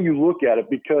on how you look at it,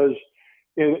 because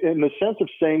in the sense of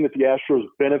saying that the Astros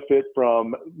benefit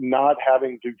from not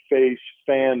having to face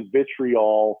fan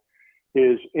vitriol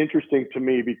is interesting to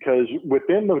me, because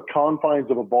within the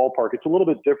confines of a ballpark, it's a little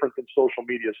bit different than social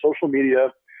media. Social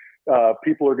media,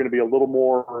 people are going to be a little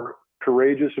more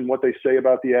courageous in what they say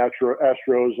about the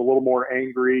Astros, a little more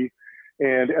angry.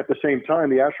 And at the same time,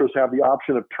 the Astros have the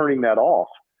option of turning that off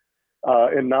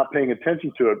and not paying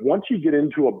attention to it. Once you get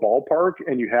into a ballpark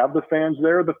and you have the fans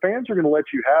there, the fans are going to let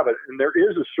you have it. And there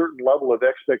is a certain level of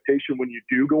expectation when you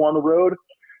do go on the road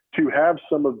to have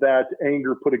some of that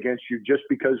anger put against you just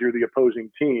because you're the opposing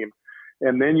team.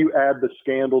 And then you add the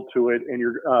scandal to it, and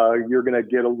you're going to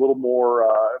get a little more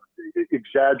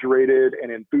exaggerated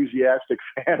and enthusiastic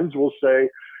fans will say,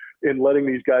 in letting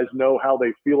these guys know how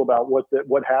they feel about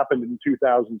what happened in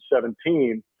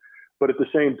 2017. But at the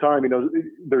same time,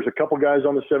 there's a couple guys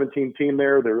on the 17 team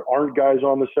there. There aren't guys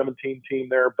on the 17 team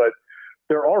there, but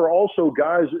there are also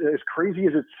guys, as crazy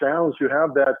as it sounds, who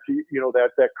have that,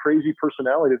 that crazy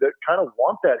personality that kind of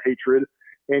want that hatred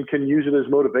and can use it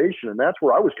as motivation. And that's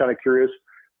where I was kind of curious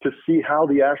to see how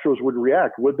the Astros would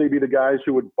react. Would they be the guys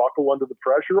who would buckle under the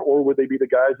pressure, or would they be the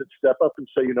guys that step up and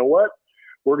say, you know what,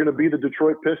 we're going to be the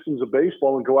Detroit Pistons of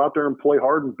baseball and go out there and play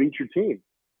hard and beat your team?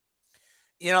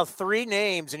 3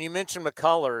 names, and you mentioned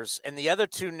McCullers, and the other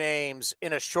 2 names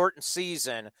in a shortened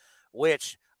season,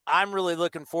 which I'm really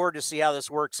looking forward to see how this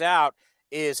works out,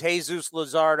 is Jesus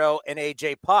Luzardo and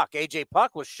A.J. Puck. A.J.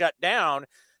 Puck was shut down.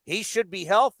 He should be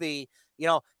healthy.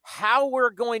 How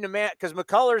we're going to because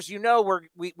McCullers,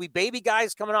 we baby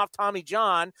guys coming off Tommy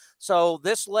John, so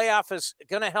this layoff is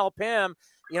going to help him.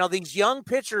 These young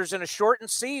pitchers in a shortened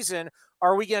season,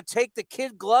 are we going to take the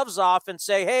kid gloves off and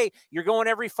say, hey, you're going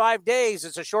every 5 days,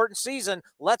 it's a shortened season,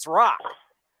 let's rock?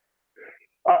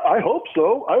 I hope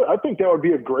so. I think that would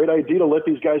be a great idea to let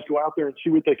these guys go out there and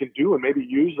see what they can do and maybe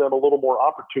use them a little more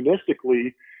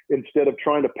opportunistically instead of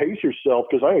trying to pace yourself.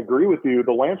 Because I agree with you,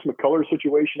 the Lance McCullers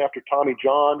situation after Tommy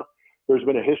John, there's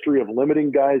been a history of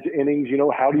limiting guys' innings.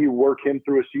 How do you work him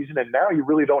through a season? And now you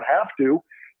really don't have to.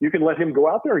 You can let him go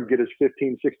out there and get his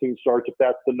 15, 16 starts if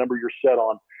that's the number you're set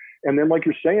on. And then, like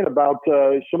you're saying about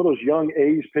some of those young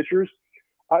A's pitchers,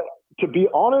 to be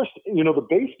honest, the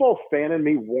baseball fan in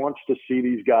me wants to see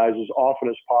these guys as often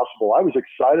as possible. I was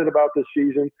excited about this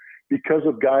season because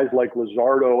of guys like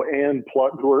Luzardo and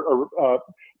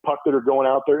Puck that are going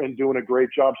out there and doing a great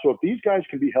job. So if these guys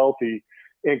can be healthy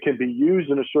and can be used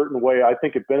in a certain way, I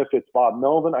think it benefits Bob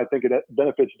Melvin. I think it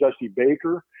benefits Dusty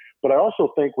Baker. But I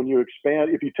also think when you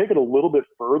expand, if you take it a little bit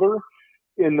further,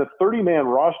 in the 30-man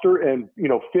roster and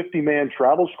 50-man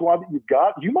travel squad that you've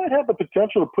got, you might have the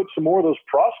potential to put some more of those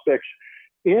prospects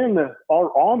in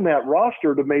or on that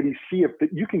roster to maybe see if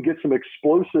you can get some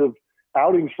explosive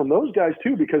outings from those guys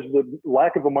too, because of the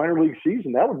lack of a minor league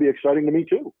season. That would be exciting to me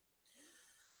too.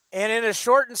 And in a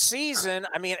shortened season,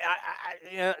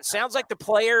 it sounds like the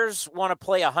players want to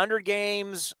play 100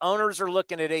 games. Owners are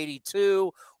looking at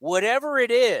 82. Whatever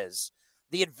it is,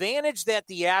 the advantage that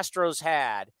the Astros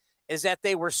had is that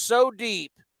they were so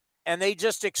deep and they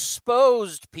just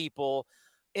exposed people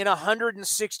in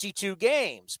 162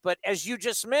 games. But as you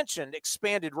just mentioned,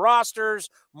 expanded rosters,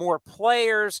 more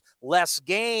players, less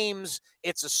games.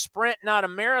 It's a sprint, not a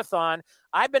marathon.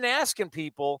 I've been asking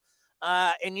people,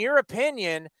 in your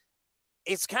opinion,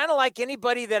 it's kind of like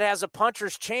anybody that has a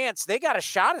puncher's chance. They got a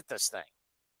shot at this thing.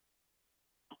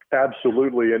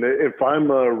 Absolutely. And if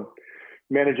I'm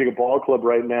managing a ball club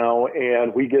right now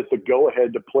and we get the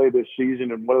go-ahead to play this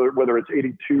season, and whether it's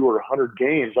 82 or 100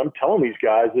 games, I'm telling these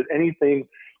guys that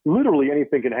literally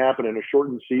anything can happen in a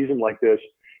shortened season like this.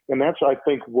 And that's, I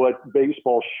think, what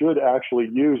baseball should actually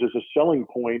use as a selling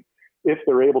point if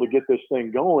they're able to get this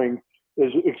thing going,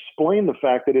 is explain the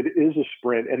fact that it is a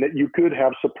sprint and that you could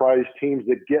have surprise teams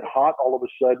that get hot all of a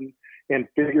sudden and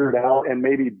figure it out and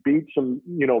maybe beat some,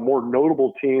 more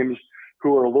notable teams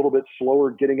who are a little bit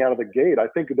slower getting out of the gate. I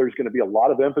think there's going to be a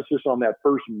lot of emphasis on that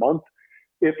first month,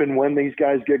 if and when these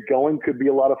guys get going, could be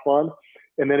a lot of fun.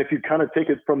 And then if you kind of take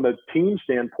it from the team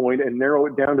standpoint and narrow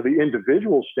it down to the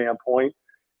individual standpoint,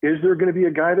 is there going to be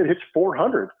a guy that hits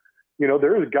 400?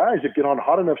 There's guys that get on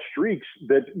hot enough streaks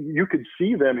that you could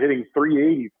see them hitting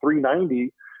 380,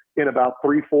 390 in about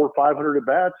 300, 400, 500 at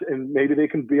bats, and maybe they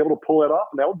can be able to pull that off.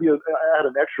 And that would be add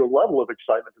an extra level of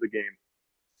excitement to the game.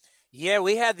 Yeah,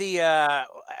 we had I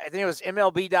think it was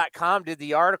MLB.com did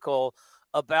the article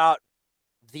about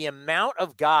the amount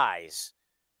of guys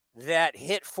that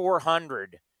hit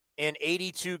 400 in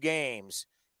 82 games,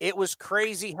 it was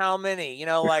crazy how many. You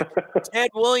know, like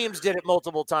Ted Williams did it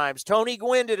multiple times. Tony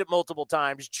Gwynn did it multiple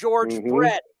times. George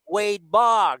Brett, Wade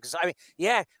Boggs. I mean,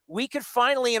 yeah, we could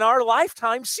finally in our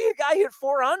lifetime see a guy hit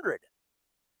 400.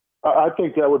 I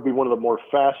think that would be one of the more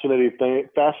fascinating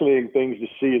things to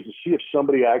see, is to see if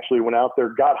somebody actually went out there,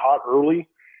 got hot early,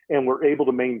 and were able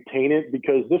to maintain it.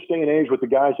 Because this day and age, with the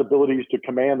guy's abilities to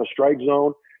command the strike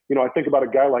zone, you know, I think about a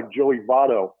guy like Joey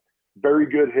Votto, very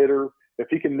good hitter. If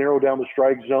he can narrow down the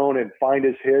strike zone and find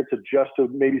his hits, adjust to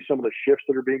maybe some of the shifts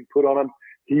that are being put on him,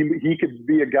 he could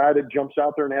be a guy that jumps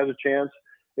out there and has a chance.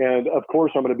 And of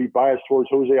course, I'm going to be biased towards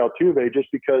Jose Altuve just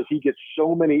because he gets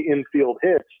so many infield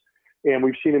hits. And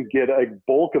we've seen him get a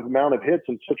bulk of amount of hits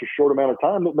in such a short amount of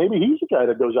time that maybe he's the guy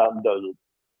that goes out and does it.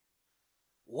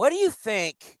 What do you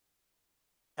think?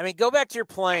 I mean, go back to your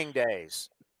playing days.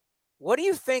 What do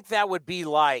you think that would be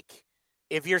like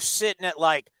if you're sitting at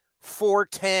like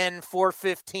 410,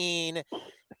 415,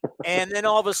 and then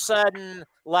all of a sudden,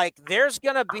 like, it's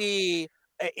going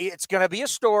to be a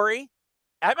story.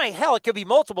 I mean, hell, it could be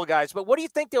multiple guys, but what do you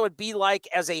think that would be like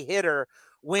as a hitter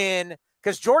when –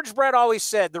 because George Brett always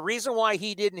said the reason why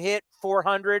he didn't hit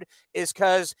 400 is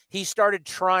because he started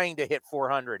trying to hit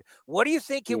 400. What do you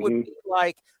think it would be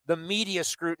like, the media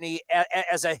scrutiny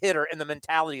as a hitter and the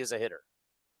mentality as a hitter?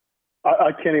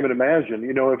 I can't even imagine.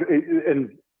 You know,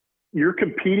 and you're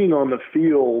competing on the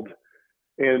field,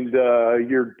 and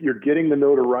you're getting the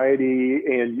notoriety,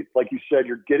 and like you said,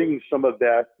 you're getting some of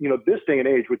that. You know, this day and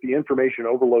age with the information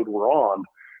overload we're on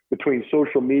between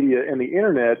social media and the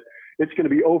internet, it's going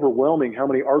to be overwhelming how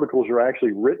many articles are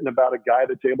actually written about a guy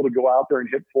that's able to go out there and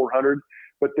hit 400.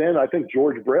 But then I think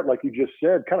George Brett, like you just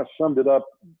said, kind of summed it up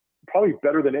probably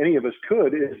better than any of us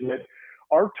could, is that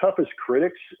our toughest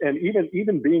critics, and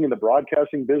even being in the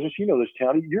broadcasting business, you know this,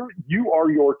 Townie, you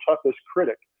are your toughest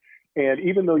critic. And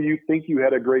even though you think you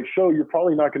had a great show, you're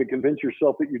probably not going to convince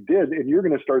yourself that you did. And you're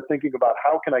going to start thinking about,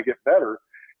 how can I get better?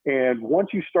 And once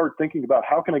you start thinking about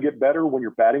how can I get better when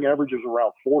your batting average is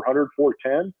around 400,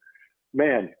 410,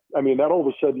 man, I mean, that all of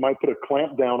a sudden might put a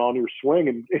clamp down on your swing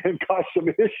and cause some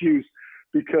issues,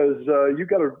 because you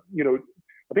got to, you know,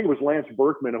 I think it was Lance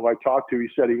Berkman who I talked to. He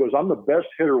said, he goes, I'm the best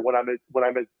hitter when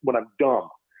I'm dumb.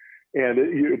 And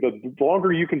the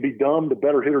longer you can be dumb, the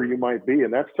better hitter you might be.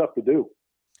 And that's tough to do.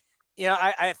 You know,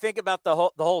 I think about the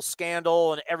whole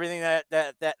scandal and everything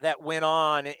that went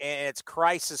on, and it's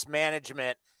crisis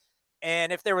management.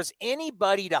 And if there was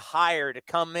anybody to hire to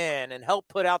come in and help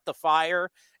put out the fire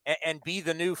and be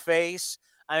the new face,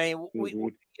 I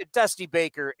mean, Dusty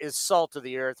Baker is salt of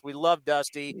the earth. We love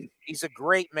Dusty. He's a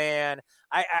great man.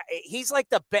 He's like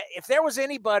the best. If there was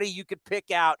anybody you could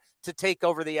pick out to take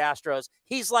over the Astros,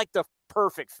 he's like the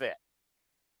perfect fit.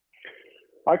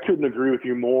 I couldn't agree with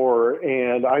you more.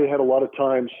 And I had a lot of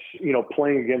times, you know,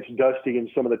 playing against Dusty and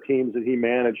some of the teams that he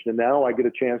managed. And now I get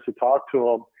a chance to talk to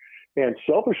him. And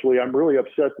selfishly, I'm really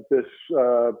upset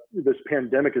that this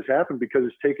pandemic has happened, because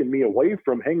it's taken me away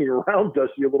from hanging around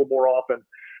Dusty a little more often.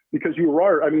 Because you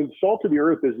are, I mean, salt of the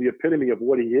earth is the epitome of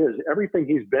what he is. Everything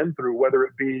he's been through, whether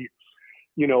it be,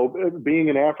 you know, being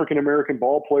an African-American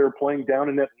ball player playing down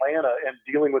in Atlanta and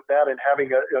dealing with that, and having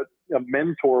a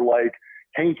mentor like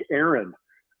Hank Aaron.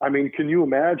 I mean, can you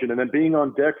imagine? And then being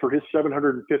on deck for his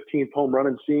 715th home run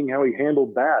and seeing how he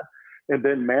handled that. And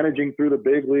then managing through the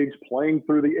big leagues, playing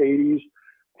through the 80s.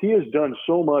 He has done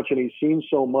so much, and he's seen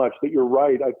so much, that you're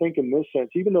right. I think in this sense,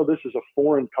 even though this is a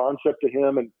foreign concept to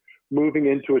him, and moving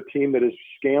into a team that is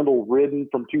scandal-ridden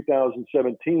from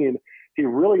 2017, he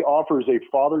really offers a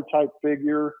father-type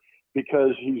figure,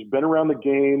 because he's been around the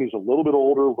game. He's a little bit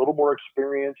older, a little more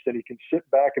experienced, and he can sit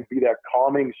back and be that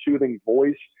calming, soothing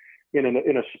voice in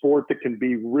a sport that can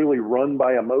be really run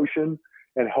by emotion,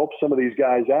 and help some of these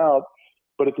guys out.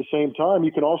 But at the same time,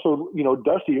 you can also, you know,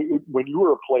 Dusty, when you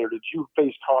were a player, did you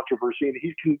face controversy? And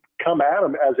he can come at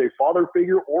him as a father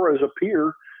figure or as a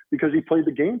peer, because he played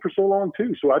the game for so long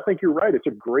too. So I think you're right. It's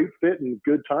a great fit and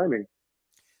good timing.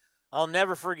 I'll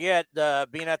never forget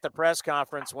being at the press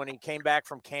conference when he came back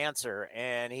from cancer,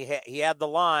 and he had the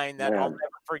line that I'll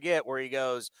never forget, where he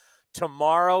goes,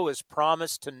 "Tomorrow is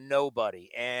promised to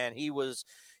nobody," and he was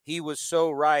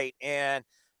so right. And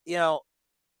you know,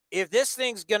 if this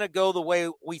thing's going to go the way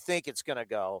we think it's going to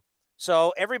go,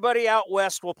 so everybody out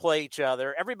west will play each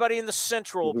other, everybody in the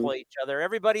central will play each other,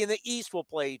 everybody in the east will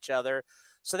play each other.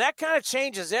 So that kind of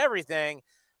changes everything.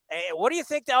 What do you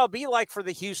think that'll be like for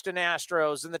the Houston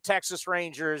Astros and the Texas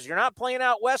Rangers? You're not playing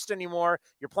out west anymore.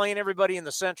 You're playing everybody in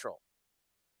the central.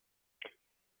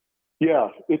 Yeah,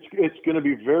 it's going to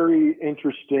be very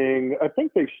interesting. I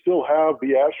think they still have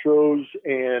the Astros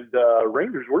and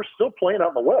Rangers. We're still playing out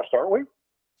in the West, aren't we?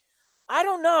 I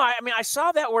don't know. I mean, I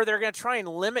saw that where they're going to try and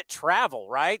limit travel,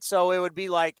 right? So it would be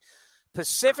like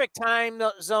Pacific time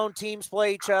zone teams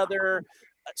play each other,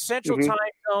 Central time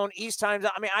zone, East time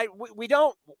zone. I mean,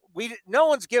 no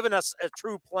one's given us a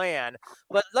true plan,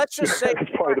 but let's just say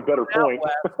that's probably the better point.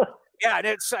 Yeah, and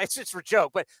it's just a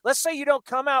joke. But let's say you don't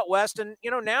come out west, and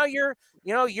now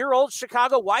you're old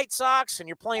Chicago White Sox, and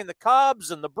you're playing the Cubs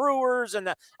and the Brewers,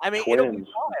 and Twins. It'll be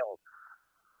wild.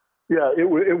 Yeah,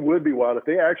 it would be wild if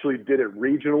they actually did it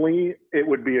regionally. It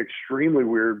would be extremely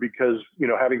weird because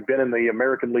having been in the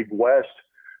American League West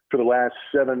for the last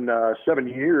 7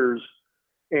 years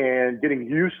and getting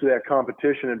used to that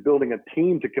competition and building a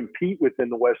team to compete within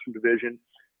the Western Division.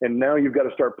 And now you've got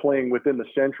to start playing within the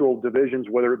central divisions,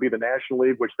 whether it be the National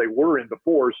League, which they were in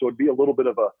before. So it'd be a little bit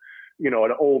of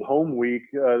an old home week,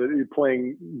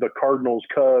 playing the Cardinals,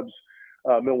 Cubs,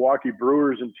 Milwaukee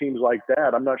Brewers, and teams like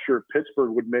that. I'm not sure if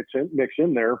Pittsburgh would mix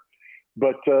in there,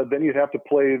 but then you'd have to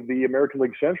play the American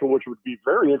League Central, which would be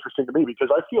very interesting to me because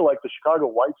I feel like the Chicago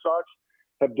White Sox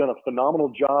have done a phenomenal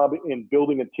job in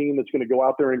building a team that's going to go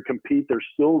out there and compete. They're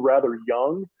still rather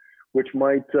young, which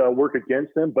might work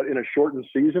against them, but in a shortened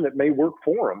season, it may work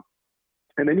for them.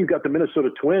 And then you've got the Minnesota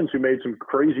Twins who made some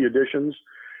crazy additions,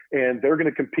 and they're going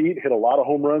to compete, hit a lot of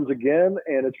home runs again,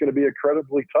 and it's going to be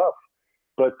incredibly tough.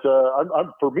 But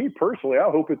for me personally,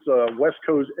 I hope it's West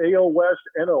Coast, AL West,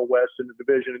 NL West in the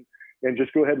division, and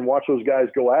just go ahead and watch those guys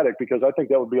go at it because I think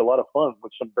that would be a lot of fun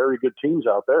with some very good teams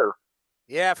out there.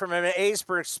 Yeah, from an A's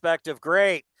perspective,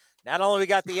 great. Not only we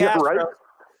got the Astros, right?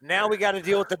 Now we got to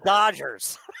deal with the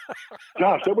Dodgers.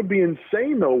 Gosh, that would be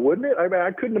insane, though, wouldn't it? I mean,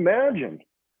 I couldn't imagine.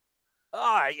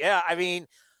 Oh, yeah. I mean,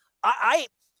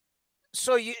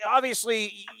 so you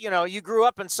obviously, you grew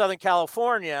up in Southern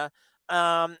California,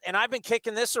 and I've been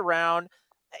kicking this around,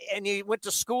 and you went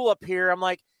to school up here. I'm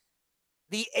like,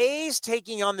 the A's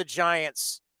taking on the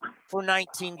Giants for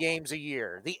 19 games a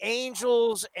year, the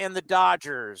Angels and the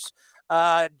Dodgers,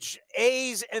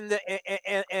 A's and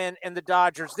the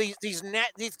Dodgers. These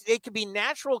they could be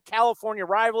natural California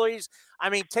rivalries. I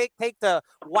mean, take the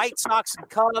White Sox and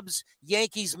Cubs,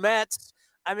 Yankees, Mets.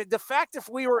 I mean, the fact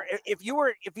if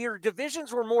your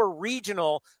divisions were more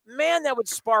regional, man, that would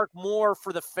spark more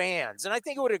for the fans, and I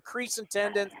think it would increase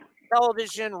attendance,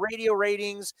 television, radio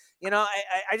ratings.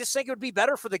 I just think it would be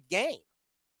better for the game.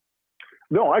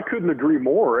 No, I couldn't agree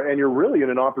more. And you're really in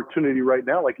an opportunity right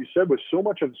now, like you said, with so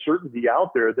much uncertainty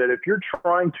out there that if you're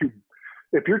trying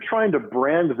to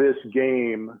brand this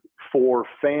game for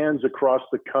fans across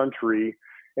the country,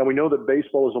 and we know that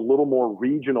baseball is a little more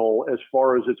regional as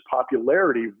far as its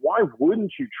popularity, why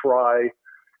wouldn't you try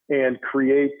and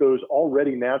create those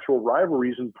already natural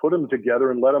rivalries and put them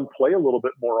together and let them play a little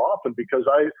bit more often? Because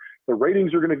the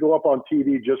ratings are going to go up on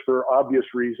TV just for obvious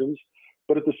reasons.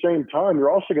 But at the same time,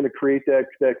 you're also going to create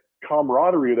that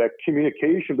camaraderie, that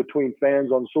communication between fans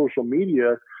on social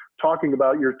media, talking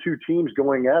about your two teams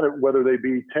going at it, whether they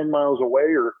be 10 miles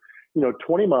away or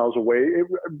 20 miles away.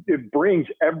 It brings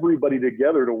everybody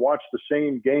together to watch the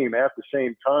same game at the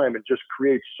same time and just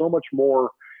creates so much more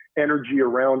energy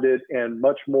around it and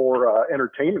much more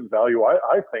entertainment value,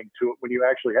 I think, to it when you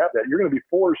actually have that. You're going to be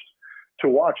forced to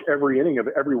watch every inning of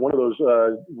every one of those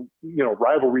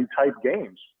rivalry type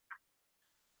games.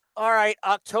 All right,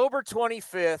 October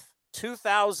 25th,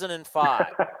 2005.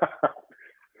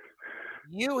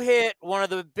 You hit one of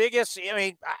the biggest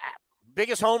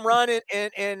home run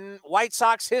in White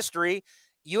Sox history.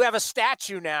 You have a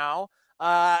statue now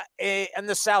in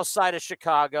the south side of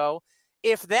Chicago.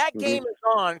 If that game is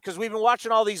on, because we've been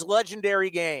watching all these legendary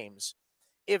games,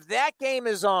 if that game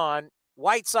is on,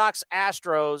 White Sox,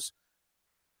 Astros,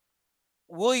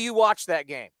 will you watch that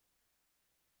game?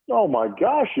 Oh, my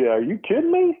gosh, yeah. Are you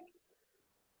kidding me?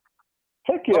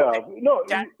 Heck yeah. Okay. No,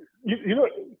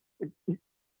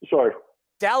 sorry.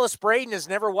 Dallas Braden has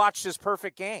never watched his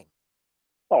perfect game.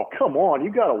 Oh, come on.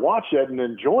 You got to watch that and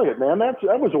enjoy it, man. That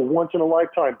was a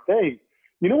once-in-a-lifetime thing.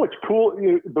 You know what's cool?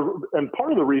 And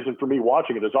part of the reason for me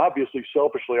watching it is obviously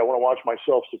selfishly I want to watch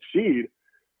myself succeed.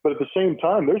 But at the same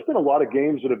time, there's been a lot of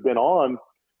games that have been on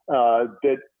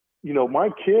that, my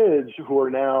kids who are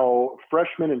now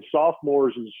freshmen and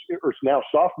sophomores or now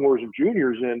sophomores and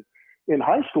juniors in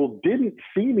high school didn't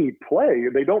see me play.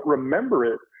 They don't remember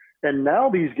it. And now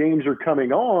these games are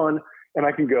coming on and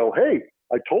I can go, hey,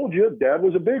 I told you Dad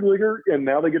was a big leaguer. And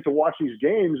now they get to watch these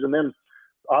games. And then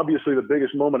obviously the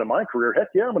biggest moment of my career, heck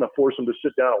yeah, I'm going to force them to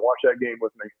sit down and watch that game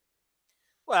with me.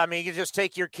 Well, I mean, you just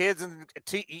take your kids and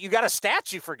you got a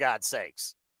statue, for God's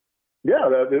sakes. Yeah,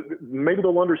 maybe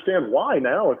they'll understand why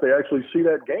now if they actually see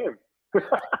that game.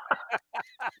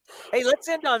 Hey, let's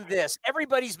end on this.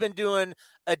 Everybody's been doing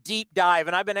a deep dive,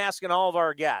 and I've been asking all of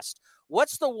our guests,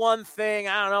 what's the one thing,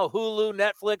 I don't know, Hulu,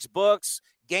 Netflix, books,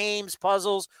 games,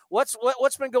 puzzles, what's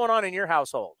been going on in your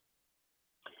household?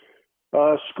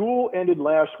 School ended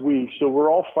last week, so we're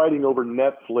all fighting over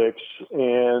Netflix.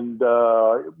 And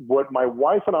what my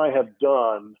wife and I have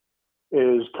done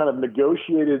is kind of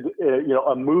negotiated,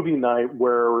 a movie night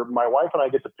where my wife and I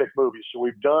get to pick movies. So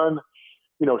we've done,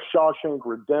 Shawshank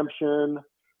Redemption.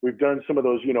 We've done some of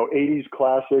those, 80s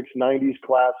classics, 90s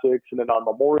classics. And then on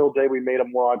Memorial Day, we made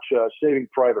them watch Saving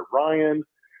Private Ryan.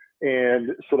 And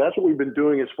so that's what we've been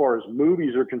doing as far as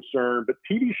movies are concerned. But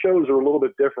TV shows are a little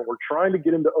bit different. We're trying to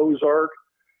get into Ozark.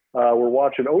 We're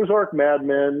watching Ozark, Mad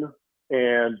Men,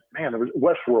 and, there was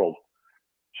Westworld.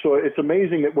 So it's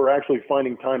amazing that we're actually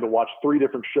finding time to watch 3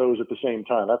 different shows at the same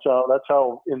time. That's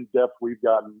how in-depth we've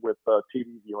gotten with TV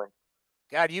viewing.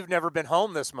 God, you've never been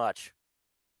home this much.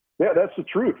 Yeah, that's the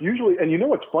truth. Usually, and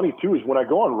what's funny too is when I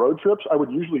go on road trips, I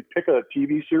would usually pick a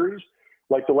TV series.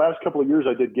 Like the last couple of years,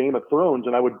 I did Game of Thrones,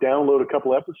 and I would download a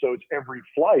couple episodes every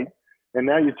flight. And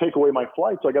now you take away my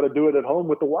flights, I got to do it at home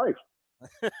with the wife.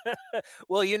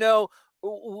 Well,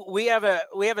 we have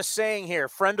a saying here,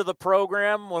 friend of the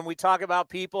program, when we talk about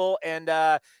people, and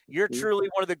you're truly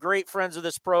one of the great friends of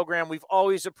this program. We've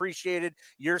always appreciated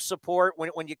your support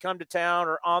when you come to town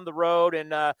or on the road,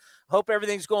 and hope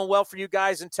everything's going well for you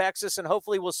guys in Texas, and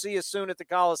hopefully we'll see you soon at the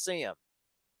Coliseum.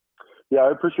 Yeah,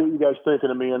 I appreciate you guys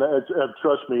thinking of me, and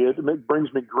trust me, it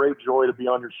brings me great joy to be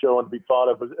on your show and to be thought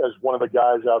of as one of the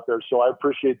guys out there. So I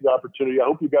appreciate the opportunity. I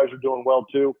hope you guys are doing well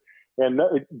too. And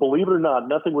believe it or not,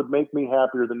 nothing would make me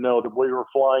happier than know that we were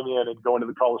flying in and going to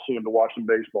the Coliseum to watch some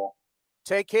baseball.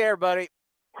 Take care, buddy.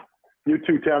 You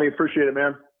too, Townie. Appreciate it,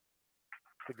 man.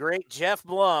 The great Jeff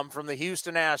Blum from the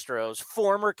Houston Astros,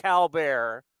 former Cal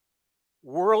Bear,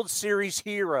 World Series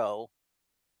hero.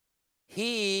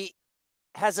 He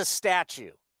has a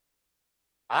statue.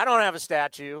 I don't have a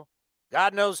statue.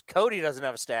 God knows Cody doesn't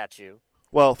have a statue.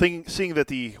 Well, seeing that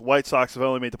the White Sox have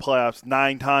only made the playoffs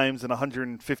 9 times in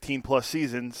 115-plus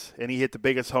seasons, and he hit the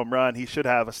biggest home run, he should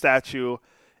have a statue.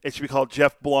 It should be called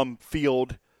Jeff Blum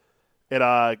Field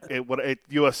at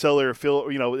U.S. Cellular Field.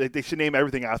 They should name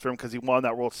everything after him because he won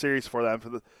that World Series for them.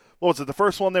 What was it, the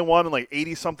first one they won in like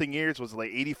 80-something years? Was it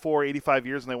like 84, 85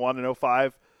 years, and they won in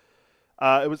 2005?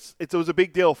 It was a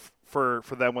big deal for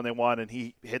them when they won, and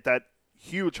he hit that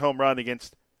huge home run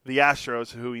against the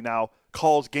Astros, who he now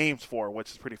calls games for,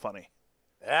 which is pretty funny.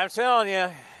 I'm telling you,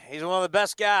 he's one of the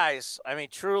best guys. I mean,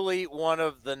 truly one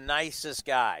of the nicest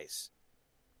guys.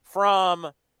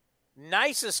 From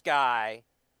nicest guy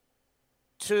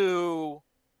to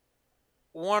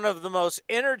one of the most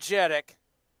energetic,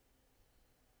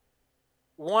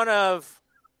 one of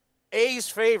A's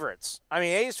favorites. I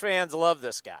mean, A's fans love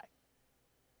this guy.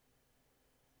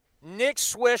 Nick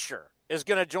Swisher is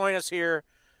going to join us here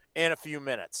in a few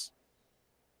minutes.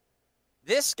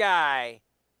 This guy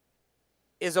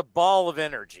is a ball of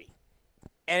energy,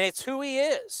 and it's who he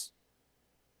is.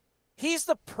 He's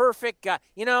the perfect guy.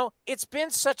 It's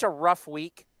been such a rough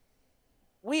week.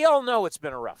 We all know it's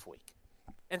been a rough week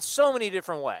in so many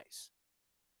different ways.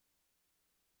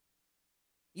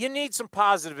 You need some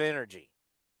positive energy.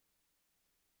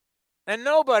 And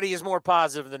nobody is more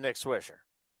positive than Nick Swisher.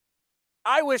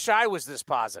 I wish I was this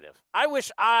positive. I wish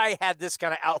I had this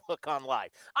kind of outlook on life.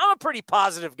 I'm a pretty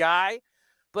positive guy,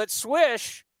 but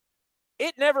Swish,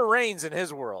 it never rains in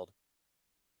his world.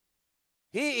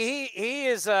 He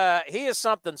is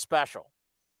something special.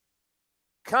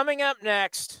 Coming up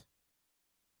next,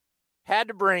 had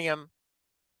to bring him.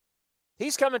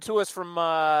 He's coming to us from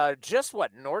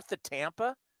north of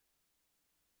Tampa?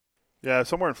 Yeah,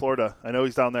 somewhere in Florida. I know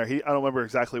he's down there. I don't remember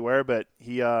exactly where, but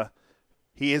he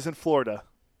is in Florida.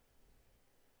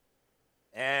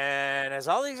 And as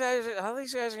all these guys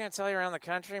are going to tell you around the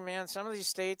country, man, some of these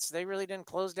states, they really didn't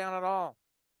close down at all.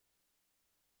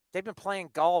 They've been playing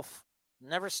golf,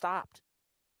 never stopped.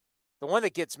 The one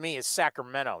that gets me is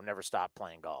Sacramento never stopped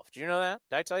playing golf. Do you know that?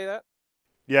 Did I tell you that?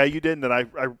 Yeah, you didn't, and I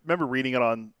remember reading it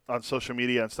on social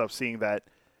media and stuff, seeing that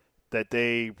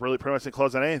they really pretty much didn't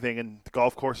close down anything, and the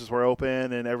golf courses were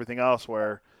open and everything else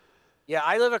where... Yeah,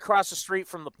 I live across the street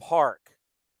from the park,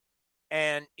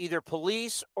 and either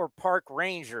police or park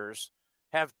rangers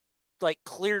have,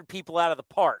 cleared people out of the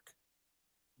park,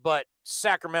 but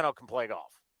Sacramento can play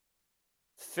golf.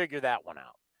 Figure that one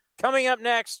out. Coming up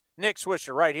next, Nick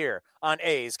Swisher right here on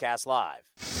A's Cast Live.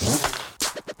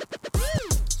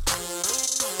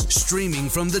 Streaming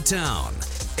from the town,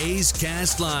 A's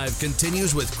Cast Live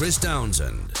continues with Chris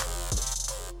Townsend.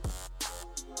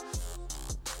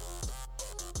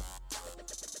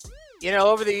 You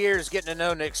know, over the years, getting to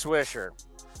know Nick Swisher,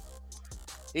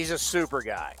 he's a super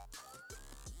guy.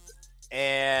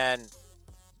 And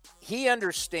he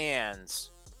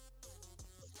understands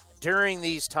during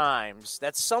these times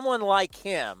that someone like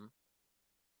him,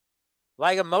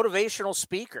 like a motivational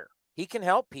speaker, he can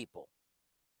help people.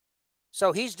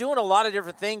 So he's doing a lot of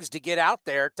different things to get out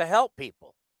there to help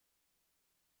people.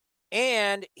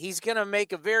 And he's going to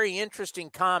make a very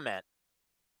interesting comment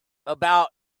about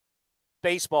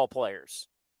baseball players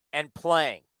and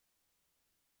playing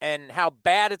and how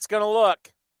bad it's going to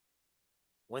look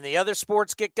when the other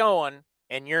sports get going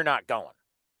and you're not going.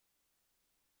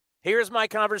 Here's my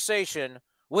conversation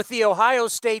with the Ohio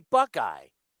State Buckeye,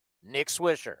 Nick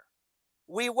Swisher.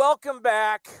 We welcome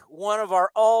back one of our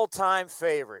all-time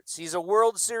favorites. He's a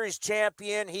World Series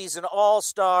champion. He's an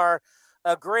all-star,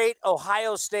 a great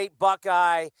Ohio State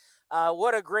Buckeye.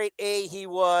 What a great A he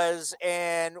was.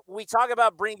 And we talk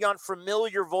about bringing on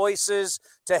familiar voices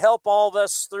to help all of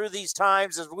us through these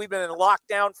times as we've been in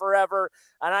lockdown forever.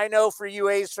 And I know for you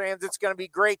A's fans, it's going to be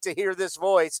great to hear this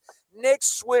voice. Nick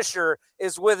Swisher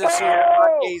is with us here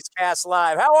on A's Cast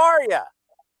Live. How are you?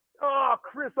 Oh,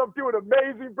 Chris, I'm doing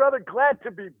amazing, brother. Glad to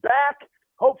be back.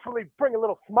 Hopefully bring a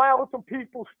little smile to some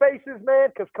people's faces, man,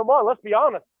 because come on, let's be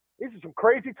honest. These are some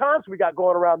crazy times we got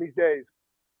going around these days.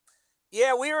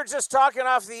 Yeah, we were just talking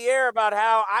off the air about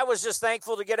how I was just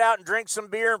thankful to get out and drink some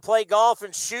beer and play golf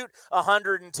and shoot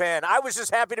 110. I was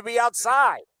just happy to be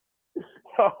outside.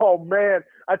 Oh, man.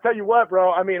 I tell you what,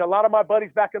 bro. I mean, a lot of my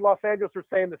buddies back in Los Angeles are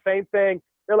saying the same thing.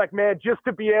 They're like, man, just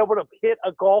to be able to hit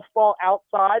a golf ball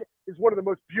outside is one of the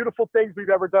most beautiful things we've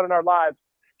ever done in our lives.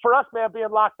 For us, man, being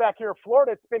locked back here in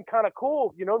Florida, it's been kind of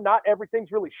cool. You know, not everything's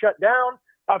really shut down.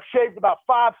 I've shaved about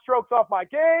 5 strokes off my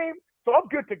game. So I'm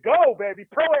good to go, baby.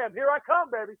 Pro-Am, here I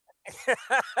come,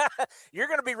 baby. You're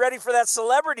going to be ready for that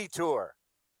celebrity tour.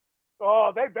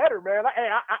 Oh, they better, man. Hey,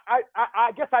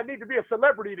 I guess I need to be a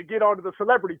celebrity to get onto the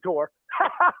celebrity tour.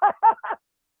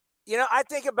 You know, I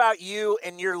think about you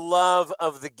and your love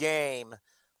of the game.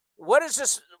 What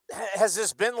has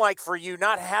this been like for you,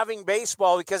 not having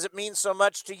baseball because it means so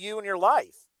much to you and your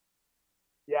life?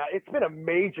 Yeah, it's been a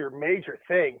major, major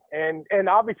thing. And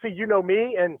obviously, you know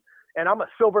me, and I'm a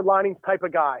silver linings type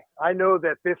of guy. I know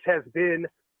that this has been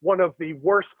one of the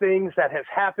worst things that has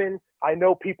happened. I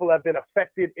know people have been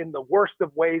affected in the worst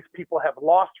of ways. People have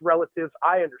lost relatives.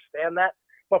 I understand that.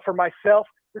 But for myself,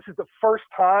 this is the first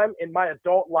time in my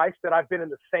adult life that I've been in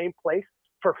the same place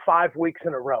for 5 weeks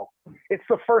in a row. It's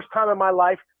the first time in my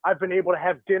life I've been able to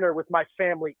have dinner with my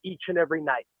family each and every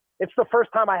night. It's the first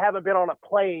time I haven't been on a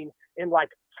plane in like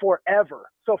forever.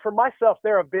 So for myself,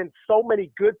 there have been so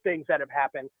many good things that have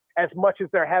happened as much as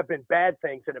there have been bad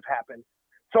things that have happened.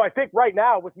 So I think right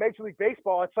now with Major League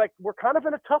Baseball, it's like we're kind of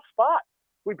in a tough spot.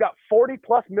 We've got 40+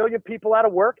 million people out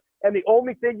of work, and the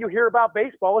only thing you hear about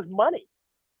baseball is money.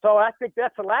 So I think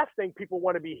that's the last thing people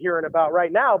want to be hearing about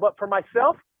right now. But for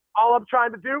myself, all I'm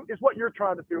trying to do is what you're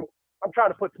trying to do. I'm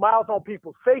trying to put smiles on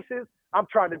people's faces. I'm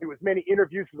trying to do as many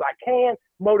interviews as I can,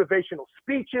 motivational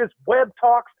speeches, web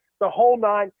talks, the whole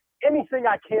nine, anything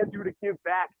I can do to give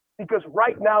back. Because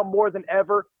right now, more than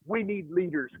ever, we need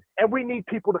leaders and we need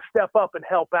people to step up and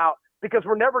help out because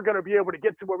we're never going to be able to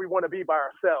get to where we want to be by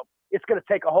ourselves. It's going to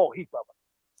take a whole heap of us.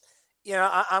 You know,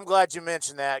 I'm glad you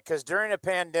mentioned that because during a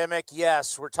pandemic,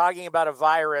 yes, we're talking about a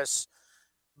virus,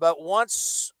 but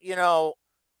once, you know,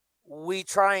 we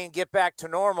try and get back to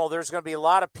normal, there's going to be a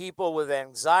lot of people with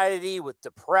anxiety, with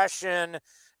depression,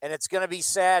 and it's going to be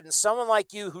sad. And someone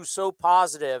like you who's so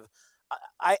positive,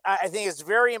 I think it's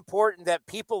very important that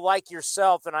people like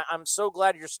yourself, and I'm so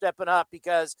glad you're stepping up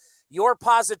because your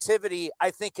positivity,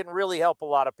 I think, can really help a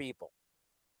lot of people.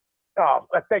 Oh,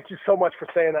 thank you so much for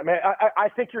saying that, man. I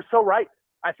think you're so right.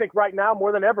 I think right now,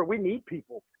 more than ever, we need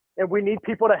people, and we need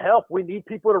people to help. We need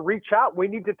people to reach out. We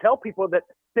need to tell people that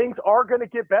things are going to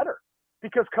get better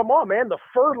because, come on, man, the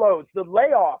furloughs, the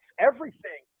layoffs,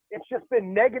 everything. It's just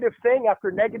been negative thing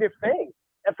after negative thing.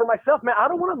 And for myself, man, I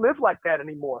don't want to live like that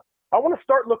anymore. I want to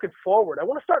start looking forward. I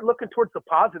want to start looking towards the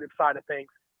positive side of things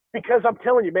because I'm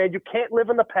telling you, man, you can't live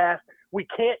in the past. We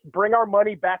can't bring our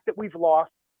money back that we've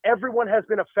lost. Everyone has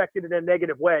been affected in a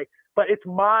negative way, but it's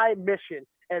my mission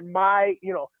and my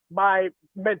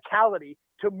mentality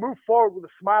to move forward with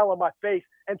a smile on my face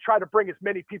and try to bring as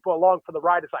many people along for the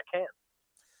ride as I can.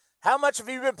 How much have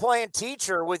you been playing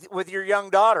teacher with your young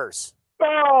daughters?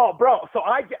 Oh, bro. So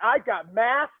I got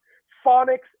math,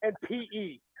 phonics, and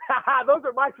PE. Those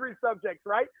are my 3 subjects,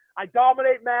 right? I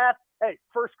dominate math. Hey,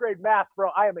 first grade math, bro.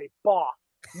 I am a boss.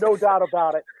 No doubt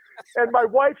about it. And my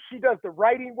wife, she does the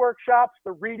writing workshops,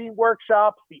 the reading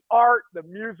workshops, the art, the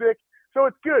music. So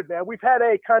it's good, man. We've had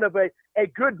a kind of a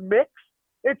good mix.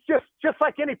 It's just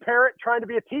like any parent trying to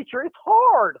be a teacher. It's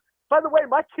hard. By the way,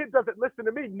 my kid doesn't listen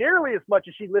to me nearly as much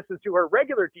as she listens to her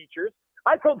regular teachers.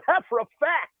 I know that for a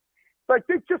fact. So I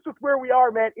think just with where we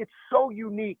are, man, it's so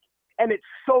unique and it's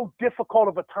so difficult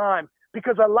of a time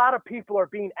because a lot of people are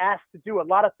being asked to do a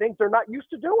lot of things they're not used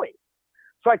to doing.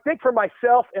 So I think for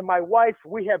myself and my wife,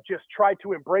 we have just tried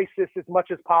to embrace this as much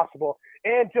as possible.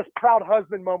 And just proud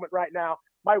husband moment right now.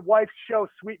 My wife's show,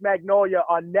 Sweet Magnolia,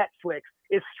 on Netflix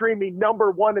is streaming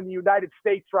 #1 in the United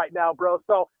States right now, bro.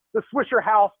 So the Swisher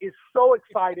house is so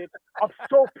excited. I'm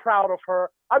so proud of her.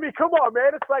 I mean, come on,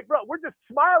 man. It's like, bro, we're just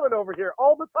smiling over here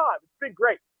all the time. It's been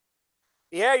great.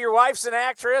 Yeah, your wife's an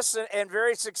actress and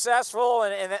very successful,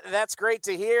 and that's great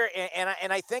to hear.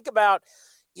 And I think about,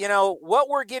 what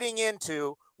we're getting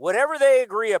into, whatever they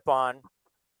agree upon,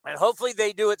 and hopefully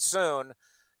they do it soon,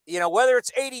 whether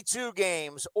it's 82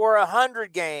 games or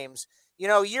 100 games,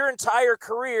 your entire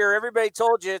career, everybody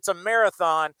told you it's a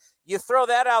marathon. You throw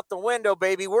that out the window,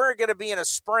 baby. We're going to be in a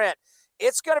sprint.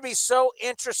 It's going to be so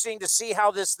interesting to see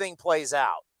how this thing plays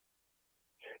out.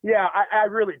 Yeah, I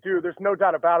really do. There's no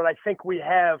doubt about it. I think we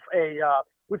have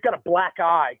we've got a black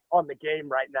eye on the game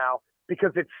right now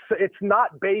because it's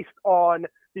not based on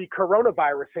the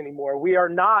coronavirus anymore. We are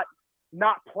not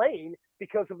playing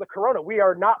because of the corona. We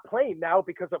are not playing now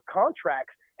because of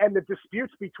contracts and the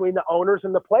disputes between the owners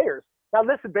and the players. Now,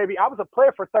 listen, baby, I was a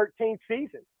player for 13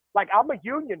 seasons. Like, I'm a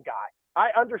union guy. I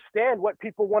understand what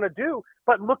people want to do,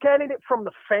 but look at it from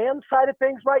the fan side of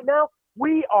things right now.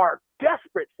 We are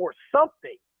desperate for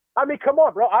something. I mean, come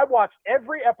on, bro. I watched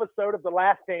every episode of The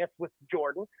Last Dance with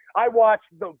Jordan. I watched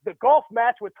the golf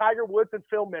match with Tiger Woods and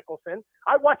Phil Mickelson.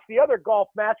 I watched the other golf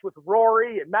match with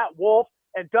Rory and Matt Wolff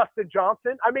and Dustin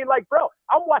Johnson. I mean, like, bro,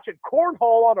 I'm watching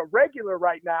cornhole on a regular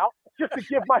right now just to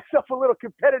give myself a little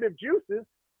competitive juices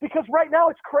because right now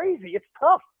it's crazy. It's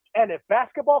tough. And if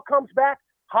basketball comes back,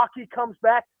 hockey comes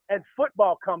back, and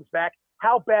football comes back,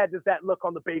 how bad does that look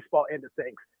on the baseball end of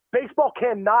things? Baseball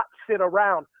cannot sit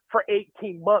around for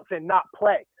 18 months and not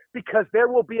play because there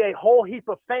will be a whole heap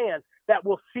of fans that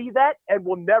will see that and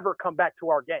will never come back to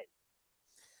our game.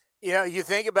 You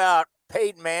think about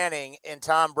Peyton Manning and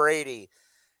Tom Brady.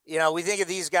 We think of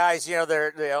these guys,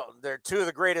 they're two of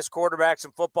the greatest quarterbacks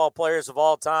and football players of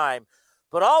all time.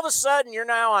 But all of a sudden, you're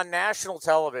now on national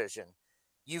television.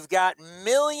 You've got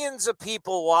millions of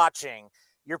people watching.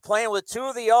 You're playing with two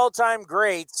of the all-time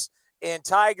greats in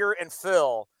Tiger and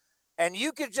Phil. And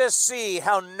you could just see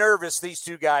how nervous these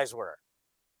two guys were.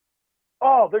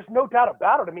 Oh, there's no doubt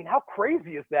about it. I mean, how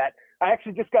crazy is that? I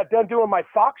actually just got done doing my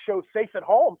Fox show, Safe at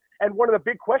Home. And one of the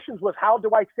big questions was, how do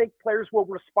I think players will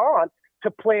respond to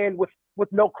playing with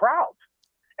no crowds?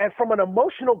 And from an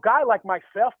emotional guy like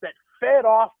myself that fed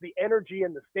off the energy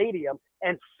in the stadium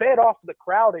and fed off the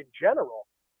crowd in general,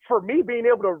 for me being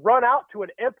able to run out to an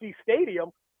empty stadium,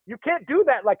 you can't do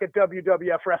that like a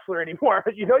WWF wrestler anymore.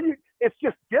 It's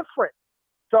just different.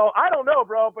 So I don't know,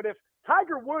 bro, but if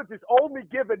Tiger Woods is only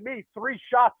giving me 3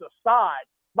 shots aside,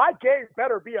 my game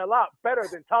better be a lot better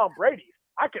than Tom Brady's.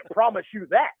 I can promise you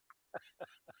that.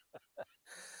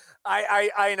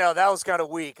 I know that was kind of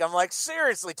weak. I'm like,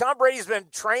 seriously, Tom Brady's been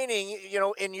training,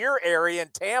 in your area in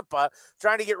Tampa,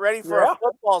 trying to get ready for a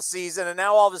football season, and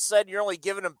now all of a sudden you're only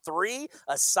giving him 3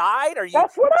 aside?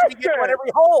 That's what I get on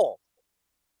every hole?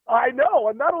 I know,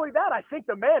 and not only that, I think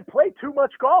the man played too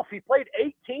much golf. He played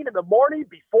 18 in the morning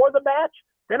before the match.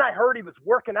 Then I heard he was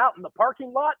working out in the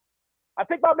parking lot. I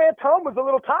think my man Tom was a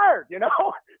little tired,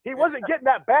 He wasn't getting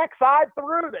that backside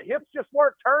through. The hips just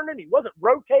weren't turning. He wasn't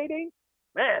rotating.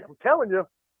 Man, I'm telling you.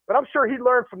 But I'm sure he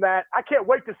learned from that. I can't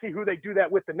wait to see who they do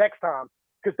that with the next time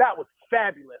because that was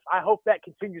fabulous. I hope that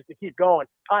continues to keep going.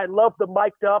 I love the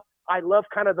mic'd up. I love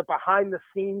kind of the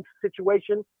behind-the-scenes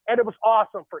situation. And it was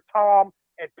awesome for Tom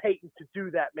and Peyton to do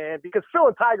that, man, because Phil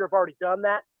and Tiger have already done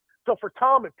that. So for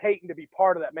Tom and Peyton to be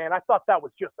part of that, man, I thought that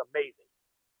was just amazing.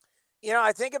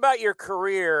 I think about your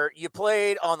career. You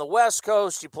played on the West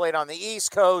Coast. You played on the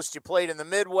East Coast. You played in the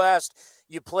Midwest.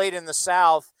 You played in the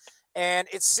South. And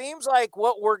it seems like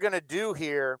what we're going to do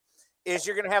here is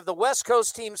you're going to have the West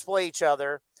Coast teams play each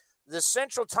other, the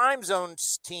Central Time Zone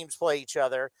teams play each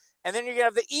other, and then you're going to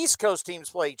have the East Coast teams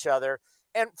play each other.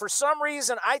 And for some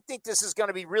reason, I think this is going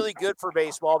to be really good for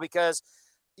baseball because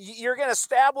you're going to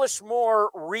establish more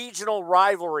regional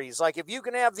rivalries. Like if you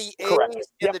can have the A's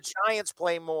and the Giants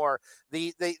play more,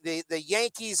 the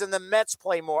Yankees and the Mets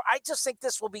play more, I just think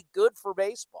this will be good for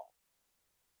baseball.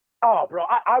 Oh, bro,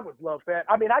 I would love that.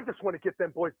 I mean, I just want to get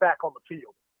them boys back on the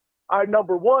field.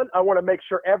 Number one, I want to make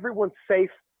sure everyone's safe.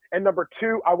 And number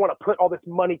two, I want to put all this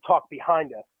money talk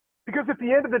behind us. Because at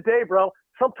the end of the day, bro,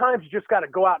 sometimes you just got to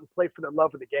go out and play for the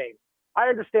love of the game. I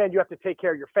understand you have to take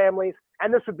care of your families,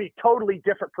 and this would be totally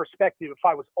different perspective if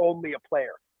I was only a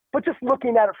player. But just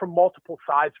looking at it from multiple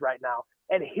sides right now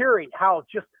and hearing how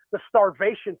just the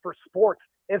starvation for sports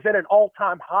is at an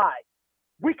all-time high,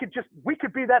 we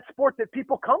could be that sport that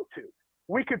people come to.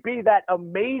 We could be that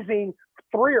amazing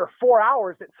 3 or 4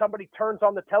 hours that somebody turns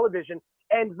on the television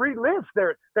and relives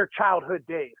their childhood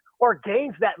days or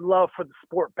gains that love for the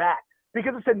sport back,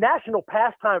 because it's a national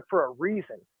pastime for a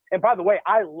reason. And by the way,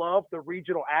 I love the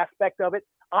regional aspect of it.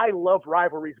 I love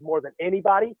rivalries more than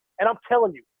anybody. And I'm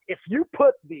telling you, if you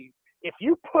put the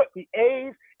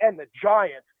A's and the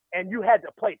Giants and you had to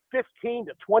play 15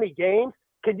 to 20 games,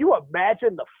 can you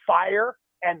imagine the fire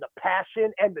and the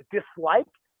passion and the dislike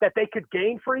that they could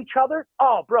gain for each other?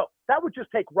 Oh, bro, that would just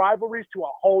take rivalries to a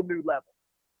whole new level.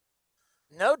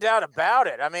 No doubt about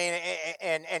it. I mean,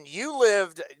 and you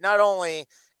lived not only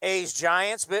A's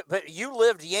Giants, but you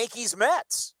lived Yankees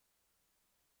Mets.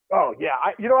 Oh yeah,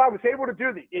 I was able to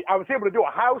do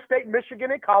Ohio State,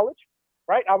 Michigan in college,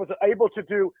 right? I was able to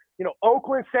do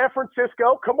Oakland, San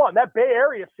Francisco. Come on, that Bay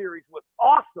Area series was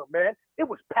awesome, man. It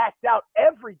was packed out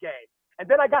every game. And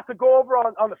then I got to go over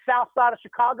on the south side of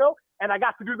Chicago, and I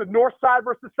got to do the north side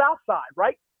versus south side,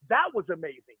 right? That was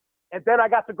amazing. And then I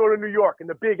got to go to New York and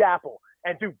the Big Apple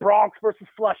and do Bronx versus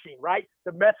Flushing, right?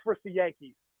 The Mets versus the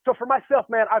Yankees. So for myself,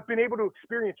 man, I've been able to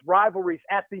experience rivalries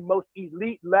at the most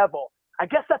elite level. I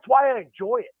guess that's why I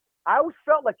enjoy it. I always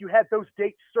felt like you had those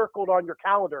dates circled on your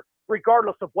calendar,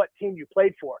 regardless of what team you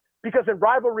played for. Because in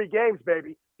rivalry games,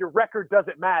 baby, your record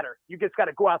doesn't matter. You just got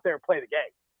to go out there and play the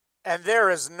game. And there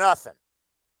is nothing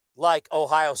like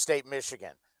Ohio State,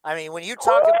 Michigan. I mean, when you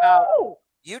talk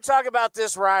about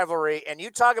this rivalry and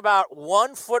you talk about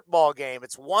one football game,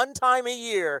 it's one time a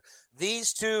year,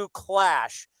 these two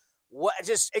clash.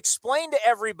 Just explain to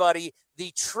everybody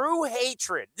the true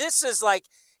hatred. This is like,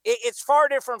 it's far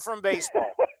different from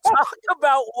baseball. Talk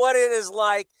about what it is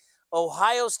like,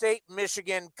 Ohio State,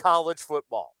 Michigan college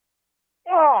football.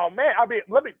 Oh, man. I mean,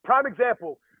 prime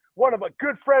example. One of a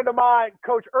good friend of mine,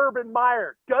 Coach Urban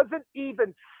Meyer, doesn't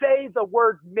even say the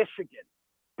word Michigan.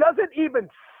 Doesn't even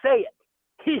say it.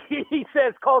 He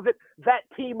calls it that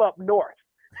team up north.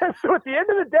 So at the end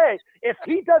of the day, if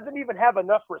he doesn't even have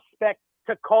enough respect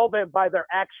to call them by their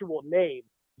actual name,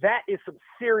 that is some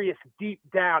serious deep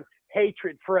down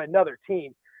hatred for another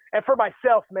team. And for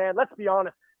myself, man, let's be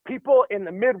honest, people in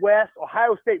the Midwest,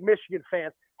 Ohio State, Michigan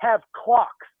fans have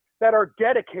clocks that are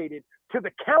dedicated to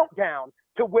the countdown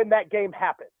to when that game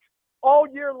happens. All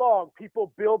year long,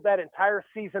 people build that entire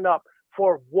season up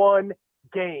for one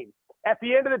game. At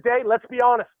the end of the day, let's be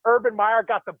honest, Urban Meyer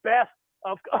got the best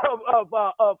of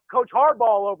Coach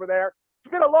Harbaugh over there.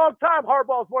 It's been a long time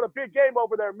Harbaugh's won a big game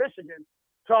over there in Michigan.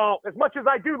 So as much as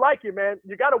I do like you, man,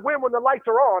 you got to win when the lights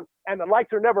are on, and the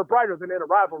lights are never brighter than in a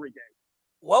rivalry game.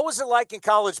 What was it like in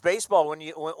college baseball when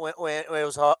it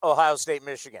was Ohio State,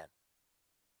 Michigan?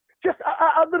 Just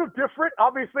a little different,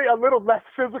 obviously a little less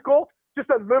physical, just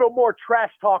a little more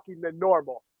trash talking than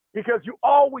normal, because you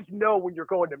always know when you're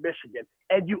going to Michigan,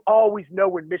 and you always know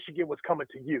when Michigan was coming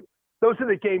to you. Those are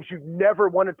the games you never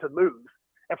wanted to lose.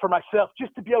 And for myself,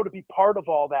 just to be able to be part of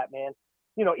all that, man,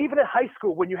 even in high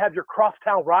school, when you have your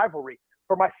crosstown rivalry,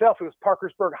 for myself, it was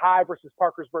Parkersburg High versus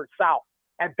Parkersburg South.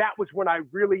 And that was when I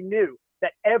really knew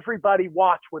that everybody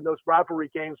watched when those rivalry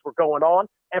games were going on.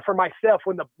 And for myself,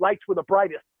 when the lights were the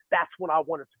brightest, that's when I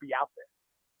wanted to be out there.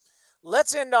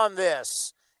 Let's end on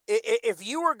this. If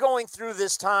you were going through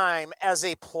this time as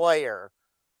a player,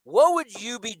 what would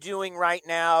you be doing right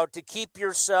now to keep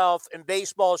yourself in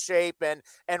baseball shape and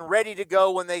ready to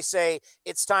go when they say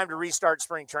it's time to restart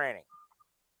spring training?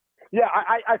 Yeah,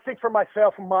 I think for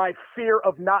myself, my fear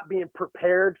of not being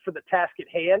prepared for the task at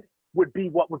hand would be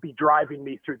what would be driving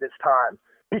me through this time.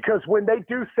 Because when they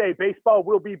do say baseball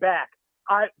will be back,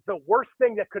 the worst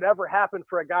thing that could ever happen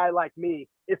for a guy like me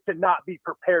is to not be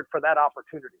prepared for that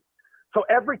opportunity. So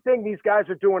everything these guys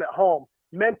are doing at home,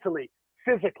 mentally,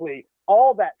 physically,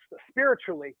 all that stuff,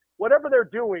 spiritually, whatever they're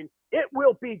doing, it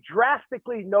will be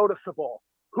drastically noticeable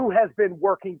who has been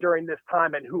working during this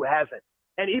time and who hasn't.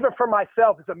 And even for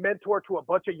myself as a mentor to a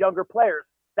bunch of younger players,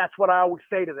 that's what I always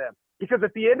say to them. Because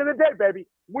at the end of the day, baby,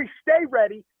 we stay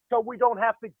ready so we don't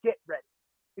have to get ready.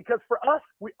 Because for us,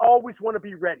 we always want to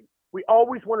be ready. We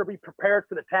always want to be prepared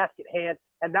for the task at hand.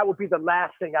 And that would be the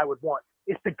last thing I would want,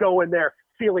 is to go in there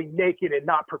feeling naked and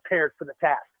not prepared for the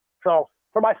task. So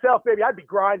for myself, baby, I'd be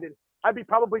grinding. I'd be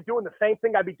probably doing the same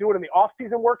thing I'd be doing in the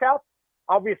off-season workouts,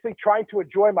 obviously trying to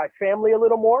enjoy my family a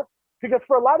little more. Because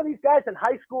for a lot of these guys in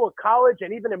high school and college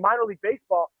and even in minor league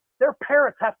baseball, their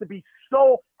parents have to be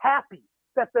so happy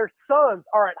that their sons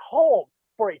are at home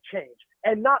for a change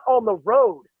and not on the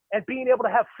road and being able to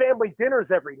have family dinners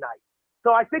every night.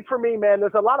 So I think for me, man,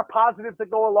 there's a lot of positives that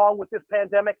go along with this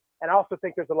pandemic, and I also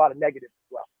think there's a lot of negatives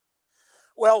as well.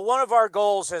 Well, one of our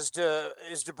goals is to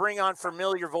bring on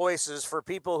familiar voices for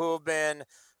people who have been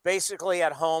basically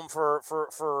at home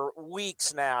for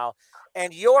weeks now.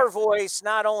 And your voice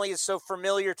not only is so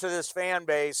familiar to this fan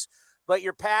base, but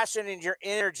your passion and your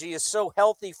energy is so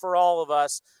healthy for all of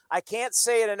us. I can't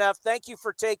say it enough. Thank you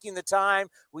for taking the time.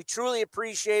 We truly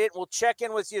appreciate it. We'll check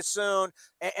in with you soon,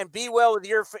 and be well with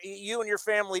you and your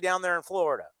family down there in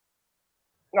Florida.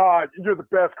 You're the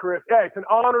best, Chris. Hey, it's an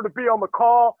honor to be on the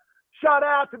call. Shout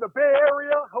out to the Bay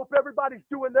Area. Hope everybody's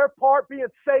doing their part, being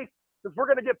safe, because we're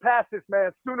going to get past this,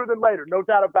 man, sooner than later. No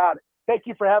doubt about it. Thank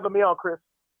you for having me on, Chris.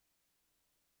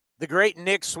 The great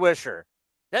Nick Swisher.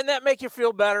 Doesn't that make you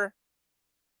feel better?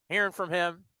 Hearing from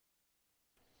him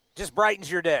just brightens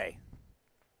your day.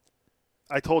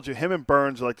 I told you, him and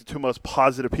Burns are like the two most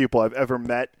positive people I've ever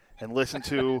met and listened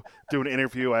to do an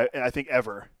interview, I think,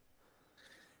 ever.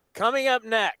 Coming up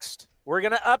next, we're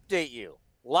going to update you.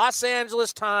 Los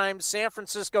Angeles Times, San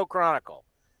Francisco Chronicle.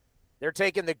 They're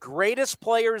taking the greatest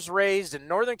players raised in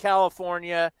Northern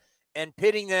California and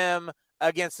pitting them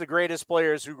against the greatest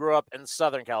players who grew up in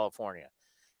Southern California.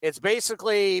 It's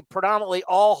basically predominantly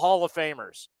all Hall of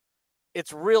Famers.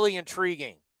 It's really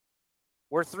intriguing.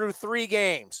 We're through 3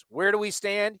 games. Where do we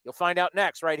stand? You'll find out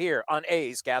next right here on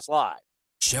A's Cast Live.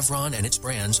 Chevron and its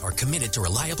brands are committed to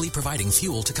reliably providing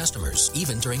fuel to customers,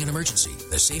 even during an emergency.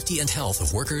 The safety and health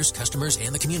of workers, customers,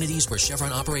 and the communities where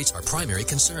Chevron operates are primary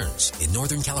concerns. In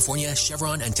Northern California,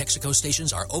 Chevron and Texaco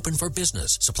stations are open for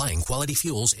business, supplying quality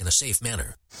fuels in a safe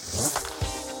manner.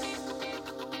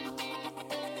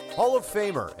 Hall of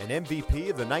Famer and MVP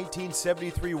of the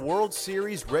 1973 World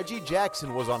Series, Reggie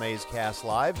Jackson was on A's Cast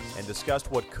Live and discussed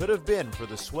what could have been for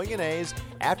the swinging A's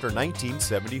after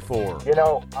 1974. You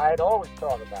know, I had always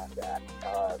thought about that.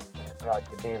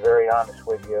 To be very honest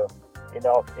with you,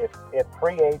 if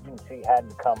free agency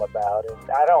hadn't come about, and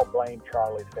I don't blame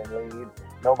Charlie Finley.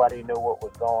 Nobody knew what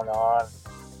was going on.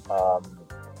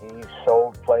 He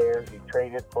sold players, he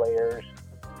traded players,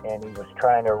 and he was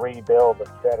trying to rebuild,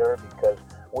 etc. Because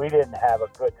we didn't have a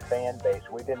good fan base.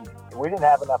 We didn't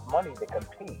have enough money to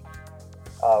compete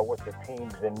with the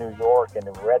teams in New York and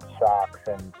the Red Sox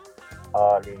and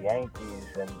the Yankees,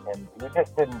 and we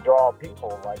just didn't draw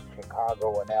people like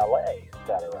Chicago and LA,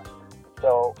 etc.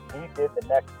 So he did the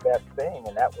next best thing,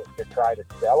 and that was to try to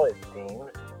sell his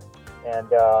teams. And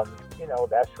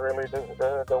that's really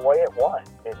the way it went.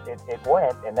 It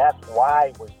went, and that's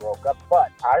why we broke up. But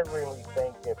I really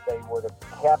think if they would have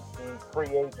kept the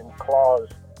free agent clause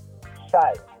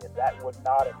silent, if that would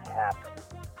not have happened,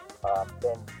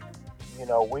 then,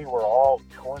 we were all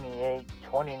 28,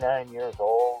 29 years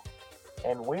old,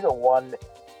 and we'd have won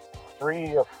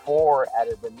 3 or 4 out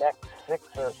of the next 6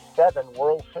 or 7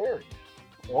 World Series.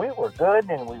 We were good,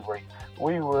 and we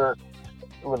were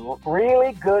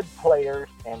really good players,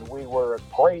 and we were a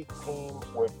great team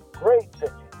with great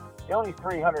pitching. The only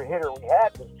 300 hitter we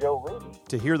had was Joe Rudi.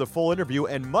 To hear the full interview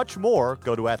and much more,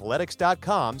 go to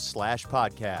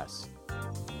athletics.com/podcasts.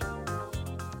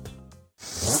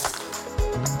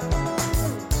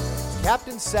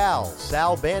 Captain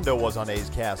Sal Bando was on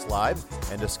A's Cast Live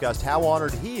and discussed how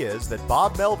honored he is that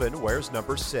Bob Melvin wears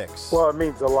number 6. Well, it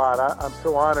means a lot. I'm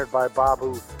so honored by Bob,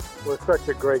 who was such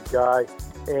a great guy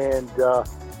and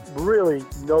really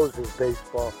knows his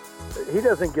baseball. He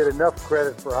doesn't get enough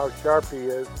credit for how sharp he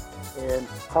is and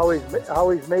how he's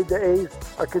made the A's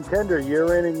a contender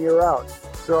year in and year out.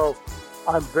 So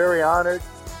I'm very honored.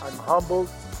 I'm humbled,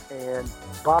 and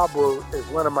Bob is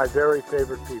one of my very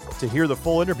favorite people. To hear the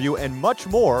full interview and much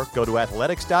more, go to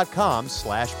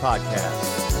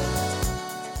athletics.com/podcasts.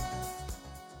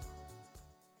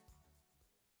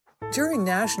 During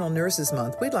National Nurses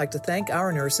Month, we'd like to thank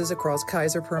our nurses across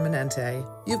Kaiser Permanente.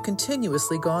 You've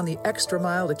continuously gone the extra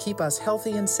mile to keep us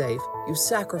healthy and safe. You've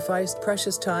sacrificed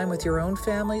precious time with your own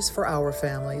families for our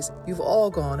families. You've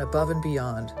all gone above and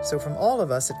beyond. So from all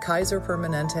of us at Kaiser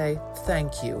Permanente,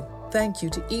 thank you. Thank you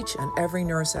to each and every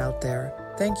nurse out there.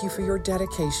 Thank you for your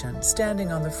dedication,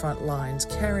 standing on the front lines,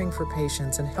 caring for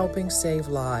patients, and helping save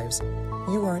lives.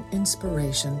 You are an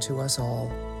inspiration to us all.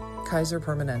 Kaiser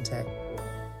Permanente.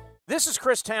 This is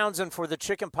Chris Townsend for the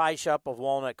Chicken Pie Shop of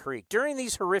Walnut Creek. During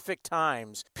these horrific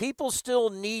times, people still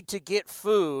need to get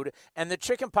food, and the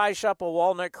Chicken Pie Shop of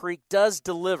Walnut Creek does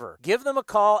deliver. Give them a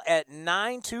call at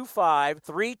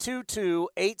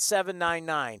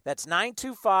 925-322-8799. That's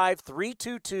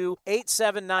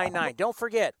 925-322-8799. Don't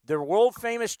forget, their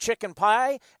world-famous chicken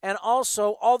pie and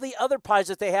also all the other pies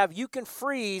that they have you can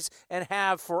freeze and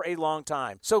have for a long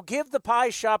time. So give the Pie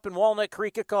Shop in Walnut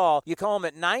Creek a call. You call them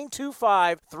at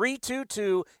 925-322-8799.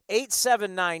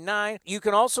 You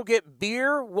can also get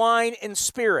beer, wine, and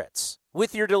spirits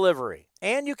with your delivery.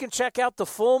 And you can check out the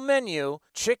full menu,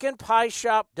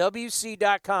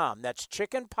 chickenpieshopwc.com. That's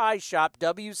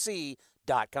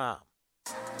chickenpieshopwc.com.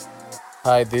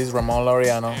 Hi, this is Ramon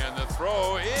Laureano. And the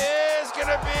throw is going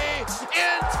to be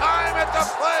in time at the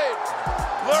plate.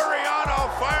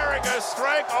 Laureano firing a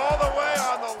strike all the way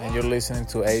on the... And you're listening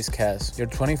to A's Cast, your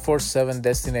 24/7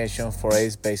 destination for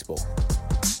A's baseball.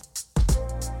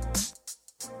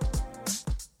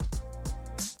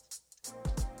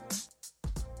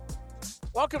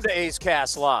 Welcome to A's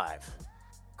Cast Live.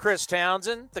 Chris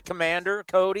Townsend, the Commander,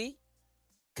 Cody,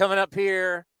 coming up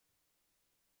here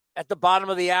at the bottom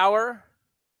of the hour.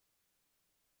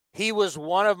 He was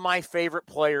one of my favorite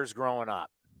players growing up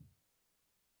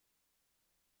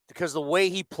because the way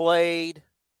he played,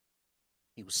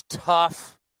 he was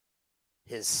tough,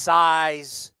 his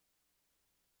size.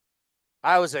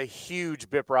 I was a huge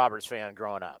Bip Roberts fan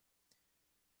growing up.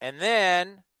 And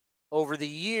then over the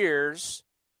years,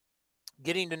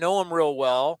 getting to know him real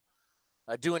well,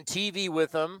 doing TV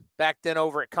with him back then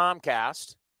over at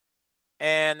Comcast,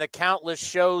 and the countless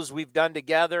shows we've done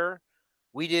together.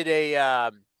 We did a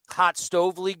Hot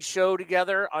Stove League show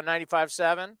together on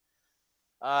 95.7.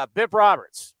 Bip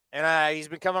Roberts, and he's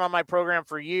been coming on my program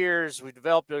for years. We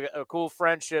developed a cool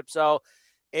friendship, so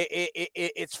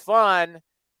it's fun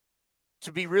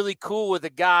to be really cool with a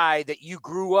guy that you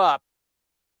grew up.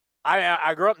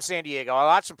 I grew up in San Diego. I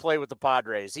watched him play with the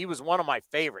Padres. He was one of my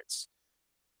favorites.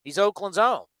 He's Oakland's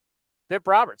own. Bip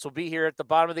Roberts will be here at the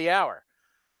bottom of the hour.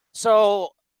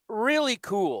 So, really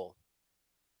cool.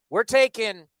 We're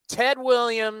taking Ted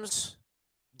Williams,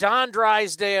 Don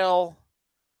Drysdale,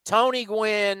 Tony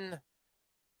Gwynn,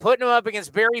 putting them up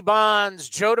against Barry Bonds,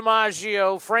 Joe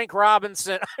DiMaggio, Frank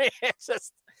Robinson. It's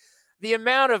just the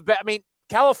amount of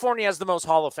California has the most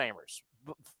Hall of Famers.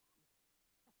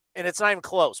 And it's not even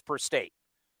close per state.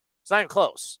 It's not even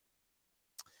close.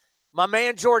 My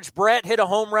man George Brett hit a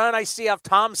home run. I see off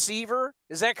Tom Seaver.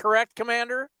 Is that correct,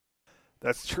 Commander?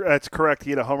 That's true. That's correct.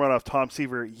 He hit a home run off Tom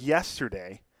Seaver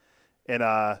yesterday, in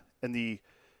the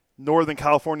Northern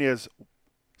California's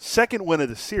second win of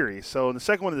the series. So in the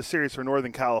second win of the series for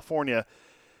Northern California,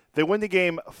 they win the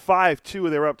game 5-2.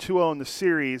 They were up 2-0 in the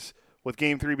series with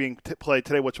Game 3 being played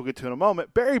today, which we'll get to in a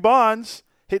moment. Barry Bonds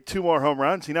hit 2 more home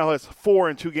runs. He now has 4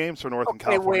 in 2 games for Northern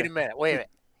California. Wait a minute.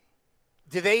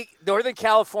 Did Northern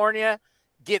California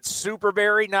get Super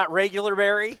Barry, not regular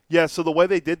Barry? Yeah, so the way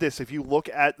they did this, if you look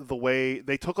at the way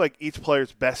they took like each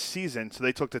player's best season, so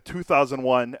they took the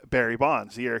 2001 Barry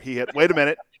Bonds year. He hit,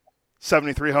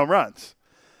 73 home runs.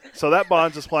 So that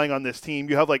Bonds is playing on this team.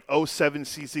 You have like 07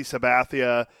 CC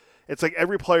Sabathia. It's like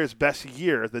every player's best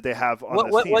year that they have on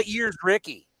this team. What year's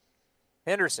Ricky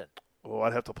Henderson? Well,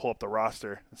 I'd have to pull up the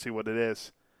roster and see what it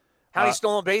is. How many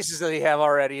stolen bases does he have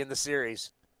already in the series?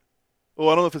 Well,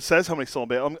 I don't know if it says how many stolen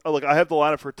bases. Look, I have the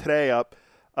lineup for today up.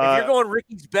 If you're going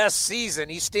Ricky's best season,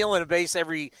 he's stealing a base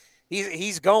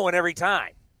he's going every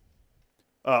time.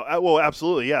 Well,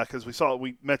 absolutely, yeah, because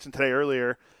we mentioned today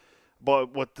earlier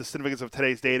about what the significance of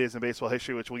today's date is in baseball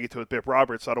history, which we'll get to with Bip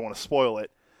Roberts, so I don't want to spoil it.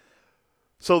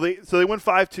 So they win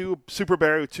 5-2, Super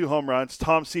Barry with 2 home runs.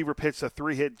 Tom Seaver pitched a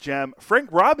 3-hit gem. Frank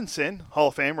Robinson, Hall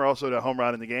of Famer, also had a home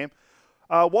run in the game.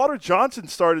 Walter Johnson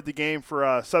started the game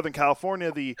for Southern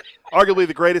California, arguably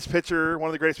the greatest pitcher, one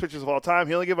of the greatest pitchers of all time.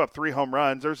 He only gave up 3 home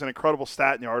runs. There's an incredible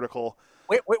stat in the article.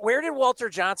 Wait, where did Walter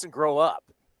Johnson grow up?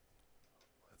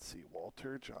 Let's see,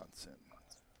 Walter Johnson.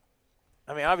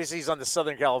 I mean, obviously he's on the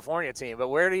Southern California team, but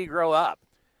where did he grow up?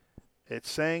 It's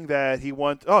saying that he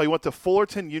went to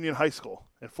Fullerton Union High School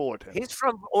in Fullerton. He's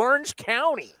from Orange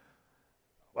County.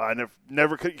 Well, I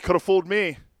never could have fooled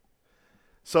me.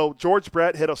 So George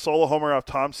Brett hit a solo homer off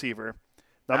Tom Seaver.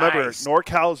 Now remember,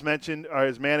 NorCal is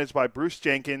managed by Bruce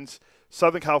Jenkins.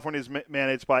 Southern California is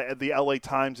managed by the LA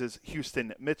Times'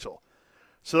 Houston Mitchell.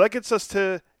 So that gets us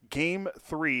to Game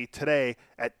 3 today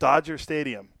at Dodger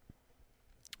Stadium.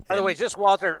 By the way, just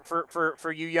Walter,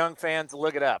 for you young fans,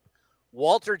 look it up.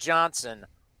 Walter Johnson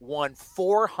won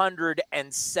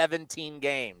 417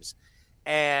 games.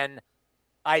 And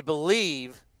I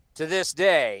believe to this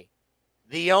day,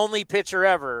 the only pitcher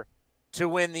ever to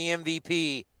win the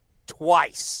MVP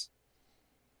twice.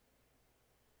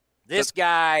 This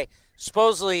guy,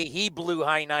 supposedly he blew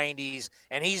high 90s,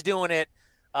 and he's doing it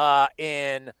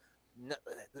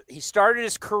he started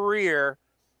his career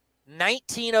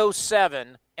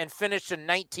 1907 and finished in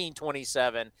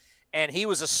 1927, and he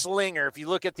was a slinger. If you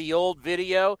look at the old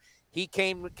video, he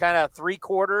came kind of three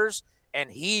quarters,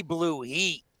 and he blew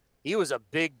heat. He was a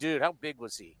big dude. How big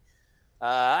was he?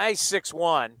 He's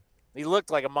 6'1". He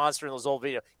looked like a monster in those old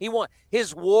videos. He won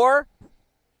his war,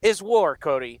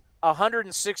 Cody,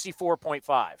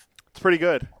 164.5. It's pretty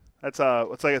good. It's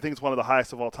like I think it's one of the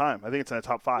highest of all time. I think it's in the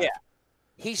top 5. Yeah.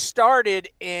 He started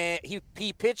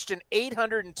he pitched in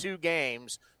 802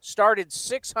 games, started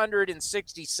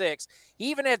 666. He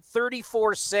even had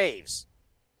 34 saves.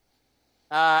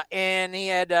 And he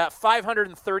had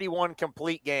 531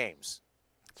 complete games.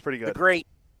 It's pretty good. The great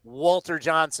Walter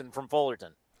Johnson from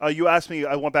Fullerton. You asked me.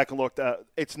 I went back and looked.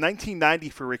 It's 1990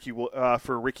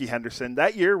 for Rickey Henderson.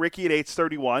 That year, Rickey at age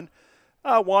 31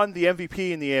 won the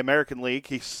MVP in the American League.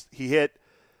 He hit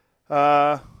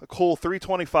a cool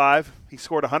 325. He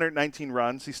scored 119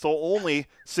 runs. He stole only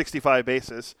 65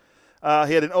 bases. He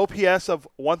had an OPS of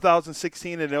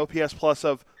 1,016 and an OPS plus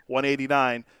of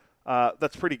 189.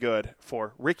 That's pretty good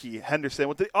for Rickey Henderson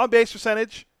with the on-base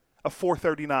percentage of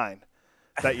 439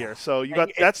 that year. So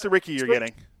that's the Rickey you're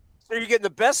getting. So you're getting the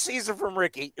best season from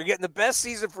Rickey. You're getting the best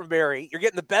season from Barry. You're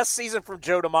getting the best season from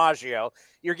Joe DiMaggio.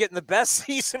 You're getting the best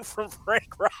season from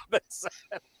Frank Robinson.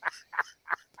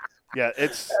 Yeah,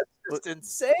 that's just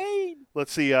insane.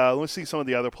 Let's see some of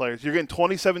the other players. You're getting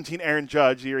 2017 Aaron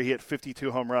Judge. The year he hit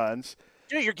 52 home runs.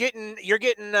 Dude, you're getting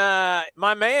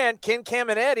my man Ken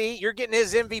Caminetti. You're getting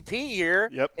his MVP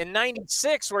year in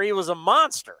 '96, where he was a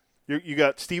monster. You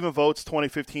got Stephen Vogt's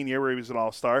 2015 year where he was an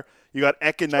all-star. You got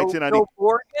Eck in 1990.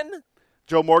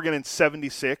 Joe Morgan in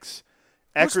 76.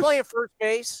 Who's playing first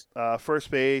base? First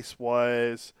base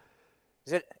was.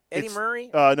 Is it Eddie Murray?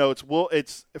 No,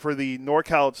 it's for the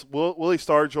NorCal. It's Willie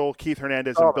Stargell, Keith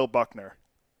Hernandez, and Bill Buckner.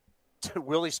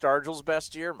 Willie Stargell's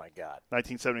best year? My God.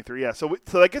 1973, yeah. So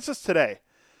that gets us today.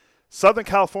 Southern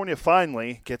California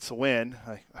finally gets a win.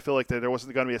 I feel like there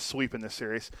wasn't going to be a sweep in this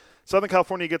series. Southern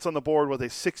California gets on the board with a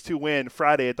 6-2 win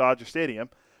Friday at Dodger Stadium.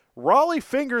 Raleigh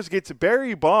Fingers gets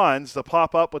Barry Bonds to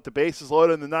pop up with the bases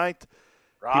loaded in the ninth.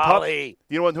 Raleigh.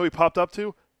 You know who he popped up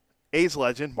to? A's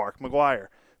legend Mark McGwire.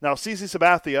 Now, CC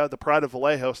Sabathia, the pride of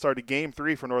Vallejo, started Game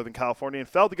 3 for Northern California and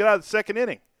failed to get out of the second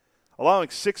inning, allowing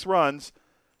 6 runs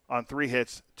on 3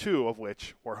 hits, 2 of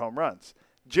which were home runs.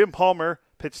 Jim Palmer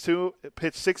pitched 6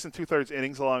 2/3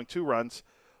 innings, allowing 2 runs,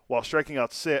 while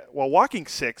walking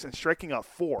 6 and striking out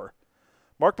 4.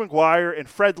 Mark McGwire and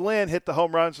Fred Lynn hit the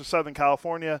home runs for Southern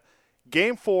California.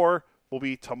 Game 4 will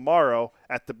be tomorrow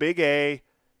at the Big A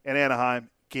in Anaheim.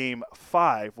 Game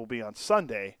 5 will be on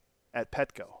Sunday at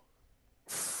Petco.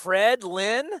 Fred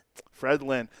Lynn.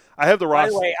 I have the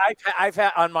roster. By the way, I've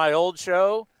had on my old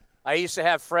show. I used to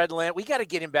have Fred Lynn. We got to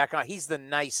get him back on. He's the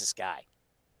nicest guy.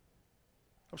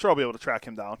 I'm sure I'll be able to track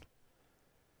him down.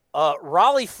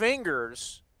 Raleigh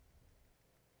Fingers.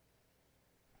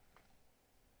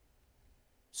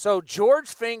 So George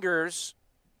Fingers.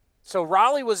 So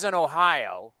Raleigh was in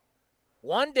Ohio.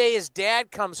 One day his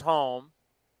dad comes home,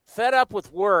 fed up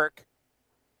with work,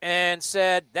 and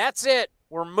said, "That's it.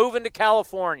 We're moving to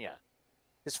California."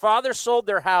 His father sold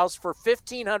their house for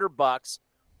 $1,500,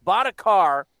 bought a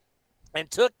car, and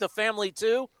took the family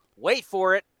to, wait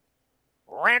for it,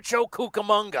 Rancho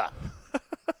Cucamonga.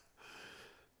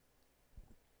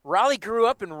 Raleigh grew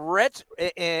up in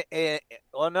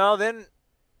then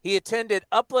he attended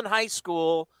Upland High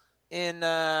School in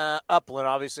Upland,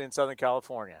 obviously in Southern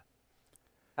California.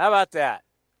 How about that?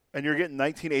 And you're getting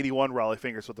 1981 Raleigh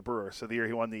Fingers with the Brewers, so the year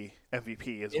he won the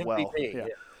MVP as well. Yeah.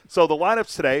 So the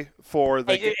lineups today for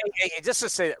the hey, just to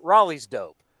say that Raleigh's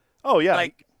dope. Oh yeah,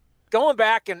 like going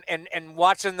back and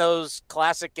watching those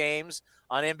classic games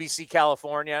on NBC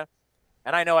California,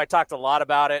 and I know I talked a lot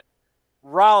about it.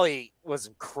 Raleigh was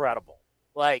incredible.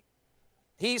 Like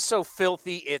he's so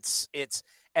filthy. It's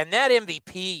and that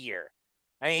MVP year,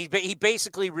 I mean, he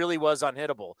basically really was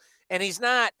unhittable, and he's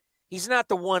not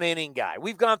the 1 inning guy.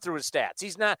 We've gone through his stats.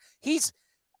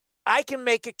 I can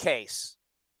make a case.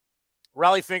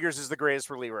 Raleigh Fingers is the greatest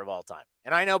reliever of all time.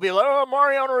 And I know people,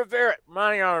 Mariano Rivera.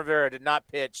 Mariano Rivera did not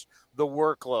pitch the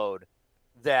workload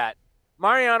that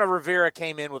Mariano Rivera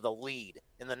came in with a lead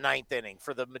in the 9th inning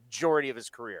for the majority of his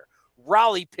career.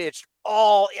 Raleigh pitched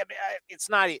it's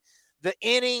not the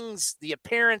innings, the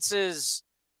appearances.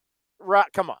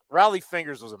 Come on. Raleigh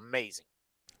Fingers was amazing.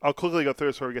 I'll quickly go through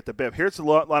this before we get to Bibb. Here's the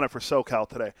lineup for SoCal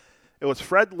today. It was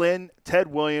Fred Lynn, Ted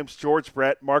Williams, George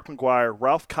Brett, Mark McGuire,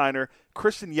 Ralph Kiner,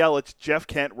 Christian Yelich, Jeff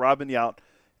Kent, Robin Yount,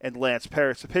 and Lance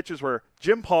Parrish. The pitchers were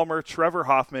Jim Palmer, Trevor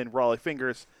Hoffman, Raleigh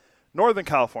Fingers. Northern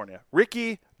California,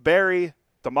 Ricky, Barry,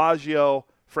 DiMaggio,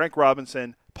 Frank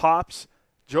Robinson, Pops,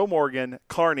 Joe Morgan,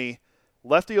 Carney,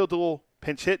 Lefty O'Doul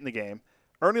pinch hit in the game.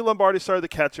 Ernie Lombardi started the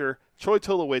catcher, Troy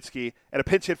Tulowitzki, and a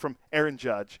pinch hit from Aaron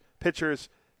Judge. Pitchers,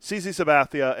 CeCe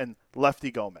Sabathia and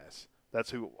Lefty Gomez.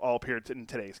 That's who all appeared in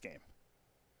today's game.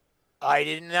 I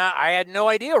had no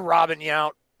idea Robin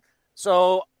Yount.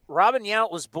 So Robin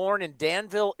Yount was born in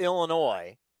Danville,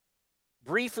 Illinois,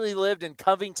 briefly lived in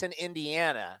Covington,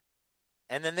 Indiana,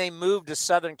 and then they moved to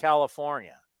Southern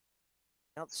California.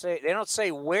 They don't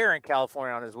say where in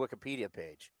California on his Wikipedia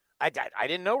page. I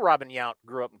didn't know Robin Yount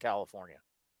grew up in California.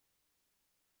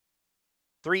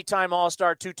 3-time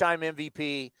All-Star, 2-time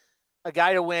MVP, a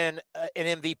guy to win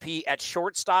an MVP at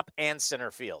shortstop and center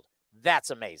field.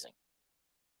 That's amazing.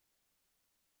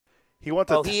 He went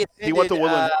to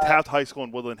Woodland, Taft High School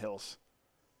in Woodland Hills.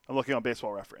 I'm looking on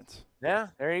Baseball Reference. Yeah,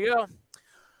 there you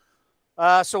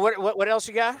go. So what else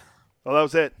you got? Well, that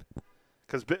was it.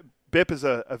 Because BIP is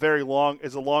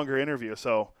a longer interview,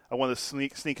 so I wanted to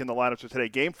sneak in the lineups for today.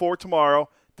 Game 4 tomorrow,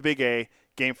 the Big A.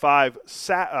 Game 5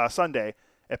 Sunday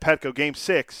at Petco. Game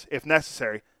 6, if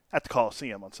necessary, at the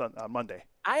Coliseum on Monday.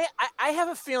 I have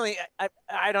a feeling.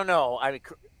 I don't know. I mean,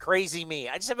 crazy me.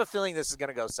 I just have a feeling this is going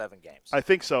to go 7 games. I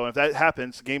think so. If that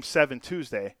happens, Game 7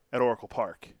 Tuesday at Oracle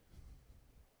Park.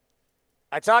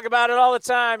 I talk about it all the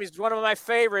time. He's one of my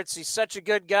favorites. He's such a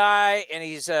good guy, and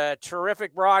he's a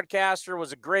terrific broadcaster,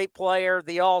 was a great player,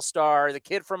 the all-star, the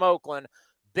kid from Oakland.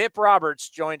 Bip Roberts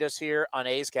joined us here on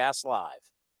A's Cast Live.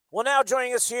 Well, now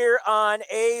joining us here on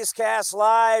A's Cast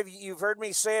Live, you've heard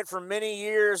me say it for many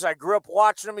years. I grew up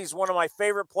watching him. He's one of my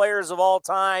favorite players of all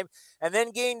time. And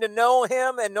then getting to know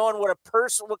him and knowing what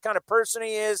kind of person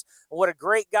he is, and what a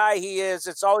great guy he is,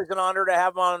 it's always an honor to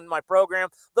have him on my program.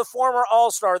 The former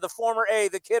All-Star, the former A,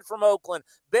 the kid from Oakland,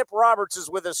 Bip Roberts is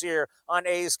with us here on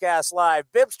A's Cast Live.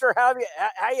 Bipster, how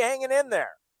you hanging in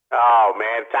there? Oh,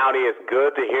 man, Townie, it's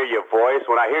good to hear your voice.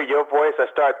 When I hear your voice,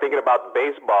 I start thinking about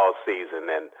baseball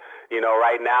season. And,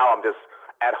 right now I'm just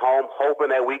at home hoping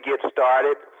that we get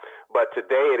started. But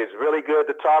today it is really good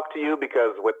to talk to you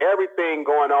because with everything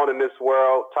going on in this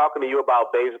world, talking to you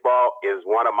about baseball is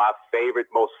one of my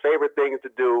most favorite things to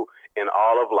do in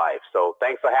all of life. So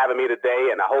thanks for having me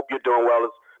today, and I hope you're doing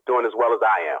as well as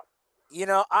I am.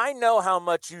 I know how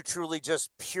much you truly just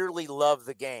purely love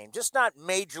the game, just not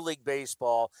Major League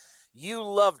Baseball. You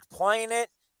loved playing it.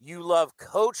 You love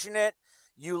coaching it.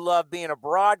 You love being a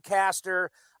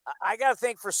broadcaster. I got to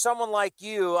think for someone like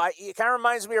you, it kind of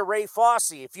reminds me of Ray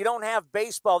Fosse. If you don't have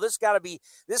baseball, this got to be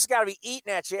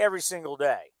eating at you every single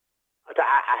day.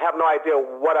 I have no idea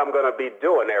what I'm going to be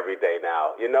doing every day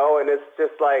now, and it's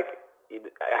just like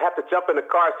I have to jump in the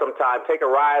car sometime, take a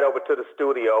ride over to the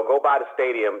studio, go by the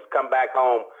stadiums, come back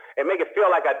home, and make it feel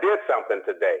like I did something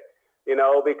today,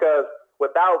 because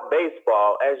without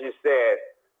baseball, as you said,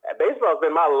 baseball has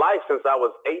been my life since I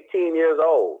was 18 years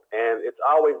old, and it's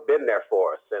always been there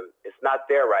for us, and it's not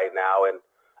there right now, and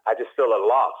I just feel a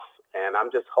loss, and I'm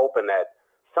just hoping that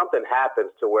something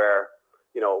happens to where,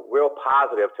 real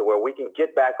positive to where we can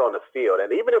get back on the field.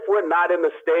 And even if we're not in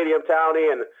the stadium,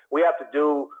 Townie, and we have to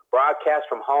do broadcast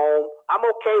from home, I'm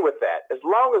okay with that. As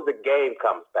long as the game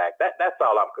comes back, that's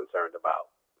all I'm concerned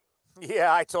about.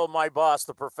 Yeah, I told my boss,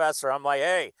 the professor, I'm like,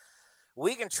 hey,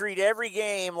 we can treat every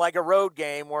game like a road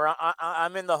game where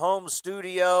I'm in the home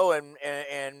studio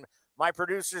and my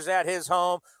producer's at his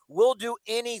home. We'll do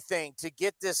anything to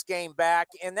get this game back.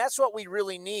 And that's what we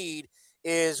really need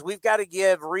is we've got to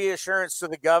give reassurance to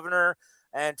the governor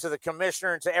and to the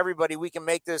commissioner and to everybody. We can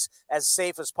make this as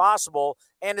safe as possible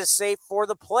and as safe for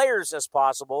the players as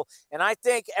possible. And I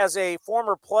think as a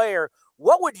former player,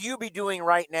 what would you be doing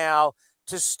right now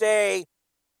to stay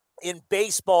in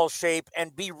baseball shape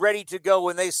and be ready to go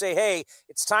when they say, hey,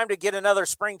 it's time to get another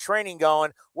spring training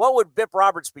going? What would Bip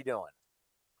Roberts be doing?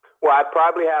 Well, I'd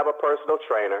probably have a personal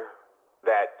trainer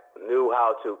that knew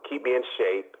how to keep me in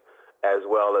shape as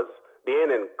well as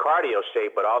being in cardio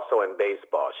shape, but also in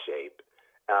baseball shape.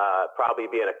 Probably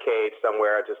be in a cage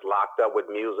somewhere, just locked up with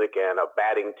music and a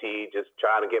batting tee, just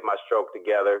trying to get my stroke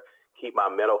together, keep my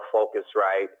mental focus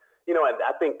right. And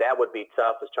I think that would be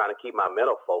tough, is trying to keep my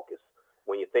mental focus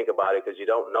when you think about it, because you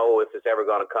don't know if it's ever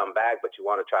going to come back, but you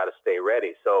want to try to stay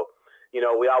ready. So,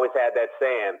 we always had that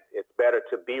saying, it's better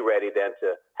to be ready than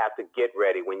to have to get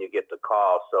ready when you get the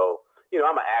call. So,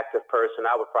 I'm an active person.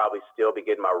 I would probably still be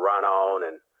getting my run on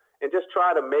and just try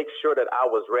to make sure that I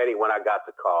was ready when I got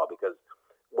the call, because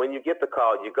when you get the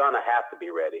call, you're going to have to be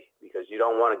ready because you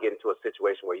don't want to get into a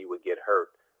situation where you would get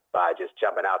hurt by just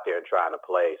jumping out there and trying to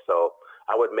play. So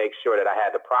I would make sure that I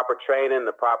had the proper training,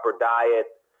 the proper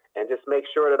diet, and just make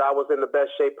sure that I was in the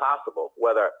best shape possible,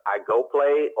 whether I go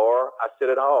play or I sit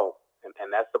at home.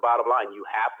 And that's the bottom line. You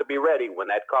have to be ready when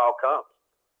that call comes.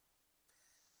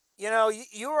 You know,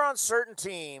 you were on certain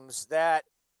teams that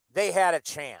they had a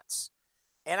chance.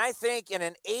 And I think in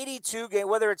an 82 game,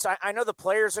 whether it's, I know the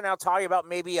players are now talking about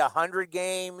maybe 100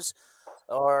 games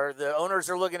or the owners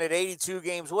are looking at 82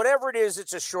 games, whatever it is,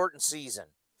 it's a shortened season.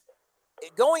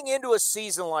 Going into a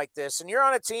season like this, and you're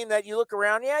on a team that you look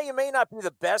around, yeah, you may not be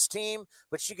the best team,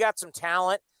 but you got some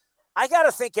talent. I got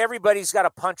to think everybody's got a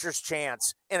puncher's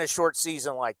chance in a short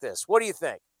season like this. What do you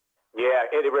think? Yeah,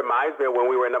 it reminds me of when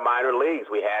we were in the minor leagues.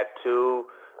 We had two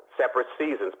separate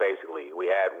seasons, basically. We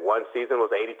had one season was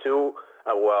 82.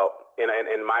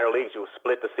 In minor leagues, you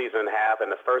split the season in half,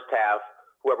 and the first half,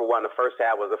 whoever won the first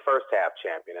half was the first half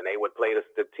champion, and they would play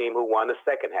the team who won the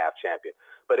second half champion.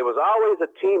 But it was always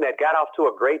a team that got off to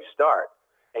a great start.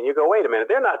 And you go, wait a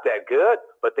minute, they're not that good,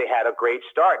 but they had a great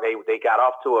start. They got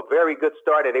off to a very good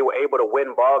start, and they were able to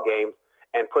win ball games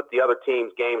and put the other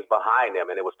team's games behind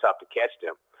them, and it was tough to catch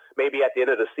them. Maybe at the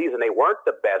end of the season, they weren't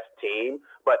the best team,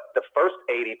 but the first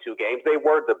 82 games, they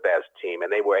were the best team,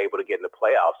 and they were able to get in the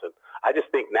playoffs. And I just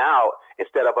think now,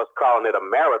 instead of us calling it a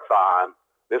marathon,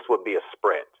 this would be a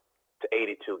sprint to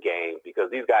 82 games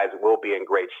because these guys will be in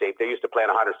great shape. They used to play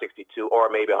in 162 or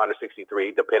maybe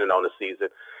 163, depending on the season.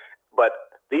 But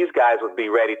these guys would be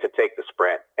ready to take the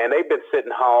sprint. And they've been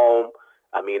sitting home.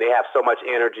 I mean, they have so much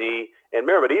energy. And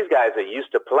remember, these guys are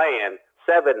used to playing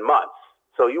 7 months.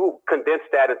 So you condense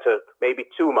that into maybe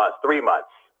 2 months, 3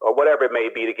 months, or whatever it may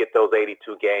be to get those 82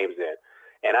 games in.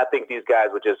 And I think these guys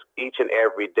would just each and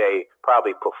every day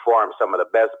probably perform some of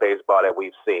the best baseball that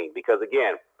we've seen. Because,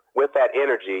 again, with that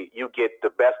energy, you get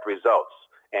the best results.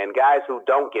 And guys who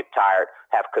don't get tired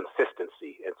have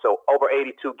consistency. And so over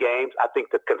 82 games, I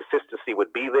think the consistency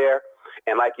would be there.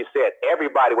 And like you said,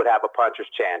 everybody would have a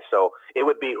puncher's chance. So it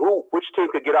would be which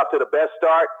team could get off to the best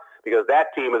start, because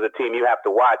that team is a team you have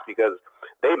to watch because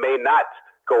they may not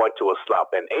go into a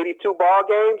slump. And 82 ball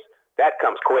games, that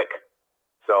comes quick.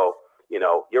 So,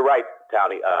 you're right,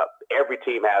 Tony. Every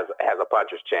team has a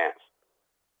puncher's chance.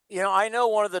 You know, I know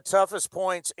one of the toughest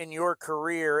points in your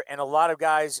career and a lot of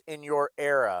guys in your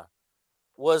era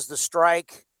was the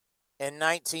strike in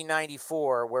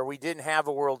 1994 where we didn't have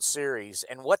a World Series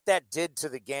and what that did to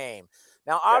the game.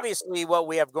 Now, obviously, what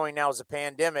we have going now is a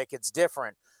pandemic. It's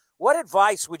different. What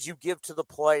advice would you give to the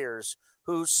players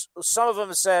who some of them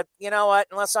have said, you know what,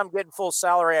 unless I'm getting full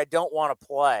salary, I don't want to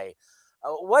play?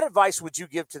 What advice would you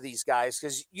give to these guys?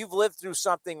 Because you've lived through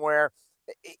something where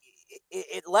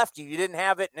it left you. You didn't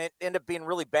have it, and it ended up being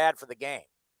really bad for the game.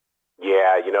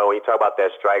 Yeah, when you talk about that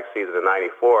strike season of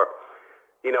 94,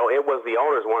 it was the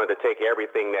owners wanted to take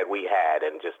everything that we had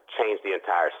and just change the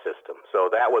entire system. So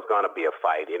that was going to be a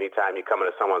fight. Anytime you come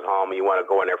into someone's home and you want to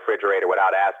go in their refrigerator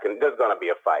without asking, there's going to be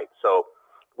a fight. So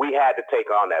we had to take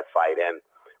on that fight. And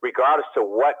regardless to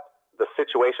what the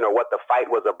situation or what the fight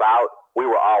was about, we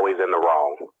were always in the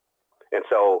wrong. And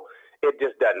so it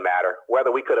just doesn't matter. Whether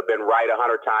we could have been right 100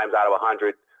 times out of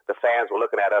 100, the fans were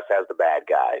looking at us as the bad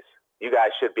guys. You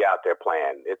guys should be out there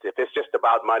playing. If it's just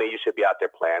about money, you should be out there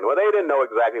playing. Well, they didn't know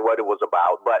exactly what it was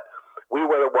about, but we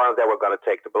were the ones that were going to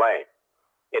take the blame.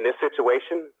 In this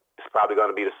situation, it's probably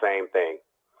going to be the same thing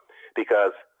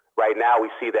because right now we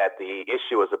see that the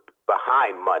issue is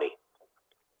behind money.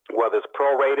 Whether it's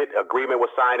prorated, agreement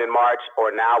was signed in March, or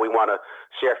now we want to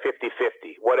share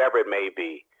 50-50, whatever it may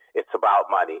be. It's about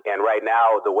money. And right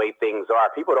now, the way things are,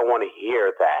 people don't want to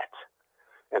hear that.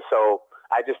 And so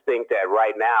I just think that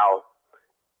right now,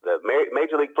 the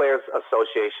Major League Players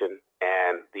Association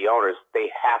and the owners, they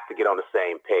have to get on the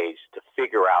same page to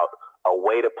figure out a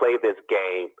way to play this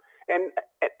game. And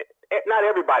not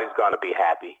everybody's going to be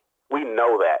happy. We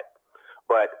know that.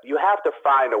 But you have to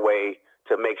find a way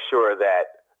to make sure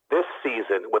that this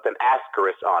season, with an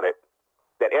asterisk on it,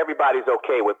 that everybody's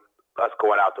okay with us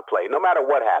going out to play, no matter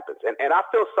what happens. And I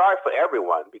feel sorry for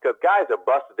everyone because guys have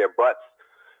busted their butts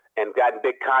and gotten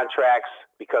big contracts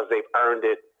because they've earned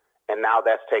it, and now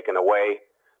that's taken away.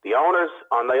 The owners,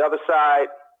 on the other side,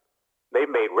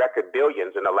 they've made record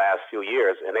billions in the last few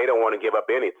years, and they don't want to give up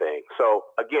anything.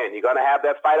 So, again, you're going to have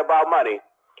that fight about money,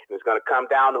 and it's going to come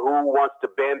down to who wants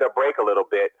to bend or break a little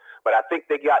bit. But I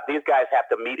think these guys have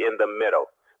to meet in the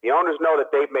middle. The owners know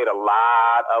that they've made a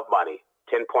lot of money,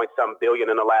 10-point-some billion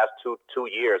in the last two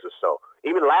years or so.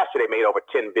 Even last year, they made over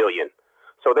 $10 billion.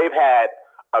 So they've had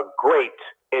a great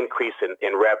increase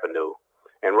in revenue.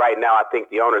 And right now, I think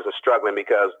the owners are struggling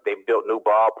because they've built new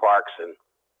ballparks and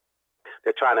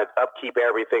they're trying to upkeep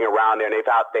everything around there. And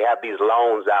they have these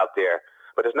loans out there,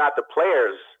 but it's not the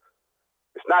players.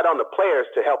 It's not on the players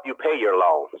to help you pay your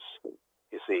loans.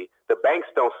 You see, the banks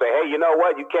don't say, hey, you know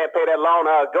what? You can't pay that loan.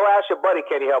 Go ask your buddy,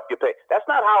 can he help you pay? That's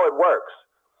not how it works.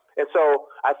 And so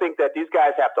I think that these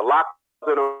guys have to lock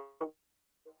in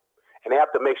and they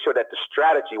have to make sure that the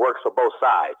strategy works for both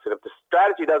sides. And if the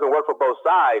strategy doesn't work for both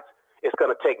sides, it's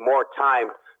going to take more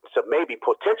time to maybe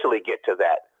potentially get to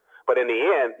that. But in the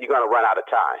end, you're going to run out of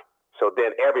time. So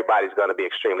then everybody's going to be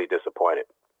extremely disappointed.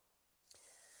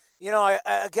 You know,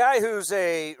 a guy who's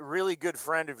a really good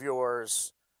friend of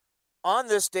yours, on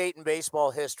this date in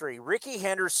baseball history, Rickey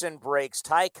Henderson breaks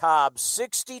Ty Cobb's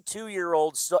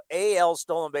 62-year-old AL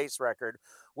stolen base record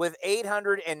with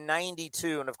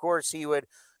 892. And, of course, he would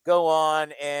go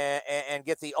on and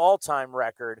get the all-time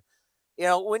record. You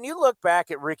know, when you look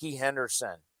back at Rickey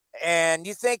Henderson and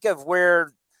you think of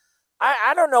where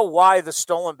I don't know why the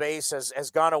stolen base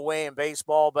has gone away in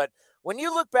baseball, but when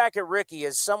you look back at Rickey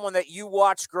as someone that you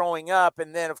watched growing up,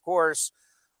 and then, of course,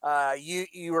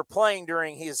 you were playing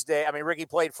during his day. I mean, Rickey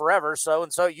played forever, so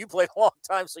you played a long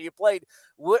time, so you played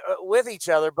with each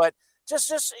other. But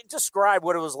just describe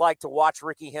what it was like to watch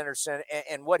Rickey Henderson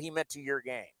and what he meant to your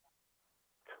game.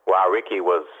 Wow, Rickey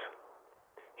was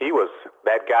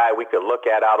that guy we could look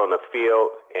at out on the field,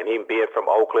 and him being from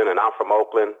Oakland, and I'm from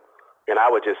Oakland, and I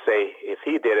would just say, if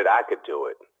he did it, I could do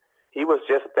it. He was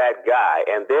just that guy.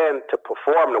 And then to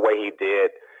perform the way he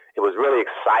did, it was really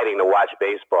exciting to watch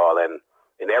baseball. And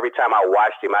every time I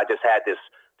watched him, I just had this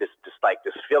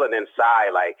feeling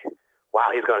inside, like,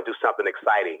 wow, he's going to do something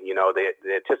exciting. You know, the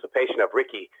anticipation of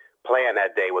Rickey playing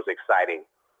that day was exciting.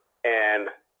 And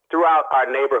throughout our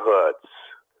neighborhoods,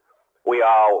 we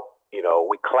all,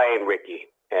 we claimed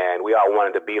Rickey, and we all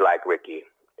wanted to be like Rickey.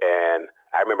 And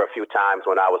I remember a few times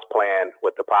when I was playing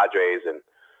with the Padres, and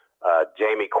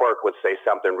Jamie Quirk would say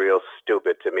something real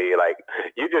stupid to me, like,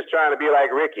 you're just trying to be like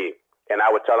Rickey. And I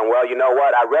would tell him, well, you know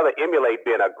what? I'd rather emulate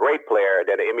being a great player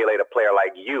than to emulate a player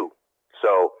like you.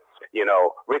 So,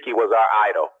 Rickey was our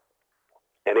idol.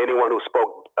 And anyone who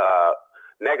spoke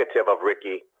negative of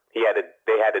Rickey, they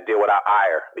had to deal with our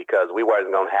ire because we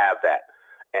wasn't going to have that.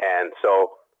 And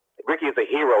so Rickey is a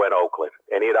hero in Oakland,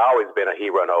 and he had always been a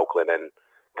hero in Oakland. And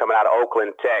coming out of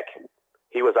Oakland Tech,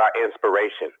 he was our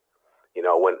inspiration.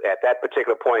 When at that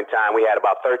particular point in time, we had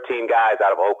about 13 guys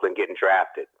out of Oakland getting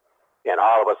drafted. And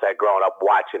all of us had grown up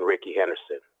watching Rickey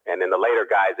Henderson. And then the later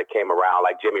guys that came around,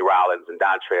 like Jimmy Rollins and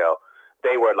Dontrelle,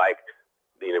 they were like,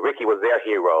 Rickey was their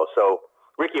hero. So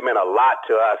Rickey meant a lot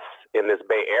to us in this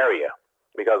Bay Area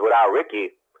because without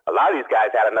Rickey, a lot of these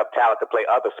guys had enough talent to play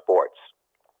other sports.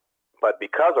 But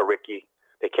because of Rickey,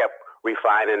 they kept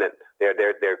refining their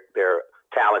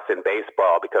talents in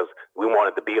baseball because we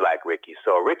wanted to be like Rickey.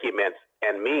 So Rickey meant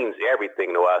and means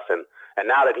everything to us. And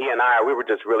now that he and we were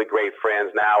just really great friends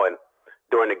now. And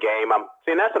during the game,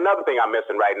 that's another thing I'm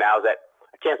missing right now is that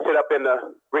I can't sit up in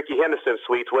the Rickey Henderson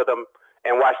suites with him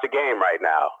and watch the game right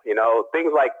now.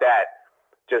 Things like that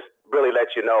just really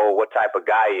let you know what type of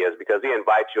guy he is because he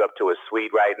invites you up to his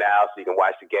suite right now so you can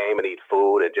watch the game and eat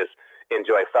food and just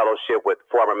enjoy fellowship with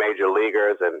former major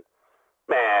leaguers. And,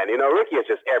 man, Rickey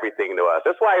is just everything to us.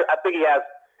 That's why I think he has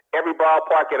every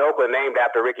ballpark in Oakland named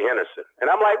after Rickey Henderson. And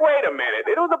I'm like, wait a minute.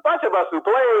 It was a bunch of us who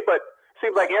played, but it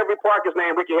seems like every park is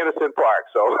named Rickey Henderson Park.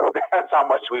 So that's how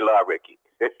much we love Rickey.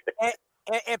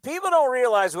 and people don't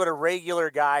realize what a regular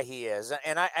guy he is.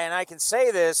 And I can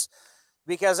say this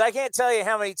because I can't tell you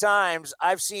how many times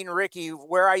I've seen Rickey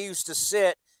where I used to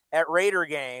sit at Raider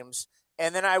games,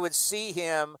 and then I would see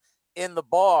him in the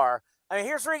bar. I mean,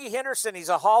 here's Rickey Henderson. He's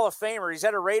a Hall of Famer. He's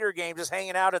at a Raider game just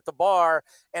hanging out at the bar,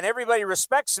 and everybody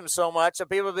respects him so much. And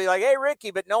people will be like, hey,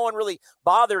 Rickey, but no one really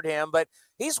bothered him. But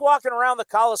he's walking around the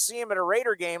Coliseum at a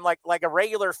Raider game like a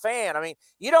regular fan. I mean,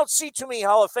 you don't see too many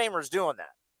Hall of Famers doing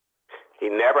that. He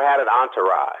never had an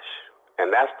entourage.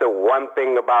 And that's the one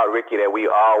thing about Rickey that we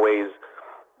always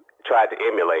tried to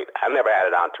emulate. I never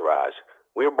had an entourage.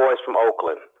 We were boys from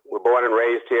Oakland. We're born and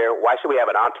raised here. Why should we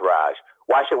have an entourage?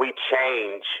 Why should we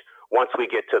change once we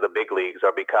get to the big leagues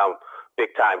or become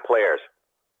big-time players?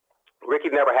 Rickey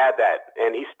never had that.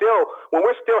 And when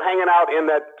we're still hanging out in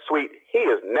that suite, he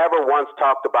has never once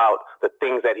talked about the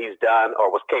things that he's done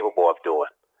or was capable of doing.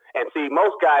 And see,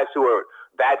 most guys who are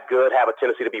that good have a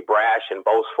tendency to be brash and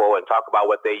boastful and talk about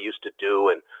what they used to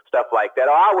do and stuff like that.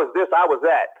 Oh, I was this, I was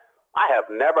that. I have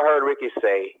never heard Rickey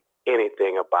say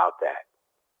anything about that.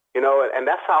 And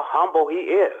that's how humble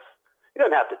he is. He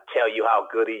doesn't have to tell you how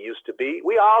good he used to be.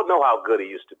 We all know how good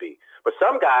he used to be. But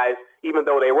some guys, even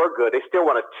though they were good, they still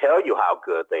want to tell you how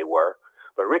good they were.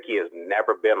 But Ricky has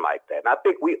never been like that. And I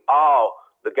think we all,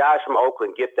 the guys from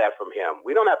Oakland, get that from him.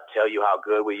 We don't have to tell you how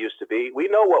good we used to be. We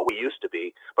know what we used to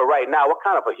be. But right now, what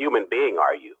kind of a human being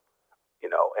are you? You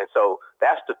know, and so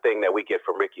that's the thing that we get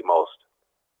from Ricky most.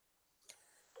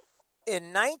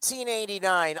 In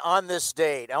 1989, on this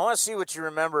date, I want to see what you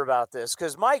remember about this,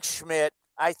 because Mike Schmidt,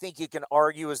 I think you can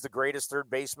argue, is the greatest third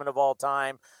baseman of all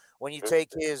time. When you take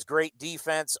his great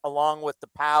defense along with the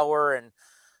power, and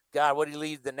God, what did he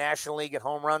lead the National League in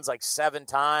home runs like 7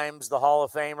 times, the Hall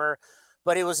of Famer.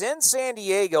 But it was in San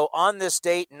Diego on this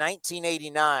date in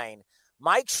 1989.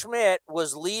 Mike Schmidt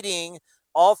was leading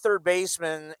all third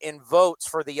basemen in votes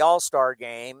for the All-Star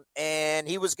game, and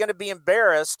he was going to be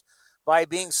embarrassed by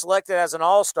being selected as an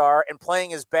All-Star and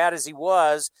playing as bad as he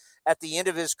was at the end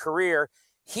of his career.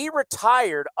 He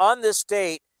retired on this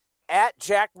date at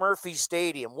Jack Murphy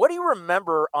Stadium. What do you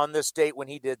remember on this date when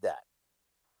he did that?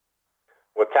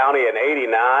 Well, Townie, in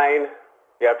 89,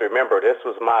 you have to remember, this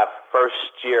was my first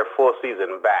year, full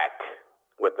season back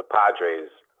with the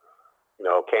Padres. You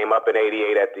know, came up in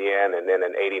 88 at the end, and then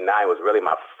in 89 was really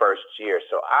my first year.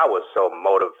 So I was so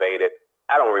motivated.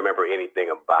 I don't remember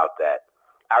anything about that.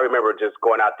 I remember just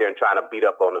going out there and trying to beat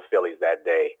up on the Phillies that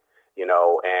day, you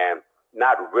know, and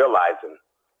not realizing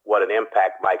what an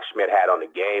impact Mike Schmidt had on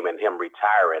the game and him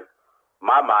retiring.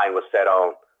 My mind was set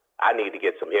on, I need to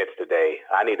get some hits today.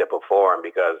 I need to perform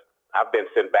because I've been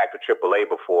sent back to AAA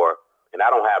before, and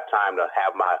I don't have time to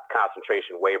have my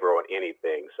concentration waver on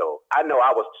anything. So I know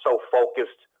I was so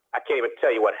focused, I can't even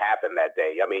tell you what happened that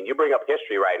day. I mean, you bring up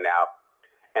history right now,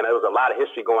 and there was a lot of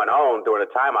history going on during the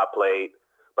time I played,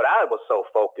 but I was so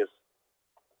focused.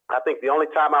 I think the only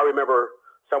time I remember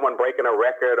someone breaking a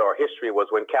record or history was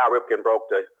when Cal Ripken broke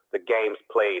the games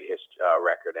played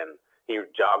record, and he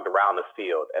jogged around the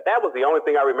field. And that was the only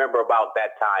thing I remember about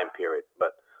that time period.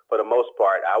 But for the most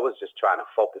part, I was just trying to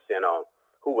focus in on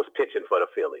who was pitching for the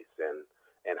Phillies and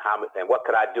what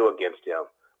could I do against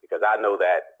him, because I know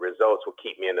that results will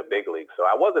keep me in the big league. So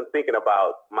I wasn't thinking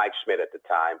about Mike Schmidt at the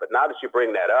time. But now that you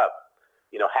bring that up,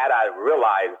 you know, had I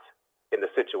realized in the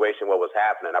situation what was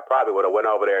happening, I probably would have went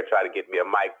over there and tried to get me a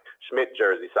Mike Schmidt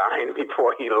jersey signed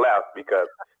before he left, because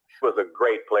he was a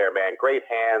great player, man. Great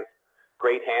hands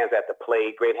at the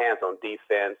plate, great hands on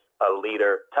defense, a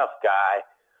leader, tough guy.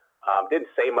 Didn't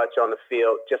say much on the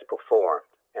field, just performed.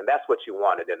 And that's what you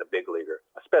wanted in a big leaguer,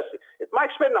 especially. Is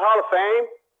Mike Schmidt in the Hall of Fame?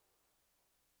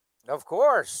 Of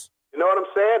course. You know what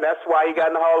I'm saying? That's why he got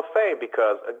in the Hall of Fame,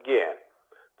 because, again,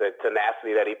 the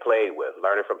tenacity that he played with,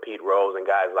 learning from Pete Rose and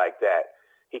guys like that,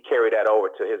 he carried that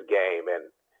over to his game, and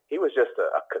he was just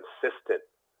a consistent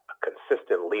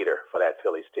leader for that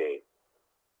Phillies team.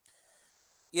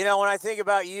 You know, when I think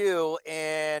about you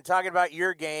and talking about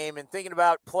your game and thinking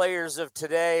about players of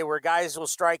today where guys will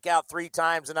strike out 3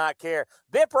 times and not care,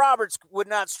 Bip Roberts would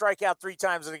not strike out 3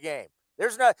 times in a game.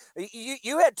 There's no,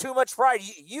 you had too much pride.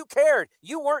 You cared.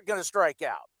 You weren't going to strike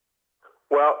out.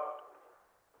 Well,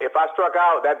 if I struck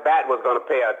out, that bat was going to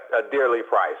pay a dearly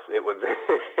price. It was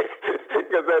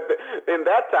because in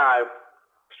that time,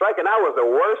 striking out was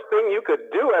the worst thing you could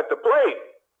do at the plate.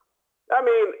 I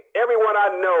mean, everyone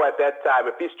I know at that time,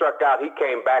 if he struck out, he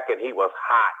came back and he was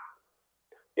hot.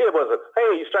 It was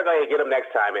hey, you struck out, hey, get him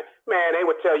next time. And, man, they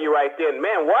would tell you right then,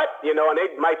 man, what? You know, and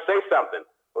they might say something.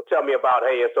 They'll tell me about,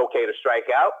 hey, it's okay to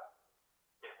strike out.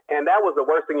 And that was the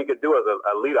worst thing you could do as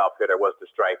a leadoff hitter, was to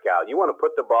strike out. You want to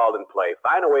put the ball in play,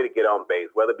 find a way to get on base,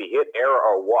 whether it be hit, error,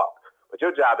 or walk. But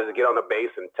your job is to get on the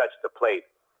base and touch the plate.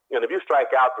 And if you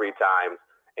strike out 3 times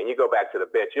and you go back to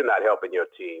the bench, you're not helping your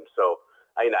team. So,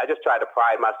 I just try to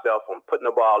pride myself on putting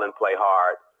the ball in play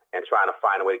hard and trying to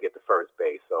find a way to get to first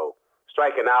base. So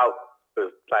striking out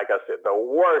is, like I said, the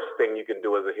worst thing you can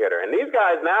do as a hitter. And these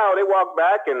guys now, they walk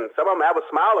back and some of them have a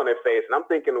smile on their face. And I'm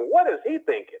thinking, what is he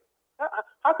thinking?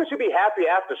 How could you be happy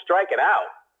after striking out?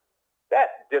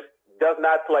 That just does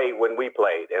not play when we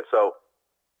played. And so,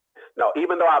 no,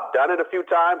 even though I've done it a few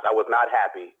times, I was not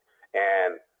happy.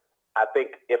 And I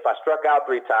think if I struck out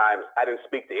 3 times, I didn't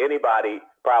speak to anybody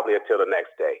probably until the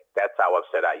next day. That's how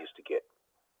upset I used to get.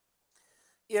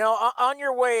 You know, on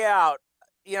your way out,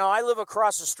 you know, I live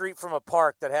across the street from a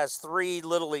park that has 3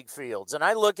 Little League fields. And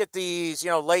I look at these, you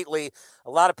know, lately,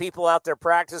 a lot of people out there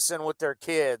practicing with their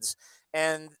kids.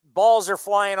 And balls are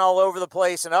flying all over the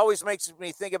place. And it always makes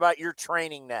me think about your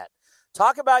training net.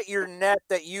 Talk about your net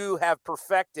that you have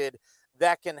perfected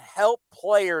that can help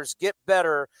players get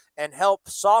better and help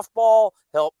softball,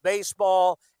 help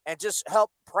baseball, and just help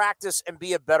practice and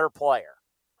be a better player.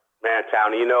 Man,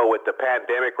 Townie, you know, with the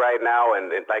pandemic right now,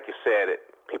 and like you said,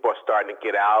 people are starting to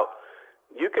get out,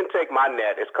 you can take my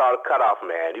net. It's called a cutoff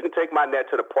man. You can take my net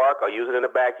to the park or use it in the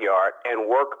backyard and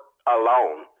work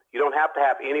alone. You don't have to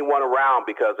have anyone around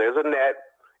because there's a net.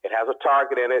 It has a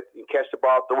target in it. You catch the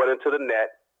ball, throw it into the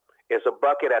net. It's a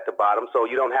bucket at the bottom, so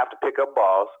you don't have to pick up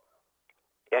balls.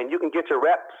 And you can get your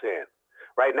reps in.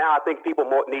 Right now, I think people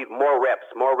need more reps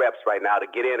right now to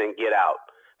get in and get out.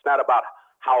 It's not about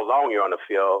how long you're on the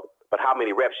field, but how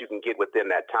many reps you can get within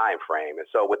that time frame. And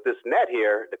so with this net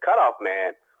here, the cutoff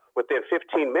man, within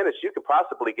 15 minutes, you could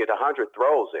possibly get 100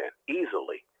 throws in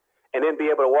easily. And then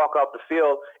be able to walk off the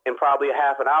field in probably a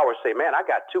half an hour and say, man, I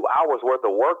got 2 hours worth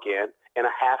of work in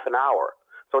a half an hour.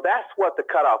 So that's what the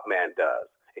cutoff man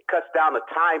does. It cuts down the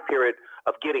time period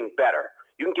of getting better.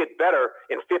 You can get better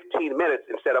in 15 minutes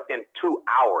instead of in 2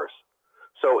 hours.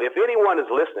 So if anyone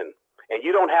is listening and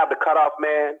you don't have the cutoff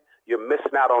man, you're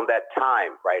missing out on that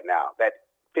time right now, that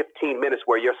 15 minutes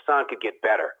where your son could get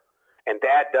better. And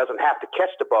dad doesn't have to catch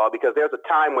the ball because there's a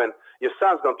time when your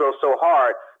son's going to throw so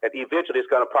hard that eventually it's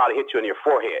going to probably hit you in your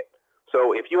forehead.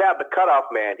 So if you have the cutoff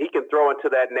man, he can throw into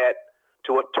that net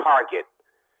to a target,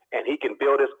 and he can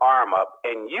build his arm up,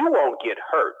 and you won't get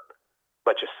hurt,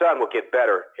 but your son will get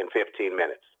better in 15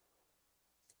 minutes.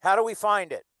 How do we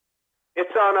find it?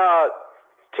 It's on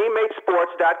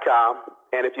teammatesports.com,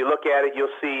 and if you look at it,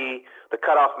 you'll see the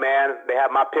cutoff man. They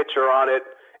have my picture on it,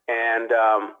 and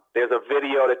there's a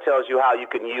video that tells you how you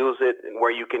can use it and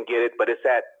where you can get it, but it's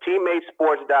at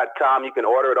teammatesports.com. You can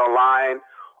order it online,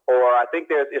 or I think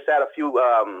it's at a few,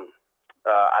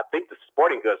 I think the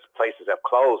sporting goods places have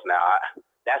closed now.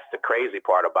 That's the crazy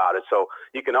part about it. So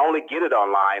you can only get it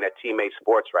online at Teammate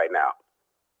Sports right now.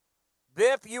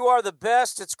 Biff, you are the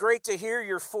best. It's great to hear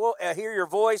your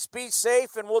voice. Be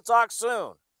safe, and we'll talk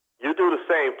soon. You do the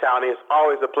same, Tony. It's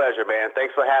always a pleasure, man.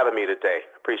 Thanks for having me today.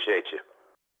 Appreciate you.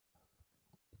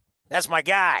 That's my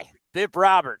guy, Biff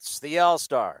Roberts, the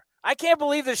All-Star. I can't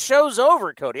believe the show's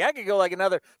over, Cody. I could go like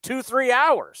another 2-3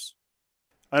 hours.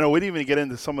 I know we didn't even get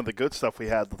into some of the good stuff we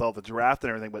had with all the draft and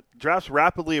everything, but draft's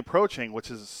rapidly approaching,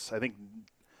 which is, I think,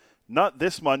 not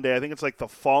this Monday. I think it's like the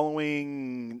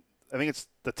following, I think it's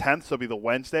the 10th, so it'll be the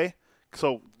Wednesday.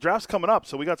 So draft's coming up,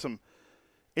 so we got some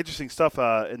interesting stuff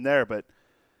in there. But,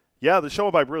 yeah, the show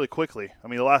went by really quickly. I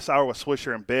mean, the last hour was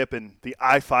Swisher and Bipp and the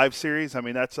I-5 series. I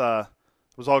mean, that's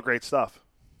it was all great stuff.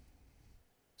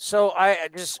 So I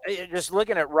just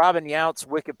looking at Robin Yout's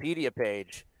Wikipedia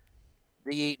page,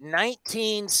 the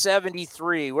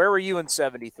 1973. Where were you in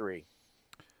 73?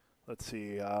 Let's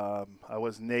see. I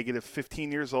was negative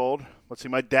 15 years old. Let's see.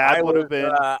 My dad would have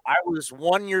been. I was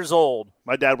 1 year old.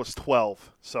 My dad was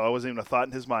 12, so I wasn't even a thought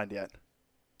in his mind yet.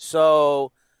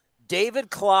 So David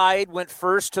Clyde went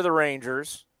first to the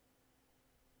Rangers.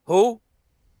 Who?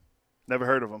 Never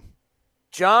heard of him.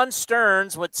 John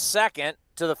Stearns went second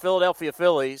to the Philadelphia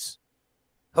Phillies.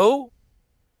 Who?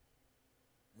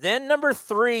 Then number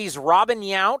 3 is Robin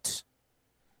Yount,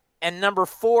 and number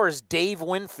 4 is Dave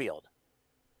Winfield.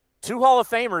 2 Hall of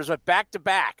Famers went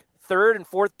back-to-back, 3rd and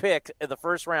 4th pick in the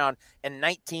first round in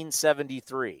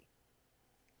 1973.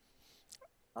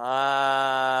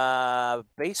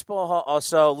 Baseball.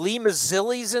 Also, Lee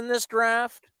Mazzilli's in this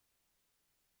draft.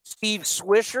 Steve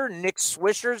Swisher, Nick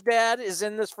Swisher's dad, is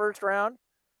in this first round.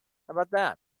 How about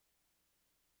that?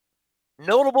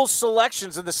 Notable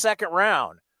selections in the second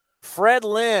round. Fred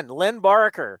Lynn, Len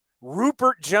Barker,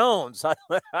 Rupert Jones. I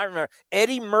remember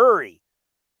Eddie Murray.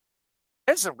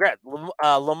 There's some great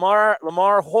Lamar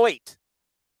Hoyt.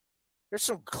 There's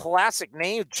some classic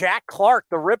names. Jack Clark,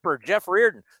 the Ripper, Jeff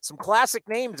Reardon. Some classic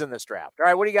names in this draft. All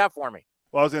right, what do you got for me?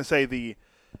 Well, I was going to say they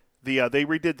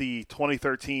redid the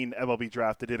 2013 MLB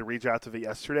draft. They did a redraft of it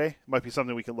yesterday. It might be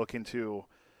something we can look into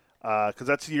because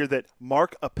that's the year that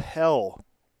Mark Appel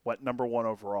went number 1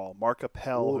 overall. Mark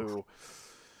Appel, who.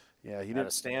 Yeah, he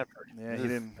didn't. Stanford. Yeah, he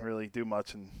didn't really do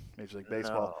much in Major League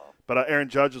Baseball. No. But Aaron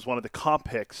Judge was one of the comp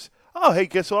picks. Oh, hey,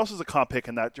 guess who else was a comp pick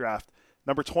in that draft?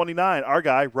 Number 29, our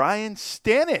guy Ryan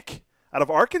Stanek out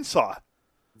of Arkansas.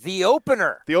 The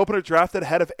opener. The opener drafted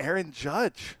ahead of Aaron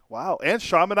Judge. Wow, and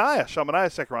Sean Manaea. Sean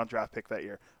Manaea, second-round draft pick that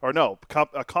year. Or no,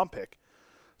 a comp pick.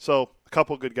 So a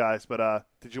couple good guys. But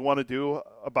did you want to do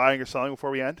a buying or selling before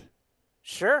we end?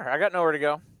 Sure, I got nowhere to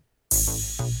go.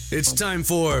 It's time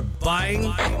for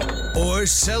buying or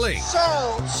selling.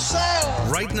 Sell.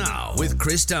 Right now with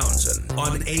Chris Townsend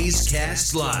on A's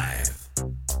Cast Live.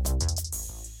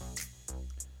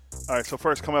 All right, so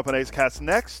first coming up on A's Cast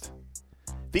next,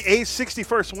 the A's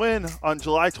 61st win on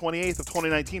July 28th of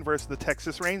 2019 versus the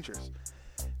Texas Rangers.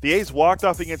 The A's walked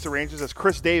off against the Rangers as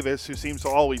Chris Davis, who seems to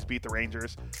always beat the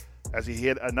Rangers, as he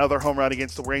hit another home run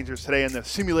against the Rangers today in the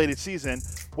simulated season,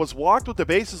 was walked with the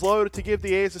bases loaded to give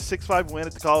the A's a 6-5 win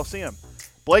at the Coliseum.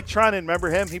 Blake Treinen, remember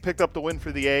him? He picked up the win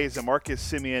for the A's, and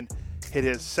Marcus Semien hit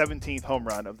his 17th home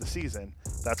run of the season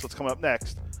That's what's coming up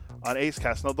next on A's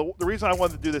Cast. Now, the reason I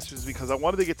wanted to do this is because I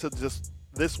wanted to get to just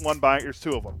this one buying. There's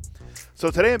two of them.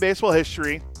 So today in baseball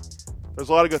history, there's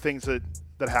a lot of good things that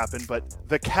happened, but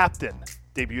the captain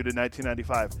debuted in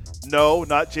 1995. No,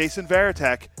 not Jason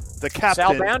Varitek. The captain.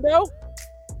 Sal Bando?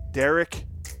 Derek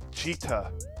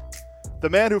Jeter. The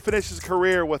man who finished his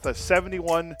career with a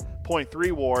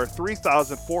 71.3 WAR,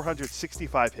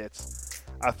 3,465 hits,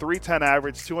 a 310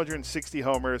 average, 260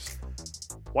 homers,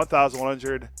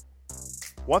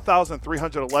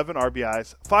 1,311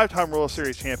 RBIs, 5-time World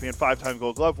Series champion, 5-time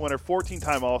Gold Glove winner,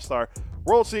 14-time All-Star,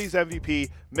 World Series MVP,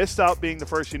 missed out being the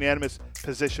first unanimous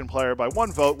position player by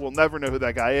 1 vote. We'll never know who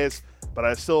that guy is, but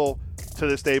I still, to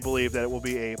this day, believe that it will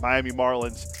be a Miami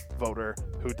Marlins voter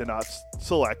who did not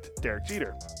select Derek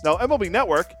Jeter. Now, MLB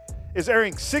Network is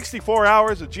airing 64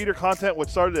 hours of Jeter content, which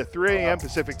started at 3 a.m.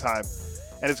 Pacific time,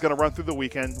 and it's going to run through the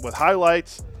weekend with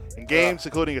highlights and games,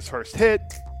 including his first hit,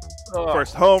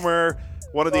 first homer,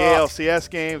 one of the ALCS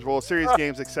games, World Series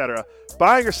games, etc.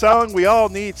 Buying or selling, we all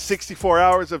need 64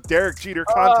 hours of Derek Jeter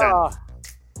content.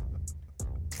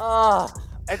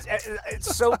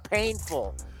 It's so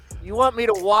painful. You want me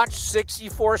to watch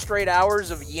 64 straight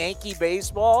hours of Yankee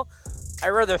baseball? I'd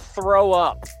rather throw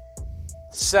up.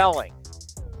 Selling.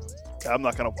 Yeah, I'm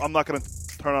not gonna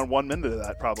turn on 1 minute of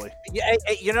that probably. Yeah,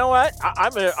 you know what?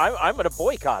 I'm gonna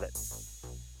boycott it.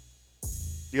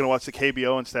 You gonna watch the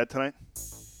KBO instead tonight?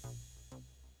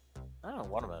 I don't know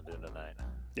what I'm gonna do tonight.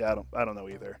 Yeah, I don't know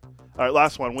either. All right,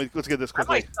 last one. Let's get this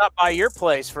quickly. I might stop by your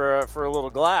place for a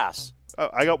little glass.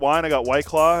 I got wine. I got White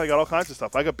Claw. I got all kinds of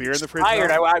stuff. I got beer in the fridge.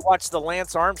 I watched the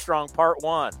Lance Armstrong Part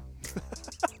 1.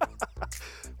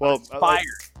 Well, fired.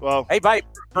 Well, hey,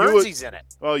 Burnsy's in it.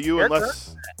 Well, you and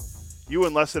less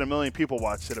than 1 million people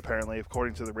watched it, apparently,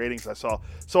 according to the ratings I saw.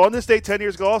 So on this date 10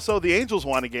 years ago, also, the Angels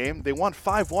won a game. They won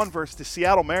 5-1 versus the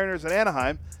Seattle Mariners in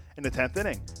Anaheim in the 10th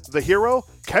inning. The hero,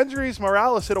 Kendrys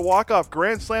Morales, hit a walk-off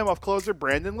grand slam off closer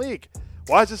Brandon League.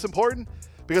 Why is this important?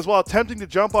 Because while attempting to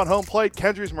jump on home plate,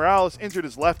 Kendrys Morales injured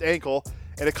his left ankle,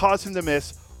 and it caused him to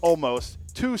miss almost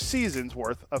 2 seasons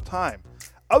worth of time.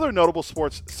 Other notable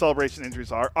sports celebration injuries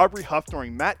are Aubrey Huff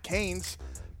during Matt Cain's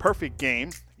perfect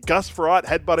game, Gus Frerotte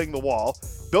headbutting the wall,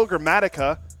 Bill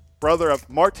Gramatica, brother of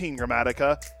Martin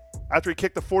Gramatica, after he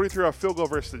kicked the 43-yard field goal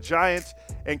versus the Giants,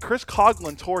 and Chris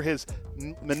Coughlin tore his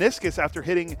meniscus after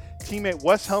hitting teammate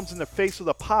Wes Helms in the face with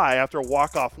a pie after a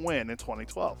walk-off win in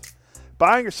 2012.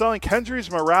 Buying or selling, Kendrys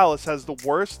Morales has the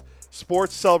worst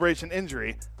sports celebration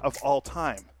injury of all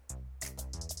time.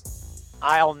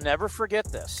 I'll never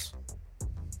forget this.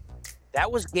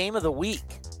 That was Game of the Week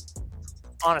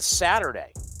on a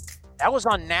Saturday. That was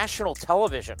on national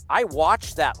television. I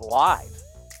watched that live.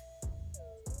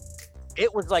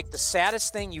 It was like the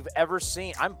saddest thing you've ever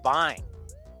seen. I'm buying.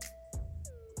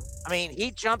 I mean,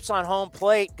 he jumps on home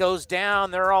plate, goes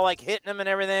down. They're all like hitting him and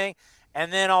everything.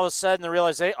 And then all of a sudden they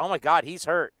realize, oh my God, he's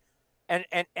hurt.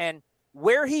 And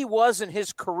where he was in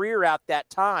his career at that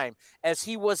time as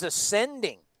he was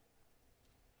ascending.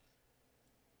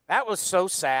 That was so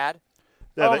sad.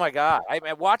 Yeah, my God. I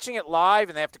mean, watching it live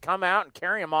and they have to come out and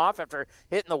carry him off after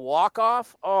hitting the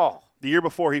walk-off. Oh. The year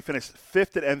before, he finished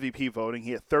 5th at MVP voting.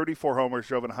 He hit 34 homers,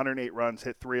 drove in 108 runs,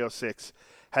 hit 306,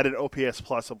 had an OPS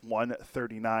plus of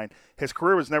 139. His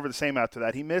career was never the same after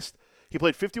that. He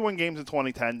played 51 games in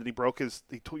 2010, then he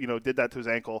did that to his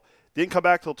ankle. Didn't come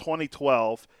back till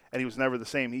 2012, and he was never the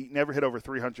same. He never hit over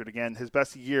 300 again. His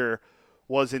best year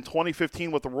was in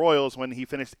 2015 with the Royals when he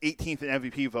finished 18th in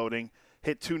MVP voting,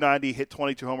 hit 290, hit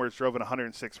 22 homers, drove in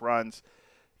 106 runs.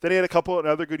 Then he had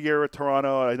another good year with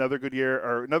Toronto, another good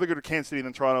with Kansas City,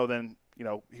 then Toronto. Then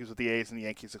he was with the A's and the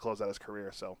Yankees to close out his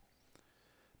career. So,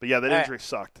 but yeah, that injury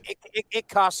sucked. It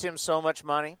cost him so much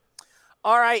money.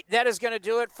 All right, that is going to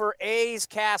do it for A's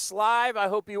Cast Live. I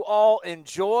hope you all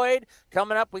enjoyed.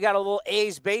 Coming up, we got a little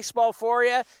A's baseball for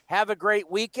you. Have a great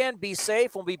weekend. Be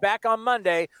safe. We'll be back on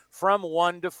Monday from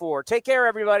 1 to 4. Take care,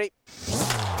 everybody.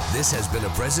 This has been a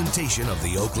presentation of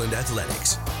the Oakland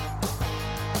Athletics.